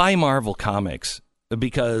 You buy Marvel Comics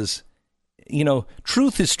because,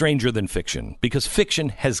 truth is stranger than fiction, because fiction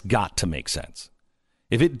has got to make sense.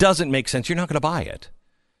 If it doesn't make sense, you're not going to buy it.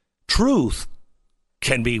 Truth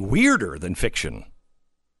can be weirder than fiction.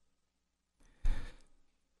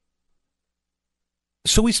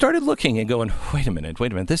 So we started looking and going, wait a minute,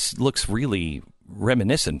 this looks really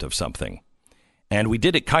reminiscent of something. And we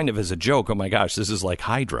did it kind of as a joke. Oh my gosh, this is like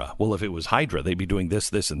Hydra. Well, if it was Hydra, they'd be doing this,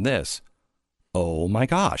 this, and this. Oh my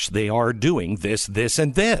gosh, they are doing this, this,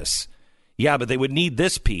 and this. Yeah, but they would need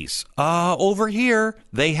this piece. Over here,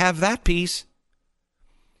 they have that piece.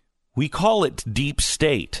 We call it deep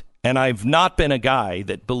state. And I've not been a guy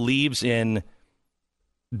that believes in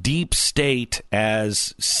deep state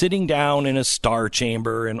as sitting down in a star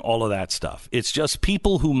chamber and all of that stuff. It's just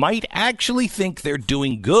people who might actually think they're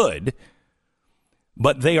doing good,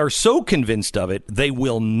 but they are so convinced of it, they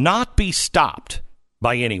will not be stopped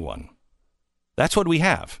by anyone. That's what we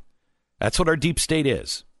have. That's what our deep state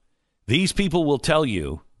is. These people will tell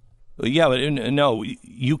you, yeah, but no,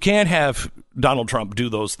 you can't have Donald Trump do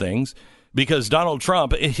those things because Donald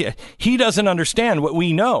Trump, he doesn't understand what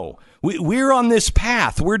we know. We're on this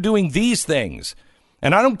path. We're doing these things.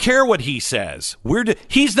 And I don't care what he says.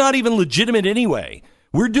 He's not even legitimate anyway.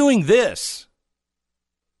 We're doing this.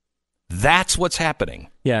 That's what's happening.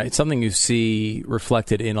 Yeah, it's something you see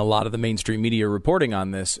reflected in a lot of the mainstream media reporting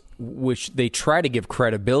on this, which they try to give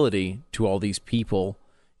credibility to all these people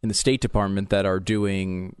in the State Department that are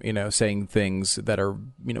doing, saying things that are,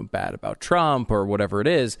 bad about Trump or whatever it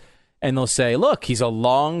is. And they'll say, look, he's a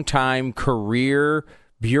long-time career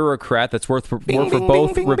bureaucrat that's worked for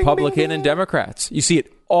both Republican and Democrats. You see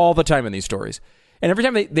it all the time in these stories. And every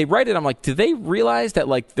time they write it, I'm like, do they realize that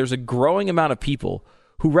there's a growing amount of people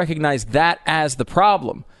who recognize that as the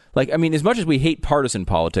problem? As much as we hate partisan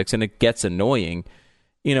politics and it gets annoying,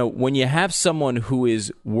 when you have someone who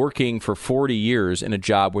is working for 40 years in a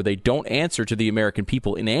job where they don't answer to the American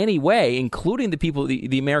people in any way, including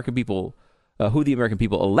the American people, who the American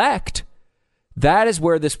people elect, that is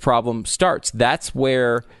where this problem starts. That's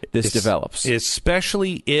where this develops.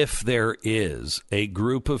 Especially if there is a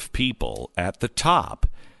group of people at the top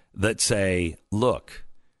that say, look,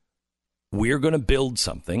 we're going to build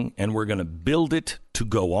something, and we're going to build it to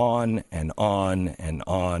go on and on and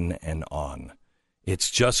on and on. It's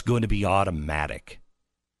just going to be automatic.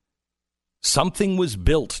 Something was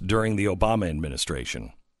built during the Obama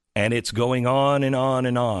administration, and it's going on and on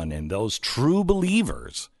and on. And those true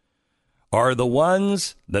believers are the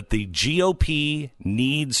ones that the GOP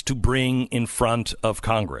needs to bring in front of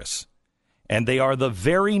Congress. And they are the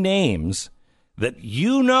very names that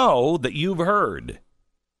that you've heard.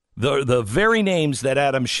 The very names that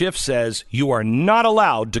Adam Schiff says you are not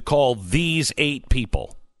allowed to call these 8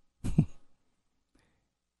 people.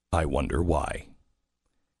 I wonder why.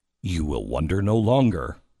 You will wonder no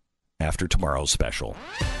longer after tomorrow's special.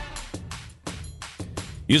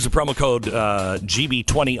 Use the promo code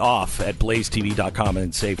GB20OFF at blazetv.com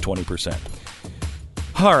and save 20%.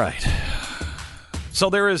 All right. So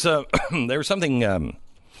there's something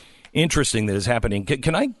interesting that is happening.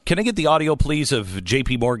 Can I get the audio, please, of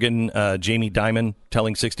J.P. Morgan, Jamie Dimon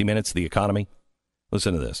telling 60 Minutes the economy?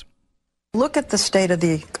 Listen to this. Look at the state of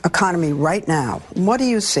the economy right now. What do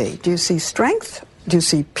you see? Do you see strength? Do you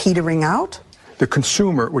see petering out? The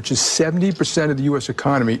consumer, which is 70% of the U.S.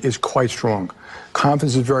 economy, is quite strong.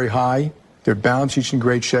 Confidence is very high. Their balance sheet's in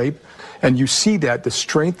great shape. And you see that the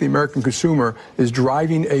strength of the American consumer is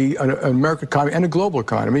driving an American economy and a global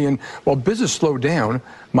economy. And while business slowed down,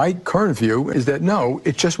 my current view is that, no,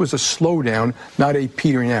 it just was a slowdown, not a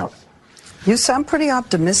petering out. You sound pretty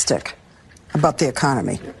optimistic about the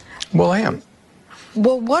economy. Well, I am.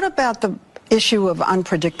 Well, what about the issue of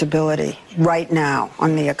unpredictability right now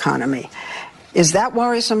on the economy? Is that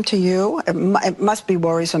worrisome to you? It must be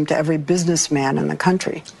worrisome to every businessman in the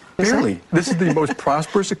country. Clearly. This is the most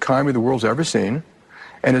prosperous economy the world's ever seen.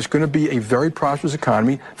 and it's going to be a very prosperous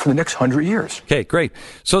economy for the next 100 years. Okay, great.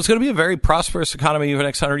 So it's going to be a very prosperous economy for the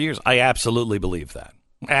next 100 years. I absolutely believe that.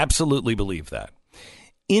 Absolutely believe that.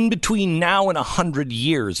 In between now and 100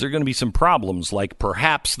 years, there are going to be some problems, like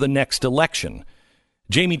perhaps the next election.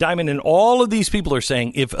 Jamie Dimon and all of these people are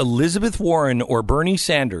saying if Elizabeth Warren or Bernie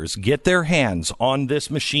Sanders get their hands on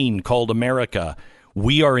this machine called America,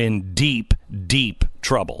 we are in deep, deep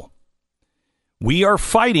trouble. We are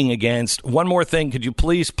fighting against, one more thing, could you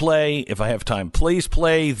please play, if I have time, please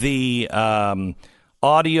play the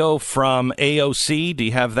audio from AOC. Do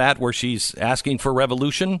you have that where she's asking for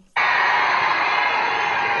revolution? Who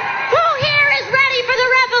here is ready for the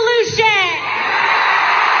revolution?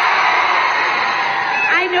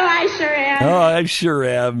 I know I sure am. Oh, I sure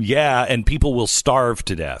am. Yeah, and people will starve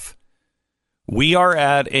to death. We are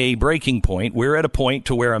at a breaking point. We're at a point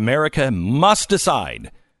to where America must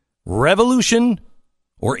decide revolution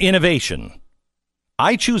or innovation.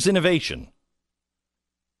 I choose innovation.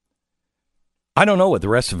 I don't know what the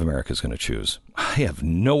rest of America is going to choose. I have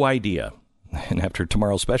no idea. And after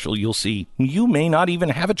tomorrow's special, you'll see you may not even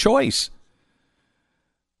have a choice.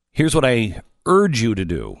 Here's what I urge you to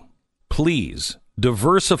do. Please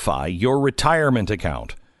diversify your retirement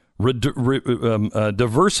account.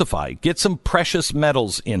 Diversify. Get some precious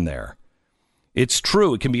metals in there. It's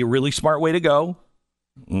true. It can be a really smart way to go.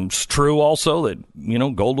 It's true also that,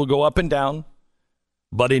 gold will go up and down.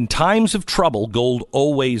 But in times of trouble, gold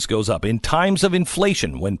always goes up. In times of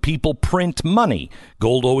inflation, when people print money,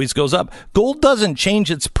 gold always goes up. Gold doesn't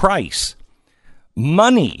change its price.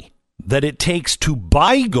 Money that it takes to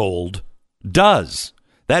buy gold does.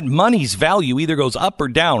 That money's value either goes up or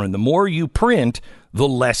down, and the more you print, the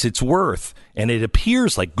less it's worth. And it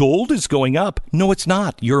appears like gold is going up. No, it's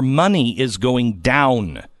not. Your money is going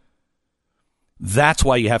down. That's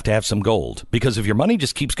why you have to have some gold. Because if your money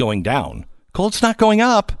just keeps going down, gold's not going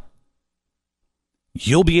up.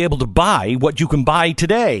 You'll be able to buy what you can buy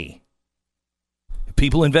today. If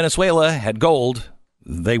people in Venezuela had gold,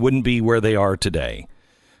 they wouldn't be where they are today.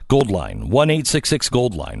 Goldline,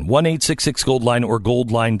 1-866-GOLDLINE, 1-866-GOLDLINE, or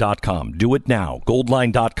goldline.com. Do it now.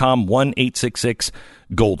 Goldline.com,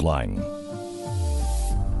 1-866-GOLDLINE.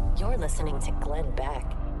 You're listening to Glenn Beck.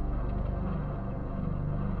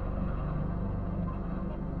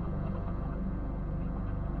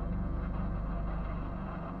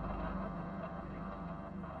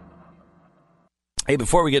 Hey,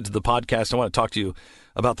 before we get to the podcast, I want to talk to you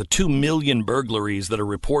about the 2 million burglaries that are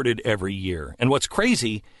reported every year. And what's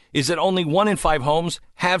crazy is that only 1 in 5 homes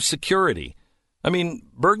have security. I mean,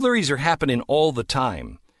 burglaries are happening all the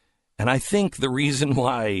time. And I think the reason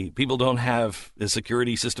why people don't have a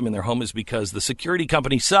security system in their home is because the security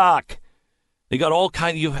companies suck. They got all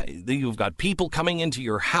you've got people coming into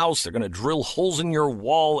your house. They're going to drill holes in your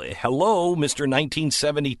wall. Hello, Mr.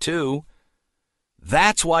 1972.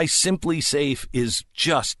 That's why Simply Safe is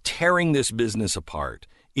just tearing this business apart.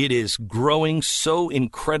 It is growing so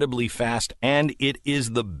incredibly fast, and it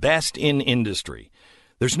is the best in industry.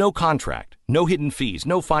 There's no contract, no hidden fees,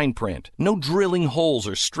 no fine print, no drilling holes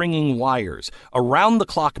or stringing wires.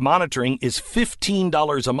 Around-the-clock monitoring is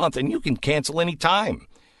 $15 a month, and you can cancel any time.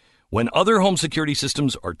 When other home security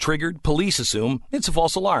systems are triggered, police assume it's a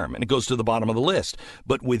false alarm, and it goes to the bottom of the list.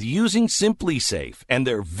 But with using Simply Safe and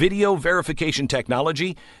their video verification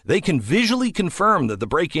technology, they can visually confirm that the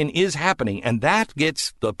break-in is happening, and that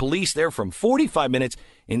gets the police there from 45 minutes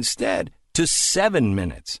instead to 7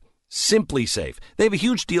 minutes. Simply Safe. They have a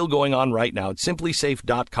huge deal going on right now at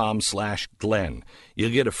simplysafe.com/Glenn.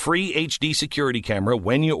 You'll get a free HD security camera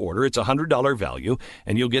when you order. It's a $100 value,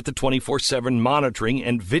 and you'll get the 24/7 monitoring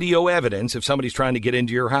and video evidence if somebody's trying to get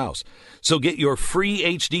into your house. So get your free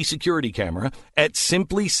HD security camera at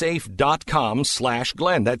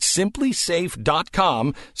simplysafe.com/Glenn. That's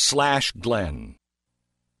simplysafe.com/Glenn.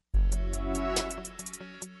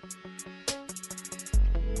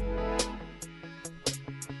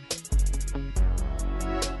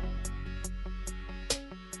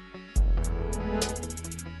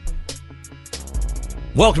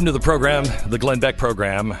 Welcome to the program, the Glenn Beck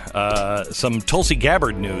program. Some Tulsi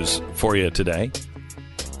Gabbard news for you today.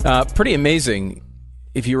 Pretty amazing.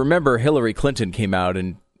 If you remember, Hillary Clinton came out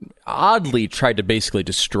and oddly tried to basically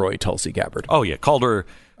destroy Tulsi Gabbard. Oh, yeah. Called her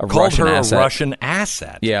a Russian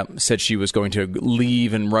asset. Yeah. Said she was going to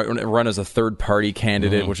leave and run as a third-party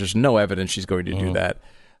candidate, which there's no evidence she's going to do that.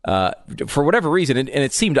 For whatever reason, and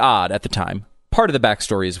it seemed odd at the time. Part of the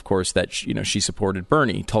backstory is, of course, that she supported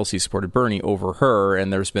Bernie. Tulsi supported Bernie over her,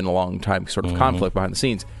 and there's been a long time sort of conflict behind the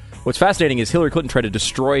scenes. What's fascinating is Hillary Clinton tried to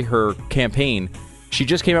destroy her campaign. She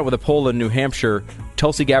just came out with a poll in New Hampshire.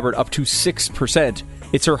 Tulsi Gabbard up to 6%.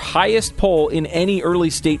 It's her highest poll in any early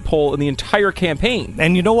state poll in the entire campaign.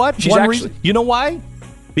 And you know what? She's you know why?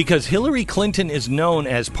 Because Hillary Clinton is known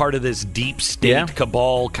as part of this deep state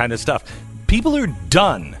cabal kind of stuff. People are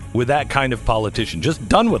done with that kind of politician. Just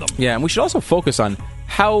done with them. Yeah, and we should also focus on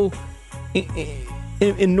how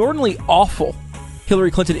inordinately awful Hillary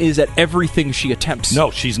Clinton is at everything she attempts. No,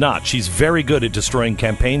 she's not. She's very good at destroying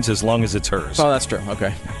campaigns as long as it's hers. Oh, that's true.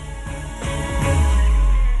 Okay.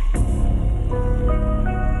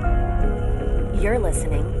 You're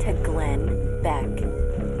listening to Glenn Beck.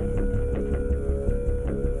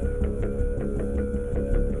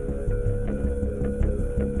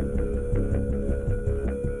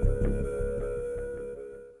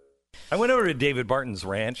 I went over to David Barton's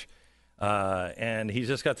ranch, and he's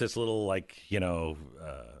just got this little,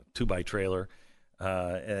 2x trailer,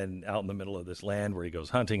 and out in the middle of this land where he goes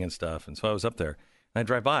hunting and stuff. And so I was up there, and I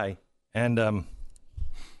drive by, and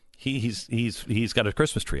he's got a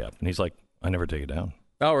Christmas tree up, and he's like, I never take it down.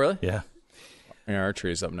 Oh, really? Yeah. Yeah, our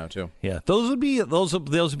tree is up now too. Yeah, those would be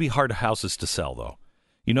hard houses to sell, though.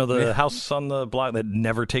 You know, the house on the block that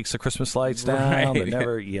never takes the Christmas lights down. Right. That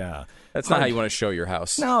never, yeah. That's not how you want to show your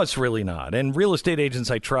house. No, it's really not. And real estate agents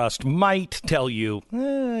I trust might tell you,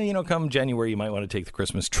 come January, you might want to take the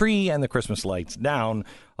Christmas tree and the Christmas lights down.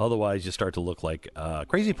 Otherwise, you start to look like a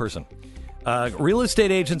crazy person.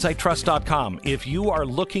 Realestateagentsitrust.com. If you are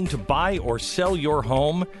looking to buy or sell your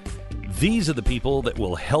home, these are the people that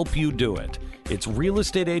will help you do it. It's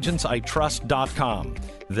realestateagentsitrust.com.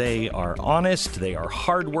 They are honest. They are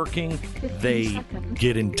hardworking. They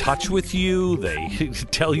get in touch with you. They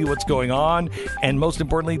tell you what's going on. And most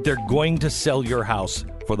importantly, they're going to sell your house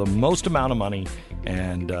for the most amount of money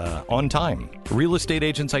and on time.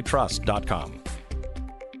 realestateagentsitrust.com.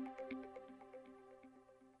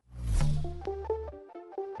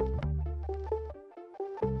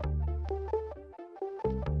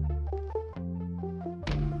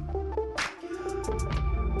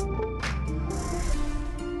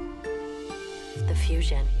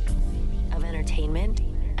 Fusion of entertainment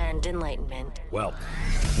and enlightenment. Well,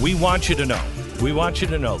 we want you to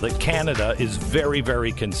know that Canada is very,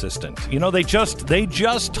 very consistent. You know, they just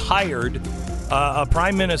hired a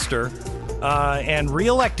prime minister and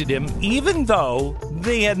reelected him, even though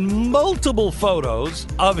they had multiple photos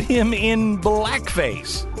of him in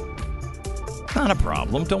blackface. Not a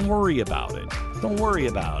problem. Don't worry about it.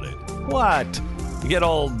 What? You get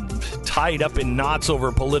all tied up in knots over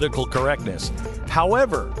political correctness.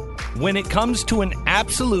 However, when it comes to an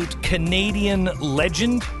absolute Canadian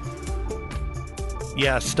legend,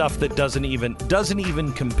 stuff that doesn't even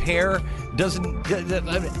compare,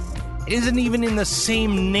 isn't even in the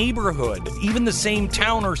same neighborhood, even the same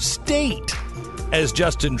town or state as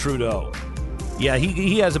Justin Trudeau. Yeah,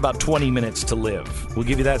 he has about 20 minutes to live. We'll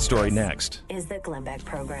give you that story next. Is the Glenn Beck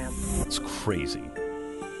program. It's crazy.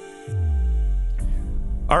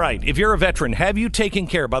 All right, if you're a veteran, have you taken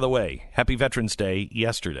care, by the way, Happy Veterans Day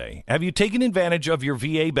yesterday, have you taken advantage of your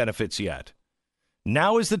VA benefits yet?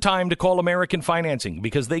 Now is the time to call American Financing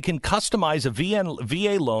because they can customize a VA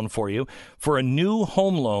loan for you for a new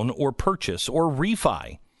home loan or purchase or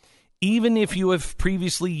refi. Even if you have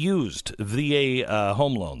previously used VA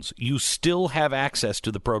home loans, you still have access to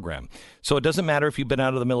the program. So it doesn't matter if you've been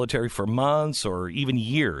out of the military for months or even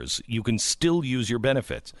years, you can still use your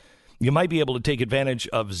benefits. You might be able to take advantage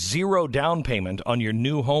of zero down payment on your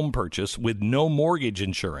new home purchase with no mortgage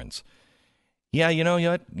insurance. Yeah, you know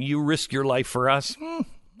what? You risk your life for us.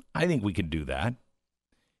 I think we can do that.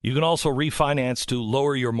 You can also refinance to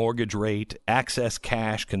lower your mortgage rate, access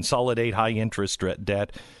cash, consolidate high-interest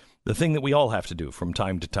debt, the thing that we all have to do from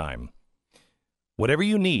time to time. Whatever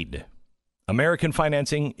you need, American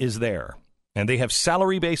Financing is there, and they have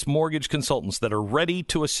salary-based mortgage consultants that are ready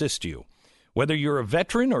to assist you. Whether you're a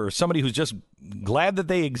veteran or somebody who's just glad that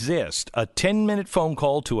they exist, a 10-minute phone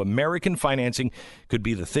call to American Financing could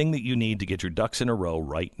be the thing that you need to get your ducks in a row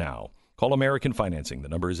right now. Call American Financing. The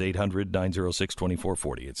number is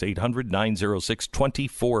 800-906-2440. It's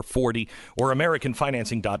 800-906-2440 or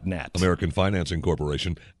AmericanFinancing.net. American Financing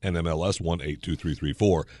Corporation, NMLS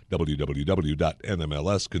 182334,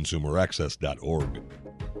 www.nmlsconsumeraccess.org.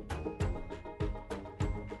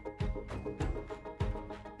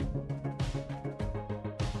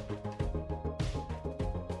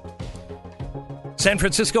 San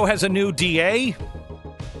Francisco has a new DA.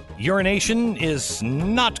 Urination is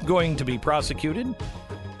not going to be prosecuted.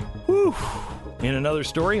 Whew. In another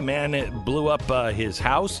story, a man blew up his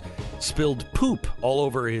house, spilled poop all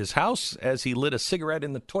over his house as he lit a cigarette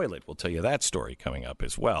in the toilet. We'll tell you that story coming up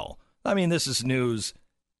as well. I mean, this is news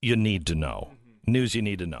you need to know. News you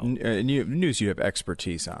need to know. News you have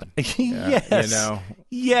expertise on. Yes.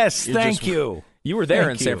 Yes, thank you. You were there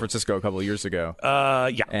in San Francisco a couple of years ago.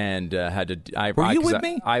 Yeah. And had to... Were you with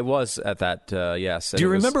me? I was at that, yes. Do you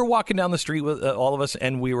remember walking down the street with all of us,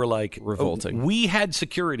 and we were like... Revolting. We had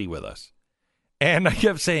security with us. And I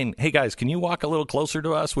kept saying, hey, guys, can you walk a little closer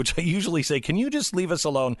to us? Which I usually say, can you just leave us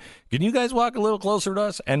alone? Can you guys walk a little closer to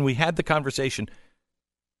us? And we had the conversation.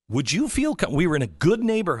 Would you feel... We were in a good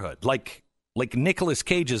neighborhood, like Nicolas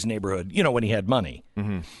Cage's neighborhood, when he had money.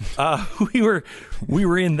 Mm-hmm. We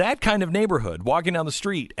were in that kind of neighborhood, walking down the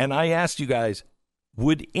street, and I asked you guys,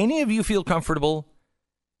 would any of you feel comfortable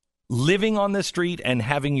living on this street and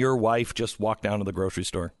having your wife just walk down to the grocery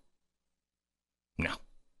store? No.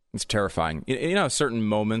 It's terrifying. Certain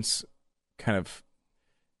moments kind of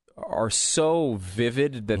are so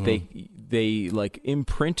vivid that they like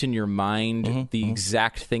imprint in your mind the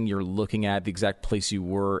exact thing you're looking at, the exact place you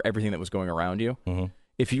were, everything that was going around you.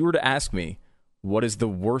 If you were to ask me, what is the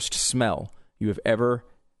worst smell you have ever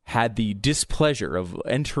had the displeasure of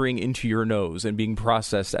entering into your nose and being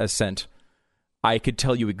processed as scent, I could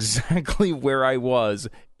tell you exactly where I was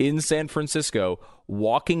in San Francisco,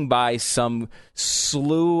 walking by some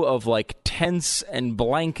slew of like tents and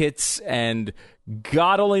blankets and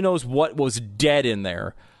God only knows what was dead in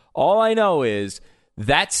there. All I know is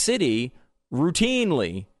that city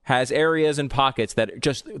routinely has areas and pockets that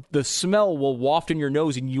just the smell will waft in your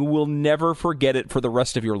nose and you will never forget it for the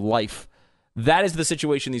rest of your life. That is the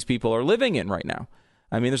situation these people are living in right now.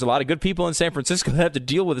 I mean, there's a lot of good people in San Francisco that have to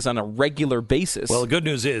deal with this on a regular basis. Well, the good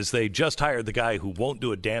news is they just hired the guy who won't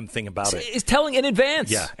do a damn thing about it. He's telling in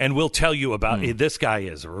advance. Yeah, and we'll tell you about it. This guy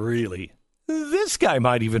is really... This guy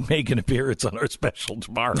might even make an appearance on our special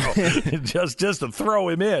tomorrow, just to throw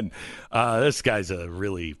him in. This guy's a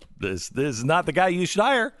really... This is not the guy you should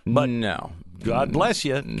hire, but... No. God bless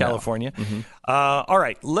you, California. All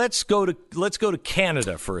right, let's go to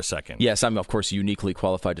Canada for a second. Yes, I'm of course uniquely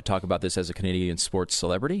qualified to talk about this as a Canadian sports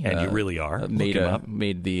celebrity, and you really are.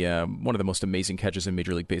 Made the one of the most amazing catches in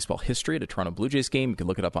Major League Baseball history at a Toronto Blue Jays game. You can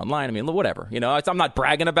look it up online. I mean, whatever. I'm not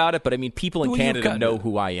bragging about it, but I mean, people in Canada know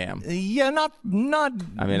who I am. Yeah, not.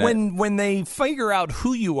 I mean, when they figure out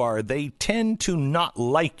who you are, they tend to not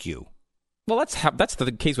like you. Well, that's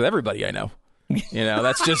the case with everybody I know.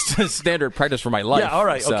 That's just standard practice for my life. Yeah, all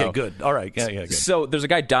right. Okay, good. All right. Yeah, good. So there's a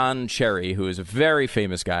guy, Don Cherry, who is a very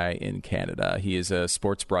famous guy in Canada. He is a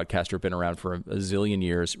sports broadcaster, been around for a zillion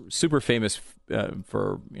years, super famous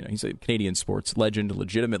for, he's a Canadian sports legend,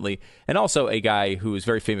 legitimately, and also a guy who is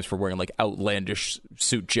very famous for wearing, like, outlandish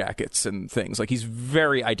suit jackets and things. Like, he's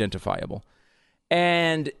very identifiable.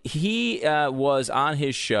 And he was on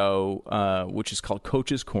his show, which is called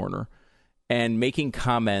Coach's Corner, and making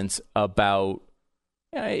comments about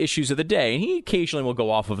issues of the day, and he occasionally will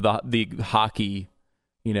go off of the hockey,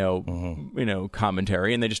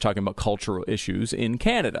 commentary, and they're just talking about cultural issues in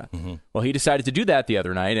Canada. Well, he decided to do that the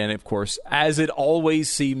other night, and of course, as it always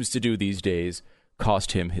seems to do these days,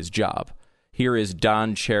 cost him his job. Here is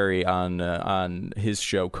Don Cherry on his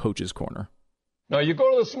show, Coach's Corner. Now you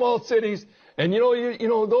go to the small cities, and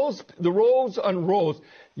the rows and rows.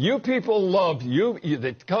 You people love you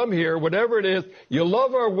that come here, whatever it is. You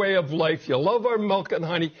love our way of life. You love our milk and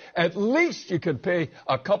honey. At least you could pay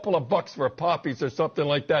a couple of bucks for poppies or something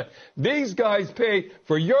like that. These guys pay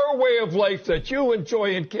for your way of life that you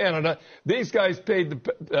enjoy in Canada. These guys paid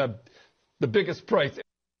the biggest price.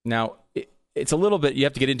 Now, it's a little bit. You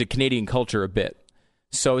have to get into Canadian culture a bit.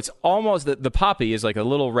 So it's almost the poppy is like a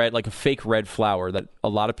little red, like a fake red flower that a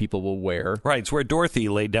lot of people will wear. Right, it's where Dorothy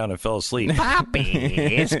laid down and fell asleep. Poppy,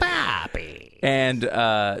 it's poppy. And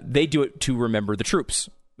they do it to remember the troops.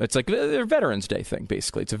 It's like their Veterans Day thing,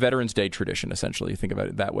 basically. It's a Veterans Day tradition, essentially. You think about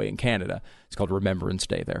it that way in Canada. It's called Remembrance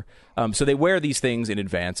Day there. So they wear these things in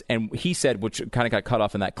advance. And he said, which kind of got cut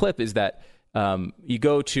off in that clip, is that you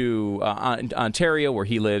go to Ontario, where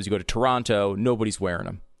he lives, you go to Toronto, nobody's wearing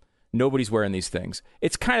them. Nobody's wearing these things.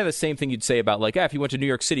 It's kind of the same thing you'd say about, like, if you went to New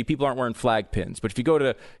York City, people aren't wearing flag pins. But if you go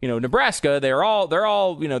to, Nebraska, they're all,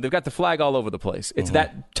 they've got the flag all over the place. It's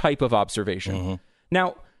that type of observation.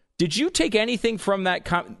 Now, did you take anything from that?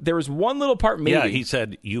 There was one little part, maybe. Yeah, he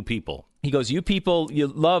said, you people. He goes, you people, you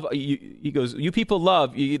love, he goes, you people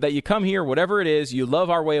love that you come here, whatever it is, you love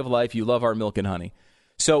our way of life, you love our milk and honey.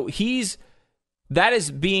 So that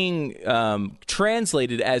is being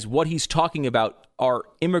translated as what he's talking about are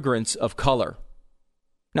immigrants of color.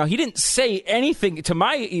 Now, he didn't say anything, to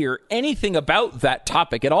my ear, anything about that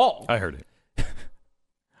topic at all. I heard it.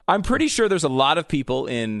 I'm pretty sure there's a lot of people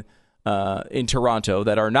in Toronto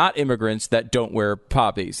that are not immigrants that don't wear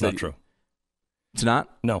poppies. Not true. It's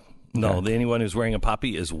not? No. Okay. Anyone who's wearing a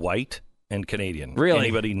poppy is white and Canadian. Really?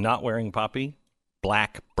 Anybody not wearing poppy?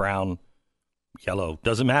 Black, brown, yellow,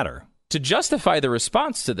 doesn't matter. To justify the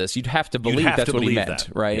response to this, you'd have to believe that's what he meant,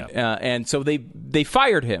 right? Yeah. And so they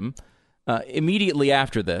fired him immediately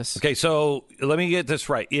after this. Okay, so let me get this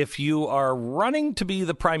right. If you are running to be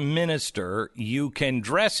the prime minister, you can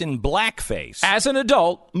dress in blackface. As an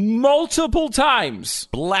adult, multiple times.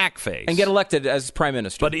 Blackface. And get elected as prime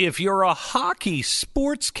minister. But if you're a hockey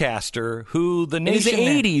sportscaster who the nation...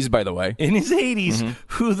 In his 80s, by the way. In his 80s,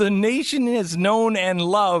 who the nation has known and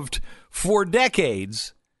loved for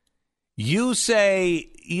decades, you say...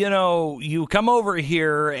 you come over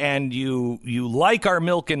here and you like our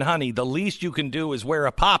milk and honey. The least you can do is wear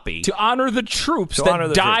a poppy. To honor the troops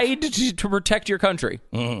that died to protect your country.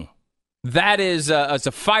 Mm-hmm. That is it's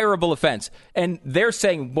a fireable offense. And they're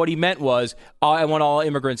saying what he meant was, I want all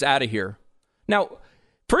immigrants out of here. Now,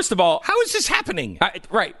 first of all... How is this happening?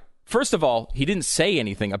 Right. First of all, he didn't say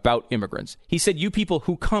anything about immigrants. He said, you people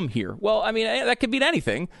who come here. Well, I mean, that could mean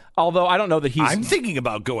anything, although I don't know that he's... I'm thinking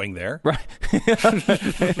about going there. Right.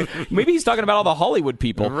 Maybe he's talking about all the Hollywood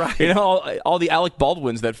people. Right. All the Alec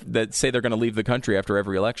Baldwins that say they're going to leave the country after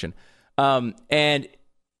every election. And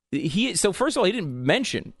so first of all, he didn't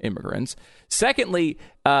mention immigrants. Secondly,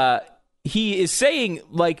 he is saying,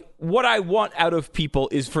 like, what I want out of people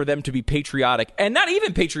is for them to be patriotic, and not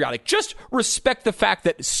even patriotic, just respect the fact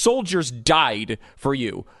that soldiers died for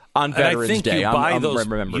you on Veterans Day.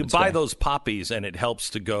 You buy those poppies, and it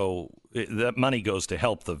helps to go. That money goes to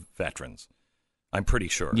help the veterans. I'm pretty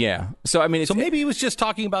sure. Yeah. So I mean, maybe he was just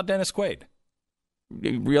talking about Dennis Quaid.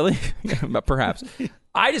 Really? Perhaps.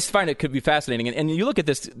 I just find it could be fascinating, and you look at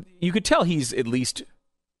this, you could tell he's at least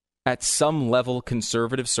at some level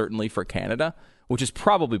conservative, certainly for Canada, which is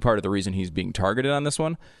probably part of the reason he's being targeted on this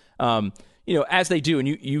one. As they do, and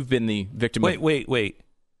you've been the victim of...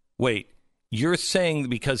 Wait. You're saying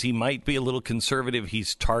because he might be a little conservative,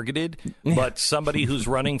 he's targeted, but somebody who's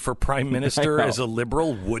running for prime minister as a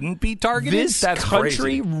liberal wouldn't be targeted? That's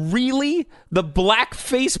country, crazy. Really? The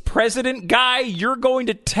blackface president guy, you're going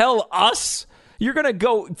to tell us... You're going to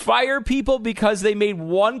go fire people because they made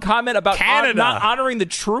one comment about Canada not honoring the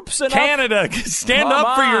troops enough? Canada, stand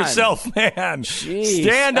up for yourself, man. Jeez,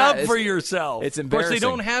 stand up for yourself. It's embarrassing. Of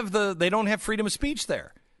course, they don't have freedom of speech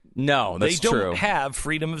there. No, that's true. They don't have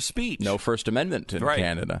freedom of speech. No First Amendment in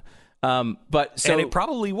Canada. And it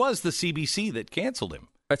probably was the CBC that canceled him.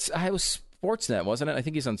 It was Sportsnet, wasn't it? I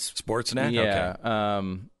think he's on Sportsnet. Yeah.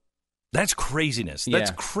 Okay. That's craziness. That's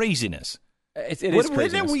craziness. It is craziness.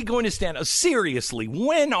 When are we going to stand up? Seriously,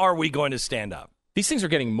 when are we going to stand up? These things are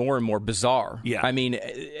getting more and more bizarre. Yeah. I mean,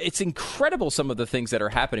 it's incredible some of the things that are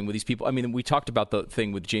happening with these people. I mean, we talked about the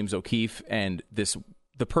thing with James O'Keefe and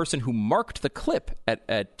the person who marked the clip at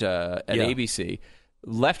ABC,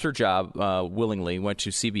 left her job willingly, went to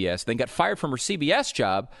CBS, then got fired from her CBS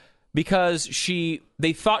job because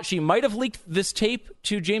they thought she might have leaked this tape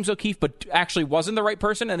to James O'Keefe, but actually wasn't the right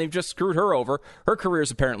person, and they've just screwed her over. Her career is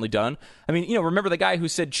apparently done. I mean, remember the guy who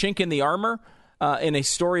said chink in the armor in a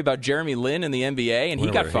story about Jeremy Lin in the NBA, and he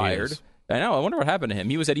got fired. I know. I wonder what happened to him.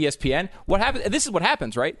 He was at ESPN. What happened? This is what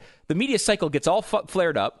happens, right? The media cycle gets all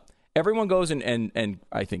flared up. Everyone goes and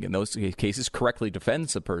I think in those cases correctly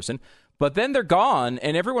defends the person, but then they're gone,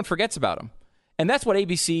 and everyone forgets about them. And that's what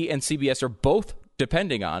ABC and CBS are both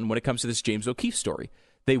depending on when it comes to this James O'Keefe story.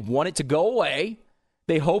 They want it to go away.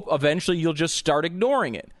 They hope eventually you'll just start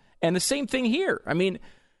ignoring it. And the same thing here. I mean,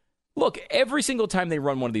 look, every single time they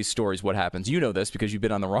run one of these stories, what happens? You know this because you've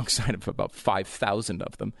been on the wrong side of about 5,000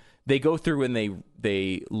 of them. They go through and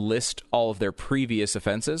they list all of their previous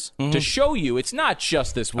offenses to show you it's not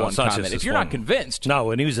just this one comment. If you're not convinced. No,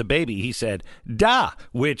 when he was a baby, he said, da,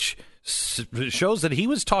 which shows that he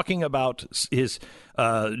was talking about his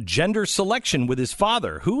gender selection with his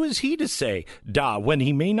father. Who is he to say da when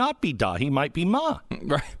he may not be da? He might be ma.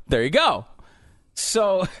 Right. There you go.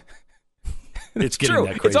 So... It's getting true.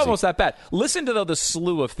 that crazy. It's almost that bad. Listen to the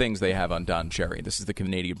slew of things they have on Don Cherry. This is the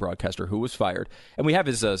Canadian broadcaster who was fired, and we have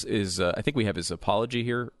his I think we have his apology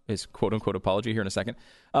here, his quote unquote apology here in a second.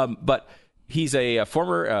 But he's a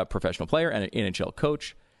former professional player and an NHL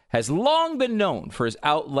coach. Has long been known for his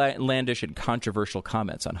outlandish and controversial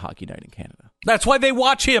comments on Hockey Night in Canada. That's why they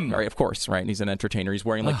watch him. Right, of course, right. And he's an entertainer. He's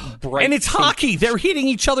wearing bright and it's hockey. They're hitting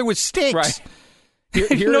each other with sticks. Right.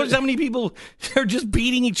 You notice how many people are just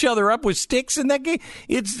beating each other up with sticks in that game?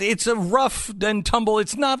 It's a rough and tumble.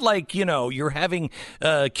 It's not like, you're having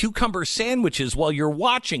cucumber sandwiches while you're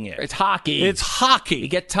watching it. It's hockey. It's hockey. You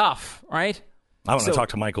get tough, right? I want to talk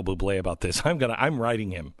to Michael Bublé about this. I'm writing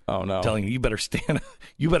him. Oh no. Telling him you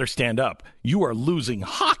better stand up. You are losing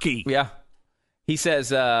hockey. Yeah. He says,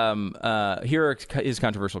 here are his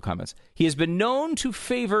controversial comments. He has been known to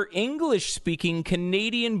favor English-speaking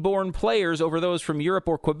Canadian-born players over those from Europe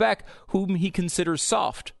or Quebec, whom he considers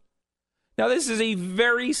soft. Now, this is a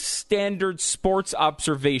very standard sports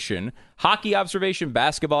observation, hockey observation,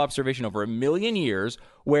 basketball observation over 1 million years,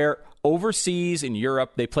 where overseas in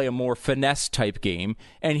Europe, they play a more finesse-type game,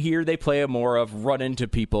 and here they play a more of run into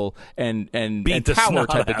people and power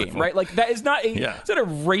type of game, right? Like, that is not a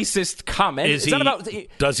racist comment.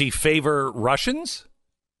 Does he favor Russians?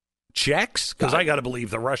 Czechs? Because I got to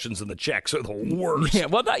believe the Russians and the Czechs are the worst. Yeah,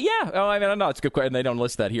 well, Oh, I mean, I don't know. It's a good question. They don't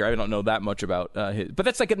list that here. I don't know that much about his. But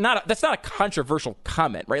that's that's not a controversial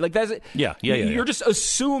comment, right? Like that's You're just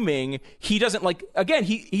assuming he doesn't like. Again,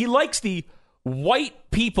 he likes the white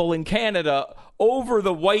people in Canada over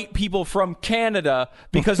the white people from Canada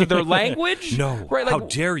because of their language. No, right? Like, how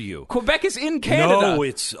dare you? Quebec is in Canada.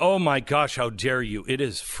 No, oh my gosh, how dare you? It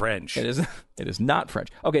is French. It is not French.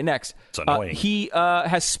 Okay, next. It's annoying. He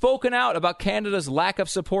has spoken out about Canada's lack of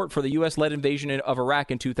support for the U.S.-led invasion of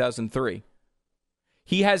Iraq in 2003.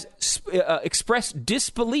 He has expressed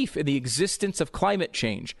disbelief in the existence of climate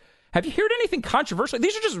change. Have you heard anything controversial?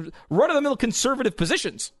 These are just run-of-the-mill conservative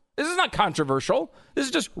positions. This is not controversial. This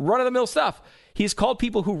is just run-of-the-mill stuff. He's called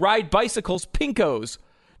people who ride bicycles pinkos.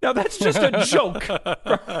 Now, that's just a joke. I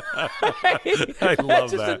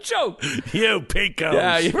love that's just that. a joke. You pinkos.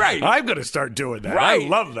 Yeah, you're right. I'm going to start doing that. Right. I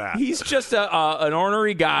love that. He's just an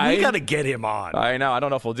ornery guy. We got to get him on. I know. I don't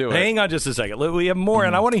know if we'll do it. Hang on just a second. We have more,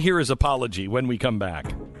 and I want to hear his apology when we come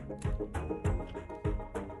back.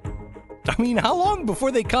 I mean, how long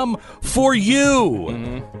before they come for you?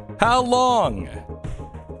 Mm-hmm. How long?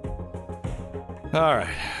 All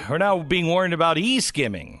right. We're now being warned about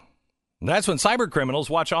e-skimming. That's when cyber criminals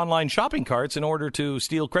watch online shopping carts in order to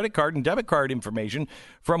steal credit card and debit card information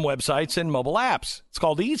from websites and mobile apps. It's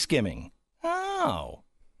called e-skimming. Oh.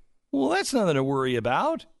 Well, that's nothing to worry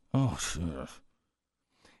about. Oh, sure.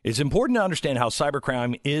 It's important to understand how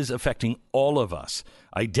cybercrime is affecting all of us.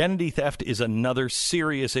 Identity theft is another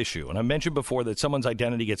serious issue. And I mentioned before that someone's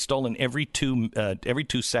identity gets stolen every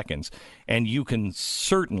 2 seconds, and you can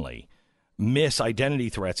certainly miss identity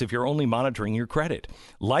threats if you're only monitoring your credit.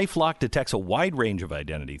 LifeLock detects a wide range of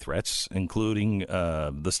identity threats, including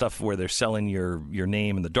the stuff where they're selling your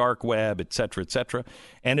name in the dark web, et cetera, et cetera.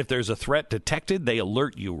 And if there's a threat detected, they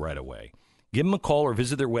alert you right away. Give them a call or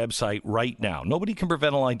visit their website right now. Nobody can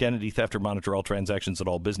prevent all identity theft or monitor all transactions at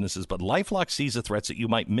all businesses, but LifeLock sees the threats that you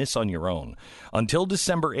might miss on your own. Until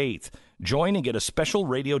December 8th, join and get a special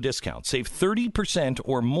radio discount. Save 30%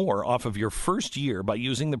 or more off of your first year by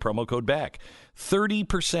using the promo code BACK.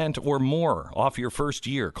 30% or more off your first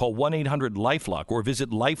year. Call 1-800-LifeLock or visit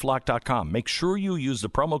lifelock.com. Make sure you use the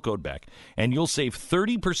promo code BACK, and you'll save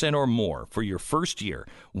 30% or more for your first year.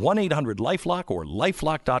 1-800-LifeLock or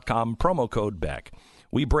lifelock.com, promo code BACK.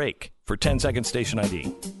 We break for 10-second station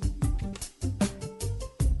ID.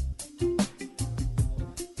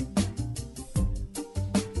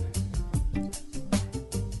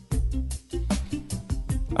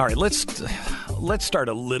 All right, let's start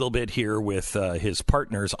a little bit here with his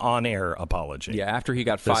partner's on-air apology. Yeah, after he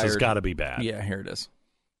got fired. This has got to be bad. Yeah, here it is.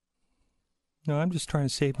 No, I'm just trying to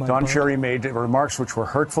save my Don butt. Cherry made remarks which were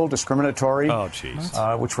hurtful, discriminatory,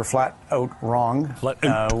 which were flat out wrong.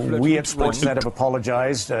 We at Sportsnet have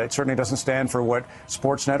apologized. It certainly doesn't stand for what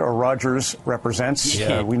Sportsnet or Rogers represents.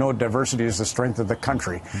 Yeah. We know diversity is the strength of the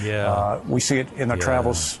country. Yeah. We see it in the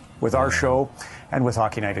travels with our show and with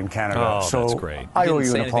Hockey Night in Canada. Oh, so that's great. I owe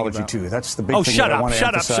you an apology, too. That's the big thing shut that up, I want to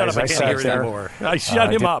shut emphasize. up. I can't hear it anymore. I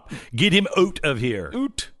shut him up. Get him out of here.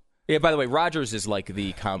 Oot. Yeah, by the way, Rogers is like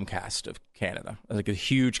the Comcast of Canada. Like a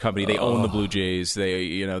huge company. They own the Blue Jays.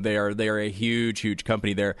 They are a huge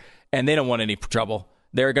company there, and they don't want any trouble.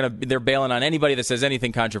 They're bailing on anybody that says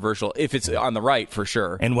anything controversial if it's on the right, for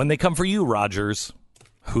sure. And when they come for you, Rogers,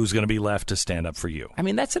 who's going to be left to stand up for you? I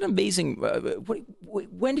mean, that's an amazing...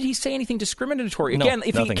 when did he say anything discriminatory? No, Again,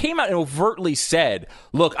 if nothing. He came out and overtly said,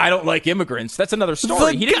 look, I don't like immigrants, that's another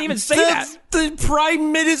story. He didn't even say that. The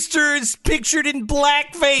prime minister is pictured in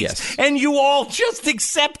blackface, and you all just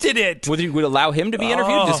accepted it. Would you allow him to be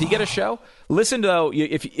interviewed? Does he get a show? Listen, though,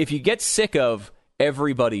 if you get sick of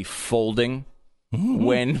everybody folding...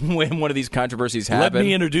 When one of these controversies happen, let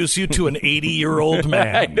me introduce you to an 80-year-old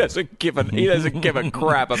man. He doesn't give a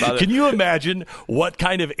crap about it. Can you imagine what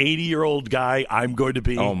kind of 80-year-old guy I'm going to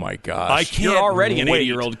be? Oh my gosh! I can't. You're already wait. an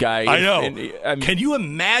 80-year-old guy. I know. Can you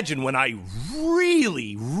imagine when I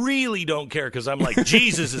really don't care because I'm like,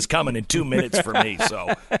 Jesus is coming in 2 minutes for me.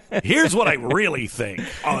 So here's what I really think.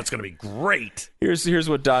 Oh, it's going to be great. Here's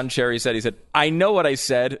what Don Cherry said. He said, "I know what I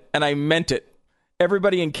said, and I meant it.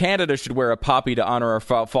 Everybody in Canada should wear a poppy to honor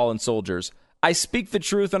our fallen soldiers. I speak the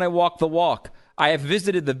truth and I walk the walk. I have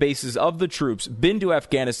visited the bases of the troops, been to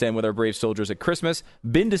Afghanistan with our brave soldiers at Christmas,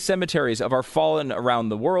 been to cemeteries of our fallen around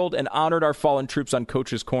the world, and honored our fallen troops on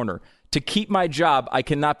Coach's Corner. To keep my job, I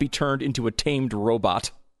cannot be turned into a tamed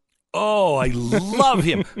robot. Oh, I love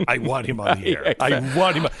him. I want him on the air. I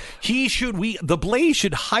want him. The Blaze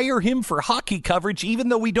should hire him for hockey coverage, even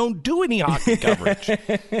though we don't do any hockey coverage.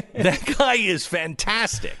 That guy is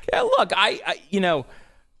fantastic. Yeah, look,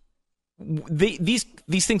 these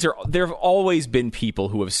things there have always been people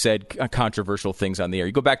who have said controversial things on the air.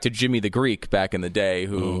 You go back to Jimmy the Greek back in the day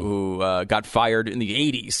who got fired in the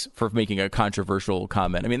 80s for making a controversial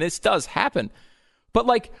comment. I mean, this does happen. But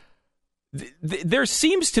there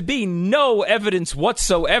seems to be no evidence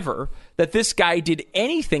whatsoever that this guy did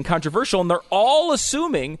anything controversial, and they're all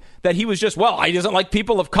assuming that he was just, he doesn't like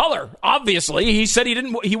people of color. Obviously, he said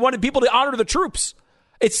he wanted people to honor the troops.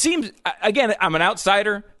 It seems, again, I'm an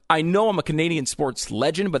outsider. I know I'm a Canadian sports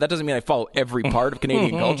legend, but that doesn't mean I follow every part of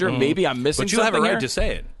Canadian culture. Maybe I'm missing something. But you have a right here. to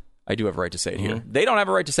say it. I do have a right to say it here. They don't have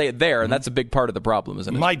a right to say it there, and that's a big part of the problem,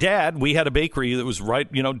 isn't it? My dad, we had a bakery that was right,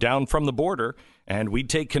 down from the border, and we'd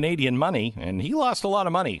take Canadian money, and he lost a lot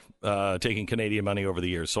of money taking Canadian money over the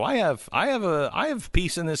years. So I have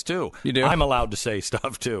peace in this too. You do? I'm allowed to say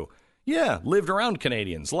stuff too. Yeah, lived around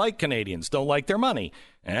Canadians, like Canadians, don't like their money.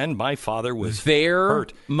 And my father was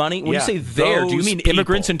hurt. Money? When you say their, do you mean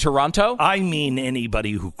immigrants in Toronto? I mean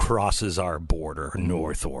anybody who crosses our border,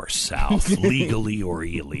 north or south, legally or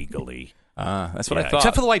illegally. That's what I thought.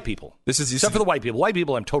 Except for the white people. Except for the white people. White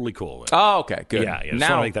people I'm totally cool with. Oh, okay, good. Yeah, just want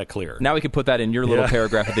to make that clear. Now we can put that in your little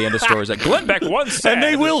paragraph at the end of stories that Glenn Beck once said. And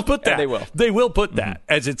they will put that. And they will. They will put that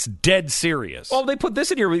as it's dead serious. Well, they put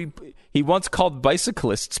this in here. He once called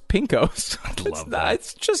bicyclists pinkos. I love that.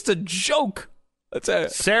 It's just a joke. That's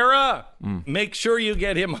it. Sarah, make sure you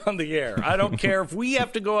get him on the air. I don't care if we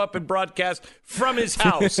have to go up and broadcast from his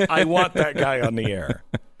house. I want that guy on the air.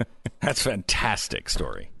 That's a fantastic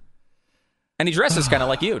story. And he dresses kind of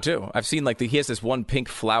like you, too. I've seen, he has this one pink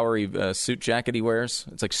flowery suit jacket he wears.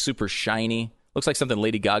 It's, super shiny. Looks like something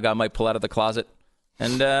Lady Gaga might pull out of the closet.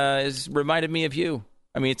 And has reminded me of you.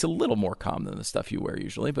 I mean, it's a little more calm than the stuff you wear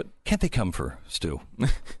usually, but... Can't they come for Stu?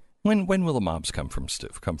 When will the mobs come for Stu?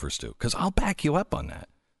 Because I'll back you up on that.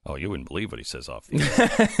 Oh, you wouldn't believe what he says off the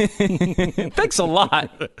air. Thanks a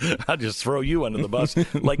lot. I'll just throw you under the bus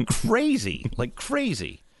like crazy.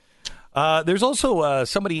 There's also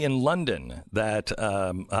somebody in London that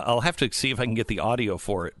I'll have to see if I can get the audio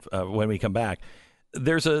for it when we come back.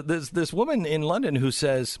 There's this woman in London who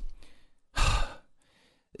says,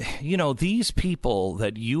 these people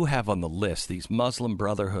that you have on the list, these Muslim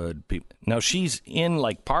Brotherhood people. Now, she's in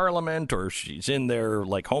Parliament or she's in their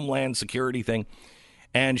Homeland Security thing.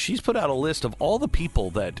 And she's put out a list of all the people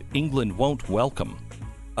that England won't welcome.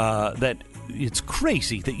 That it's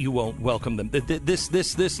crazy that you won't welcome them.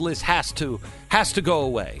 This list has to go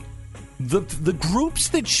away. The groups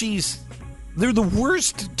that they're the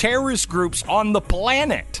worst terrorist groups on the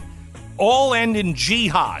planet. All end in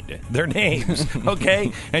jihad, their names,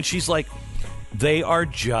 okay? And she's like, they are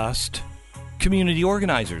just community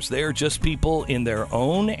organizers. They are just people in their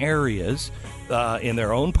own areas, in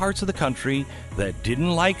their own parts of the country that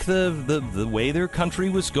didn't like the way their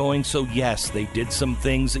country was going. So, yes, they did some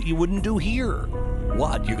things that you wouldn't do here.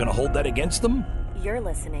 What, you're going to hold that against them? You're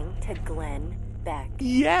listening to Glenn Beck.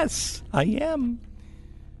 Yes, I am.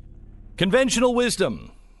 Conventional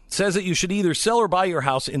wisdom says that you should either sell or buy your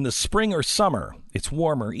house in the spring or summer. It's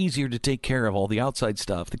warmer, easier to take care of all the outside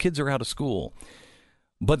stuff. The kids are out of school.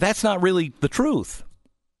 But that's not really the truth.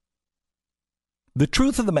 The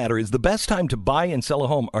truth of the matter is the best time to buy and sell a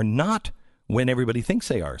home are not when everybody thinks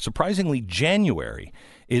they are. Surprisingly, January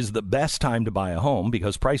is the best time to buy a home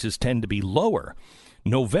because prices tend to be lower.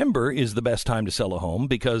 November is the best time to sell a home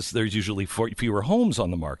because there's usually fewer homes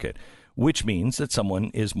on the market, which means that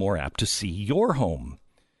someone is more apt to see your home.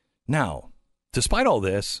 Now, despite all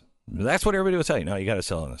this, that's what everybody will tell you. No, you got to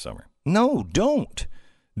sell in the summer. No, don't.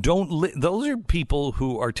 Those are people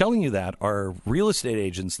who are telling you that are real estate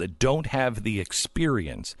agents that don't have the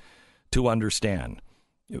experience to understand.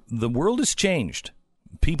 The world has changed.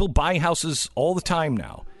 People buy houses all the time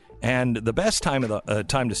now. And the best time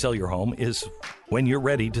to sell your home is when you're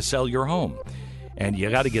ready to sell your home. And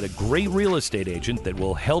you got to get a great real estate agent that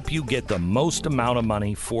will help you get the most amount of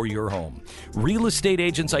money for your home.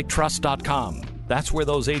 RealestateAgentsITrust.com. That's where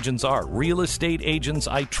those agents are.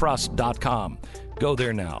 RealestateAgentsITrust.com. Go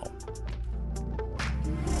there now.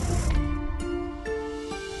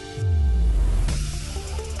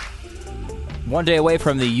 One day away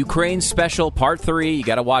from the Ukraine special, part 3. You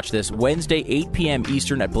got to watch this Wednesday, 8 p.m.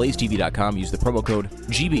 Eastern at blazetv.com. Use the promo code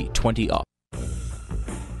GB20OFF.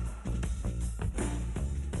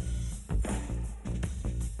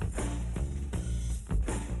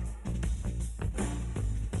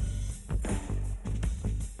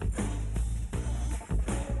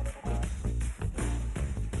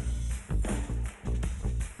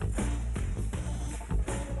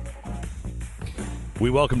 We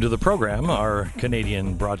welcome to the program our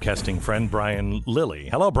Canadian broadcasting friend, Brian Lilley.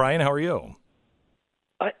 Hello, Brian. How are you?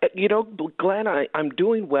 Glenn, I'm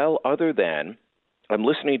doing well, other than I'm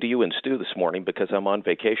listening to you and Stu this morning because I'm on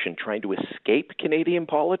vacation trying to escape Canadian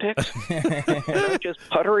politics. I'm just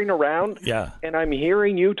puttering around, and I'm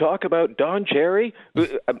hearing you talk about Don Cherry,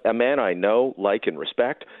 a man I know, like, and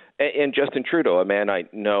respect, and Justin Trudeau, a man I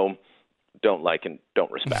know, don't like, and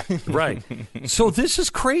don't respect. Right. So this is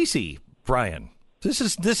crazy, Brian. This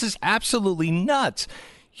is absolutely nuts.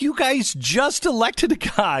 You guys just elected a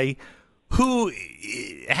guy who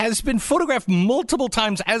has been photographed multiple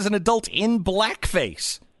times as an adult in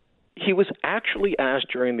blackface. He was actually asked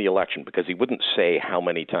during the election, because he wouldn't say how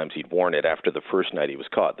many times he'd worn it after the first night he was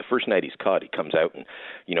caught. The first night he's caught, he comes out and,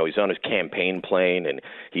 he's on his campaign plane, and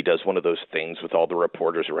he does one of those things with all the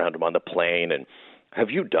reporters around him on the plane, and have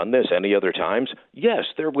you done this any other times? Yes,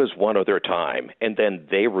 there was one other time. And then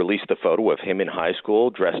they released a photo of him in high school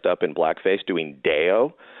dressed up in blackface doing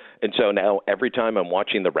Deo. And so now every time I'm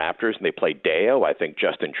watching the Raptors and they play Deo, I think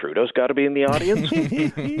Justin Trudeau's got to be in the audience.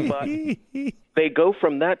 But they go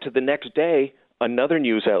from that to the next day, another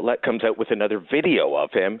news outlet comes out with another video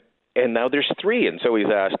of him, and now there's 3. And so he's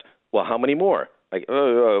asked, well, how many more? Like,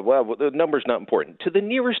 well, the number's not important. To the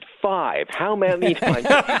nearest 5, how many times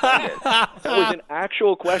have you done it? That was an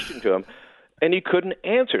actual question to him, and he couldn't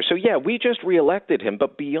answer. So, yeah, we just reelected him.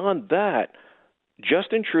 But beyond that,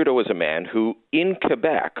 Justin Trudeau is a man who, in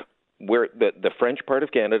Quebec, where the French part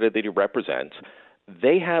of Canada that he represents,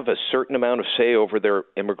 they have a certain amount of say over their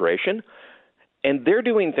immigration, and they're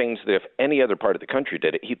doing things that if any other part of the country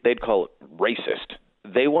did it, they'd call it racist.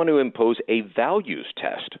 They want to impose a values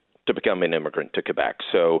test to become an immigrant to Quebec.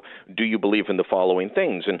 So do you believe in the following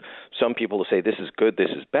things? And some people will say this is good,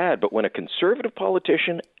 this is bad. But when a conservative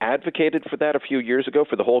politician advocated for that a few years ago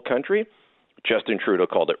for the whole country, Justin Trudeau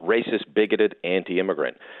called it racist, bigoted,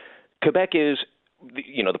 anti-immigrant. Quebec is,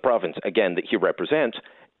 the province, again, that he represents,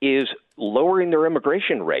 is lowering their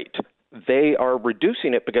immigration rate. They are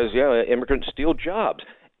reducing it because, immigrants steal jobs.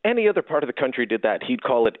 Any other part of the country did that, he'd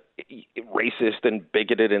call it racist and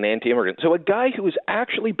bigoted and anti-immigrant. So a guy who is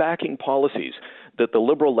actually backing policies that the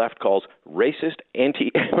liberal left calls racist,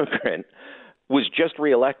 anti-immigrant was just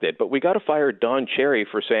reelected. But we got to fire Don Cherry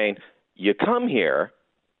for saying, you come here,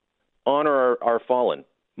 honor our fallen.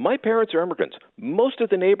 My parents are immigrants. Most of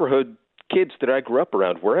the neighborhood kids that I grew up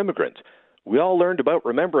around were immigrants. We all learned about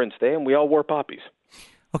Remembrance Day, and we all wore poppies.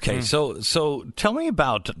 Okay, so tell me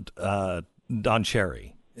about Don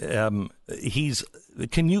Cherry.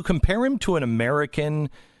 Can you compare him to an American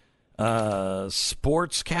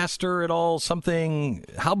sportscaster at all? Something?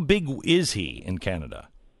 How big is he in Canada?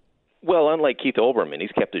 Well, unlike Keith Olbermann,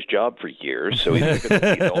 he's kept his job for years, so he's bigger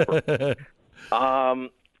than Keith Olbermann.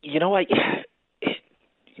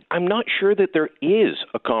 I'm not sure that there is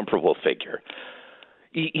a comparable figure.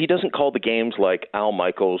 He doesn't call the games like Al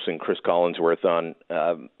Michaels and Chris Collinsworth on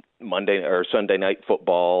Monday or Sunday Night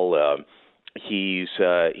Football. He's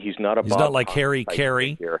not like Harry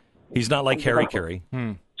Carey. He's not like Harry Carey.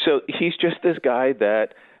 So he's just this guy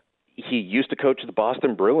that he used to coach the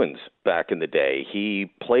Boston Bruins back in the day.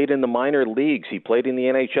 He played in the minor leagues. He played in the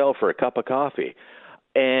NHL for a cup of coffee.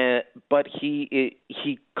 But he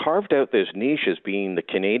carved out this niche as being the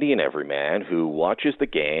Canadian everyman who watches the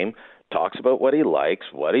game, talks about what he likes,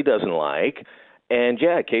 what he doesn't like, and,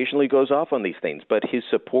 occasionally goes off on these things. But his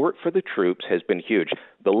support for the troops has been huge.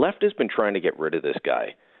 The left has been trying to get rid of this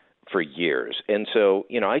guy for years. And so,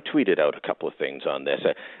 I tweeted out a couple of things on this.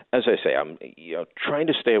 As I say, I'm trying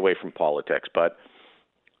to stay away from politics, but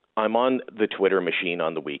I'm on the Twitter machine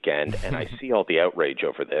on the weekend, and I see all the outrage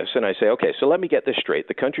over this, and I say, okay, so let me get this straight.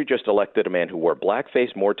 The country just elected a man who wore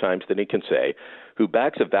blackface more times than he can say, who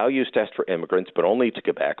backs a values test for immigrants, but only to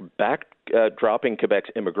Quebec, dropping Quebec's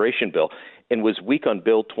immigration bill, and was weak on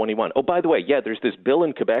Bill 21. Oh, by the way, there's this bill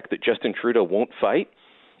in Quebec that Justin Trudeau won't fight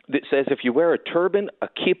that says if you wear a turban, a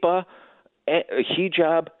kippah, a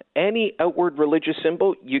hijab, any outward religious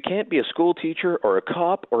symbol, you can't be a school teacher or a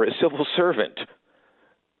cop or a civil servant.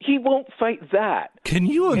 He won't fight that. Can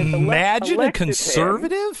you imagine a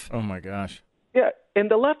conservative? Oh, my gosh. Yeah, and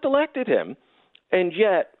the left elected him, and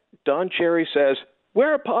yet Don Cherry says,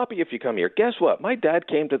 wear a poppy if you come here. Guess what? My dad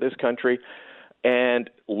came to this country and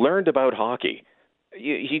learned about hockey.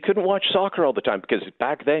 He couldn't watch soccer all the time because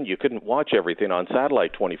back then you couldn't watch everything on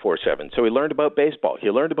satellite 24/7. So he learned about baseball. He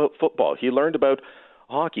learned about football. He learned about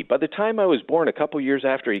hockey. By the time I was born, a couple years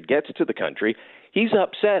after he gets to the country, he's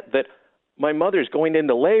upset that my mother's going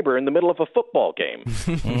into labor in the middle of a football game.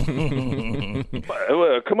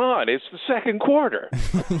 Come on, it's the second quarter.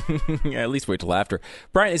 Yeah, at least wait till after.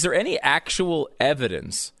 Brian, is there any actual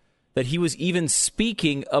evidence that he was even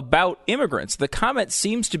speaking about immigrants? The comment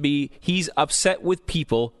seems to be he's upset with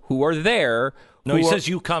people who are there. No, he says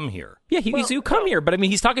you come here. Yeah, he says you come here, but I mean,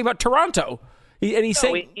 he's talking about Toronto. He's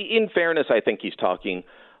saying... In fairness, I think he's talking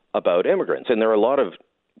about immigrants, and there are a lot of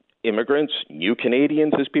immigrants, new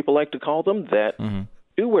Canadians, as people like to call them, that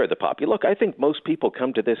do wear the poppy. Look, I think most people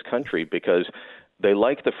come to this country because they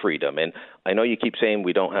like the freedom. And I know you keep saying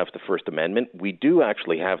we don't have the First Amendment. We do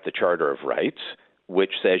actually have the Charter of Rights,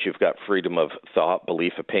 which says you've got freedom of thought,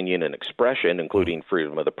 belief, opinion, and expression, including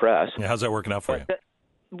freedom of the press. Yeah, how's that working out for you?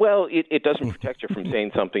 Well, it doesn't protect you from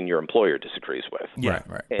saying something your employer disagrees with. Yeah,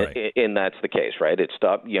 right. And that's the case, right? It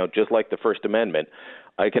stopped, just like the First Amendment.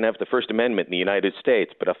 I can have the First Amendment in the United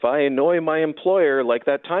States, but if I annoy my employer, like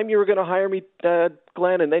that time you were going to hire me,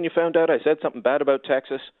 Glenn, and then you found out I said something bad about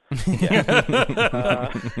Texas,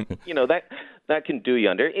 that can do you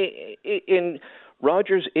under. In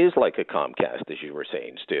Rogers is like a Comcast, as you were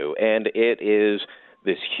saying, Stu, and it is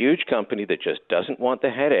this huge company that just doesn't want the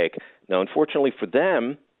headache. Now, unfortunately for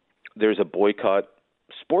them, there's a boycott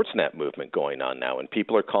Sportsnet movement going on now, and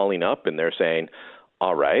people are calling up and they're saying,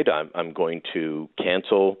 all right, I'm going to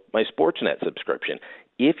cancel my Sportsnet subscription.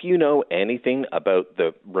 If you know anything about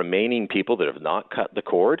the remaining people that have not cut the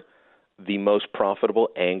cord, the most profitable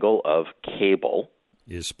angle of cable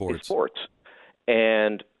is sports.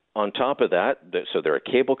 And on top of that, so they're a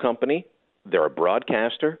cable company, they're a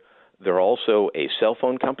broadcaster, they're also a cell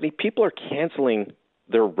phone company. People are canceling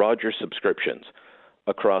their Rogers subscriptions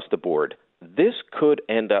across the board. This could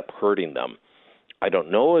end up hurting them. I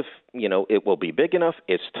don't know if, it will be big enough.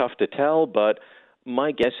 It's tough to tell, but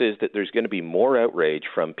my guess is that there's going to be more outrage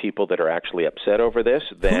from people that are actually upset over this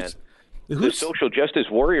than the social justice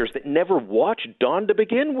warriors that never watched Dawn to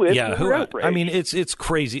begin with. Yeah, I mean, it's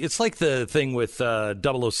crazy. It's like the thing with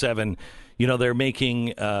 007. They're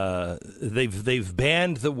making they've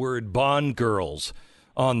banned the word Bond girls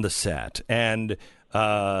on the set, and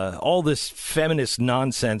all this feminist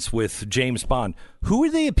nonsense with James Bond. Who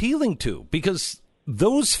are they appealing to? Because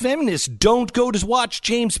those feminists don't go to watch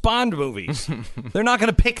James Bond movies. They're not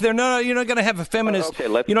going to pick. You're not going to have a feminist. Okay,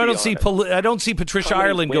 let's be honest. I don't see Patricia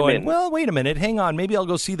Ireland going, well, wait a minute, hang on, maybe I'll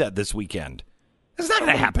go see that this weekend. It's not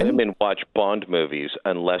going to happen. Women watch Bond movies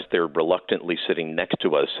unless they're reluctantly sitting next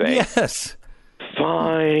to us saying, yes.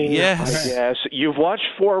 Fine. Yes. I guess. You've watched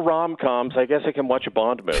 4 rom-coms. I guess I can watch a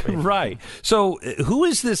Bond movie. Right. So who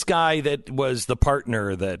is this guy that was the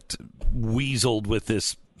partner that weaseled with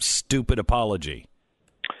this stupid apology?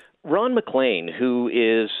 Ron McLean, who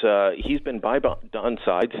is he's been by Don's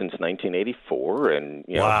side since 1984, and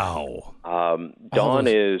wow. Don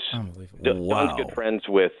is Don's good friends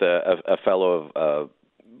with a fellow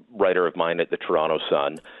writer of mine at the Toronto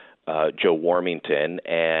Sun, Joe Warmington,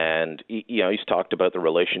 and he's talked about the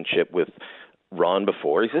relationship with Ron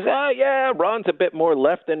before. He says, Ron's a bit more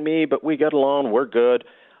left than me, but we get along, we're good.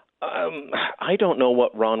 I don't know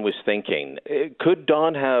what Ron was thinking. Could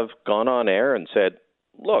Don have gone on air and said,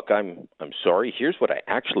 look, I'm sorry, here's what I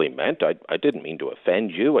actually meant. I didn't mean to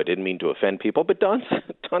offend you. I didn't mean to offend people. But Don's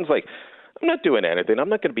like, I'm not doing anything. I'm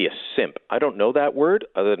not going to be a simp. I don't know that word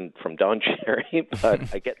other than from Don Cherry,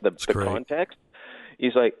 but I get the context.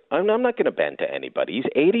 He's like, I'm not going to bend to anybody. He's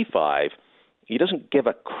 85. He doesn't give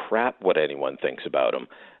a crap what anyone thinks about him.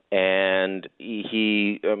 And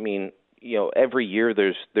every year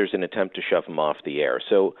there's an attempt to shove him off the air.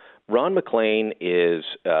 So Ron McLean is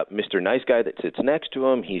Mr. Nice Guy that sits next to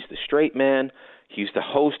him. He's the straight man. He's the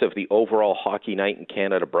host of the overall Hockey Night in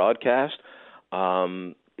Canada broadcast.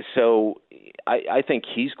 So I think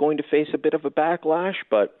he's going to face a bit of a backlash.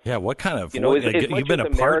 But yeah, what kind of you've been a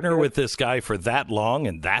partner with this guy for that long,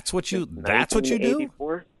 and that's what you do?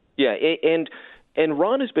 Yeah, and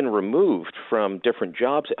Ron has been removed from different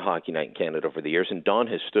jobs at Hockey Night in Canada over the years, and Don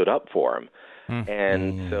has stood up for him.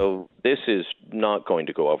 And so this is not going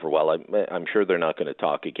to go over well. I'm sure they're not going to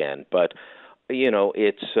talk again. But,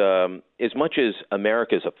 it's as much as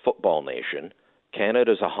America's a football nation,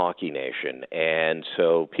 Canada's a hockey nation. And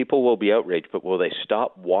so people will be outraged, but will they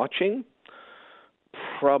stop watching?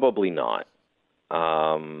 Probably not.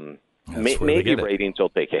 Maybe ratings will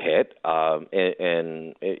take a hit,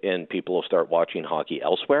 and people will start watching hockey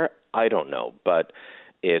elsewhere. I don't know. But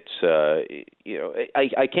It's,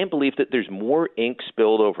 I can't believe that there's more ink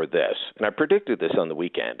spilled over this. And I predicted this on the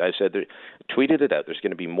weekend. I said, tweeted it out. There's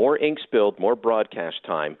going to be more ink spilled, more broadcast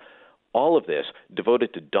time, all of this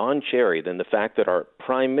devoted to Don Cherry than the fact that our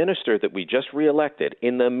prime minister that we just reelected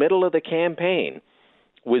in the middle of the campaign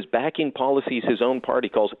was backing policies his own party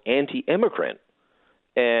calls anti-immigrant.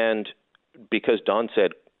 And because Don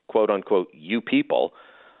said, quote unquote, you people,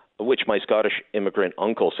 which my Scottish immigrant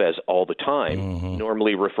uncle says all the time,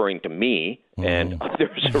 normally referring to me and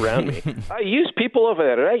others around me. I use people over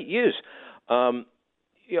there, right?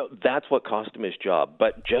 That's what cost him his job.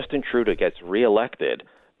 But Justin Trudeau gets reelected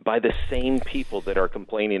by the same people that are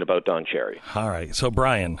complaining about Don Cherry. All right. So,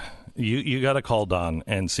 Brian, you got to call Don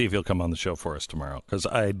and see if he'll come on the show for us tomorrow, because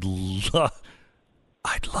I'd love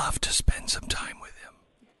to spend some time with him.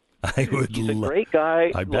 He's a great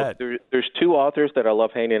guy. I bet. There's two authors that I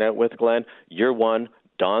love hanging out with, Glenn. You're one.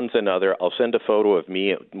 Don's another. I'll send a photo of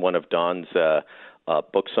me at one of Don's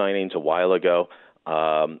book signings a while ago.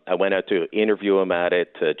 I went out to interview him at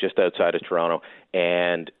it just outside of Toronto,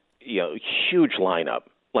 and huge lineup,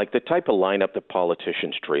 like the type of lineup that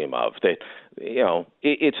politicians dream of. That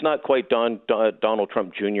it's not quite Donald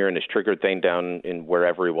Trump Jr. and his triggered thing down in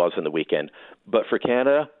wherever he was in the weekend. But for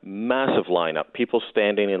Canada, massive lineup, people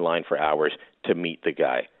standing in line for hours to meet the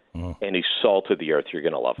guy. And he's salt of the earth. You're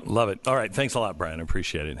going to love him. Love it. All right. Thanks a lot, Brian. I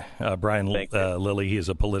appreciate it. Brian Lilley, he is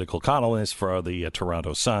a political columnist for the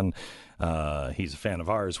Toronto Sun. He's a fan of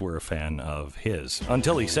ours. We're a fan of his.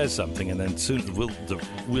 Until he says something, and then soon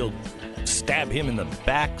we'll stab him in the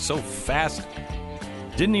back so fast.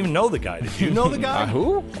 Didn't even know the guy. Did you know the guy?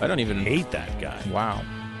 Who? I don't even hate that guy. Wow.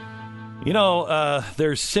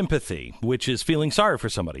 There's sympathy, which is feeling sorry for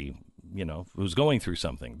somebody, who's going through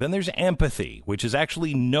something. Then there's empathy, which is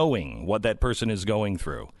actually knowing what that person is going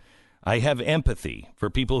through. I have empathy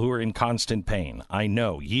for people who are in constant pain. I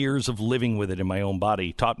know years of living with it in my own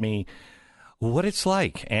body taught me what it's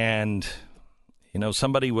like. And,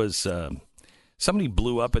 somebody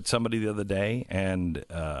blew up at somebody the other day, and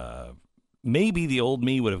maybe the old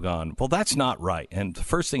me would have gone, well, that's not right. And the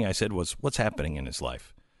first thing I said was, what's happening in his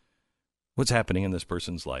life? What's happening in this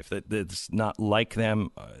person's life? That's not like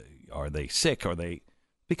them. Are they sick?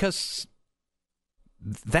 Because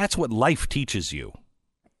that's what life teaches you.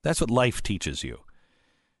 That's what life teaches you.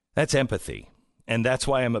 That's empathy. And that's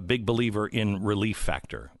why I'm a big believer in relief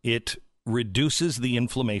factor. It reduces the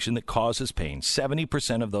inflammation that causes pain.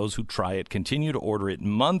 70% of those who try it continue to order it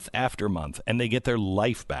month after month, and they get their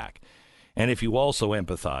life back. And if you also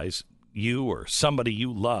empathize, you or somebody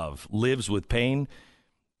you love lives with pain,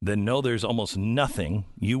 then know there's almost nothing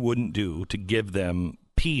you wouldn't do to give them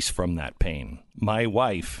peace from that pain. My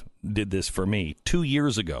wife did this for me 2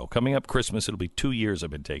 years ago. Coming up Christmas, it'll be 2 years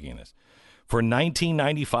I've been taking this. For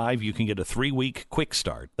 $19.95, you can get a 3-week quick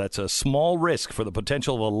start. That's a small risk for the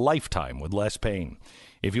potential of a lifetime with less pain.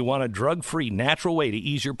 If you want a drug-free, natural way to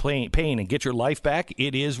ease your pain and get your life back,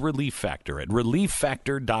 it is Relief Factor at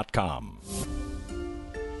ReliefFactor.com.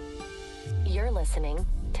 You're listening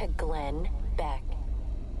to Glenn Beck.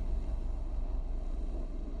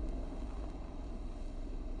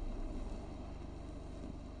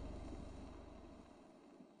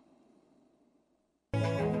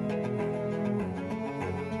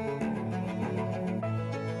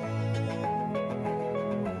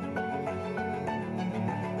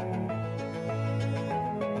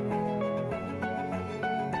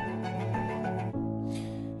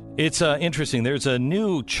 It's interesting. There's a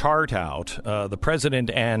new chart out, the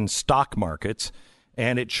president and stock markets,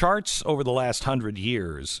 and it charts over the last 100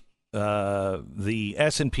 years the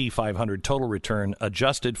S&P 500 total return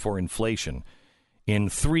adjusted for inflation in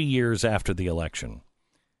 3 years after the election.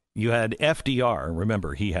 You had FDR.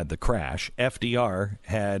 Remember, he had the crash. FDR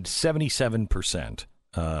had 77%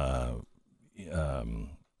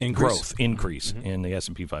 increase in the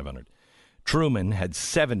S&P 500. Truman had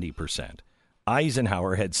 70%.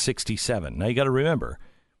 Eisenhower had 67. Now, you got to remember,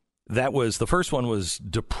 that was the first one was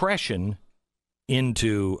depression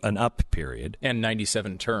into an up period. And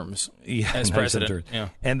 97 terms as president. Yeah.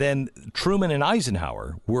 And then Truman and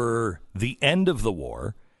Eisenhower were the end of the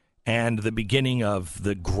war and the beginning of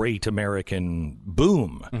the great American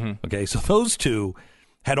boom. Mm-hmm. Okay, so those two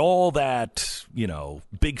had all that,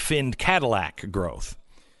 big finned Cadillac growth.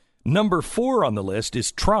 Number 4 on the list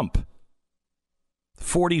is Trump,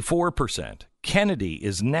 44%. Kennedy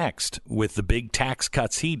is next with the big tax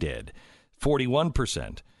cuts he did,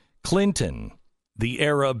 41%. Clinton, the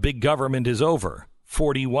era of big government is over,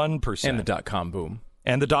 41%. And the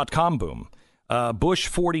dot-com boom. Bush,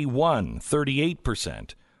 41,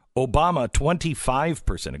 38%. Obama,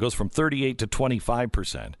 25%. It goes from 38 to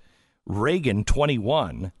 25%. Reagan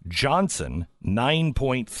 21, Johnson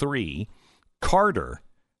 9.3, Carter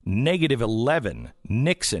 -11,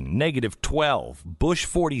 Nixon -12, Bush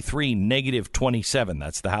 43 -27.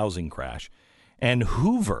 That's the housing crash, and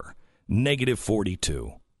Hoover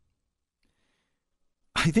 -42.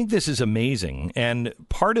 I think this is amazing, and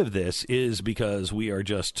part of this is because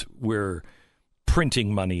we're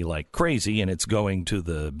printing money like crazy, and it's going to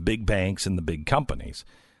the big banks and the big companies.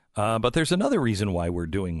 But there's another reason why we're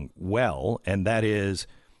doing well, and that is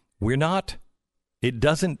it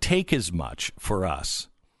doesn't take as much for us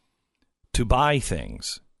to buy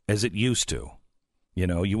things as it used to. You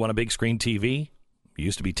know, you want a big screen TV? It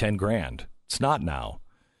used to be $10,000. It's not now.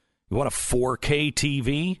 You want a 4K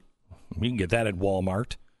TV? You can get that at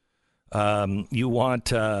Walmart. You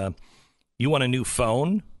want a new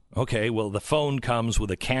phone? Okay, well, the phone comes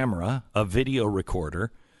with a camera, a video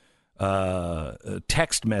recorder,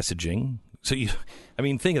 text messaging. So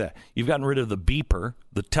think of that. You've gotten rid of the beeper,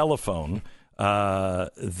 the telephone,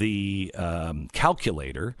 the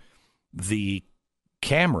calculator, the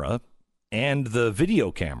camera, and the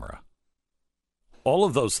video camera. All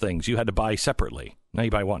of those things you had to buy separately. Now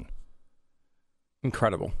you buy one.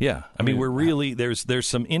 Incredible. Yeah. I mean, we're really, there's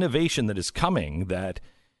some innovation that is coming that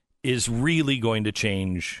is really going to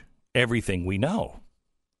change everything we know.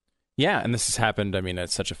 Yeah, and this has happened, at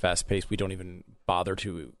such a fast pace, we don't even bother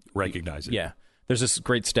to recognize it. Yeah. There's this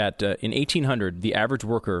great stat. In 1800, the average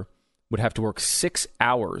worker would have to work 6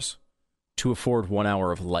 hours to afford 1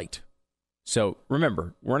 hour of light. So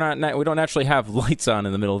remember, we don't actually have lights on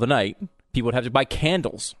in the middle of the night. People would have to buy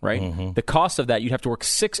candles, right? Mm-hmm. The cost of that, you'd have to work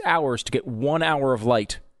 6 hours to get 1 hour of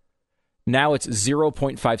light. Now it's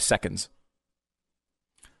 0.5 seconds.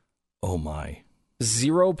 Oh, my.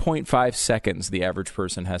 0.5 seconds the average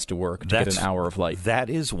person has to work to get an hour of light. That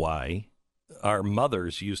is why our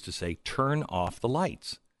mothers used to say, turn off the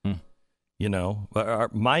lights. You know,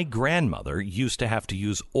 my grandmother used to have to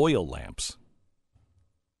use oil lamps.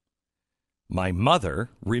 My mother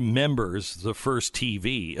remembers the first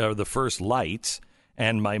TV or the first lights,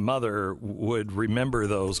 and my mother would remember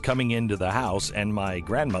those coming into the house, and my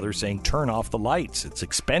grandmother saying, turn off the lights. It's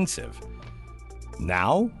expensive.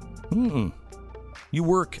 Now, you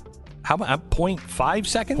work, how about 0.5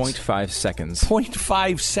 seconds? 0.5 seconds.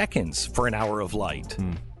 0.5 seconds for an hour of light.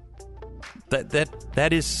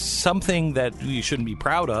 That is something that you shouldn't be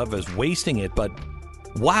proud of as wasting it, but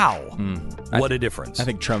wow, what a difference. I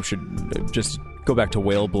think Trump should just go back to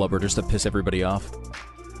whale blubber just to piss everybody off.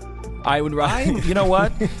 You know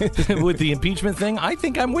what? With the impeachment thing, I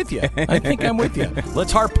think I'm with you.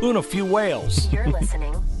 Let's harpoon a few whales. You're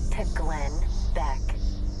listening to Glenn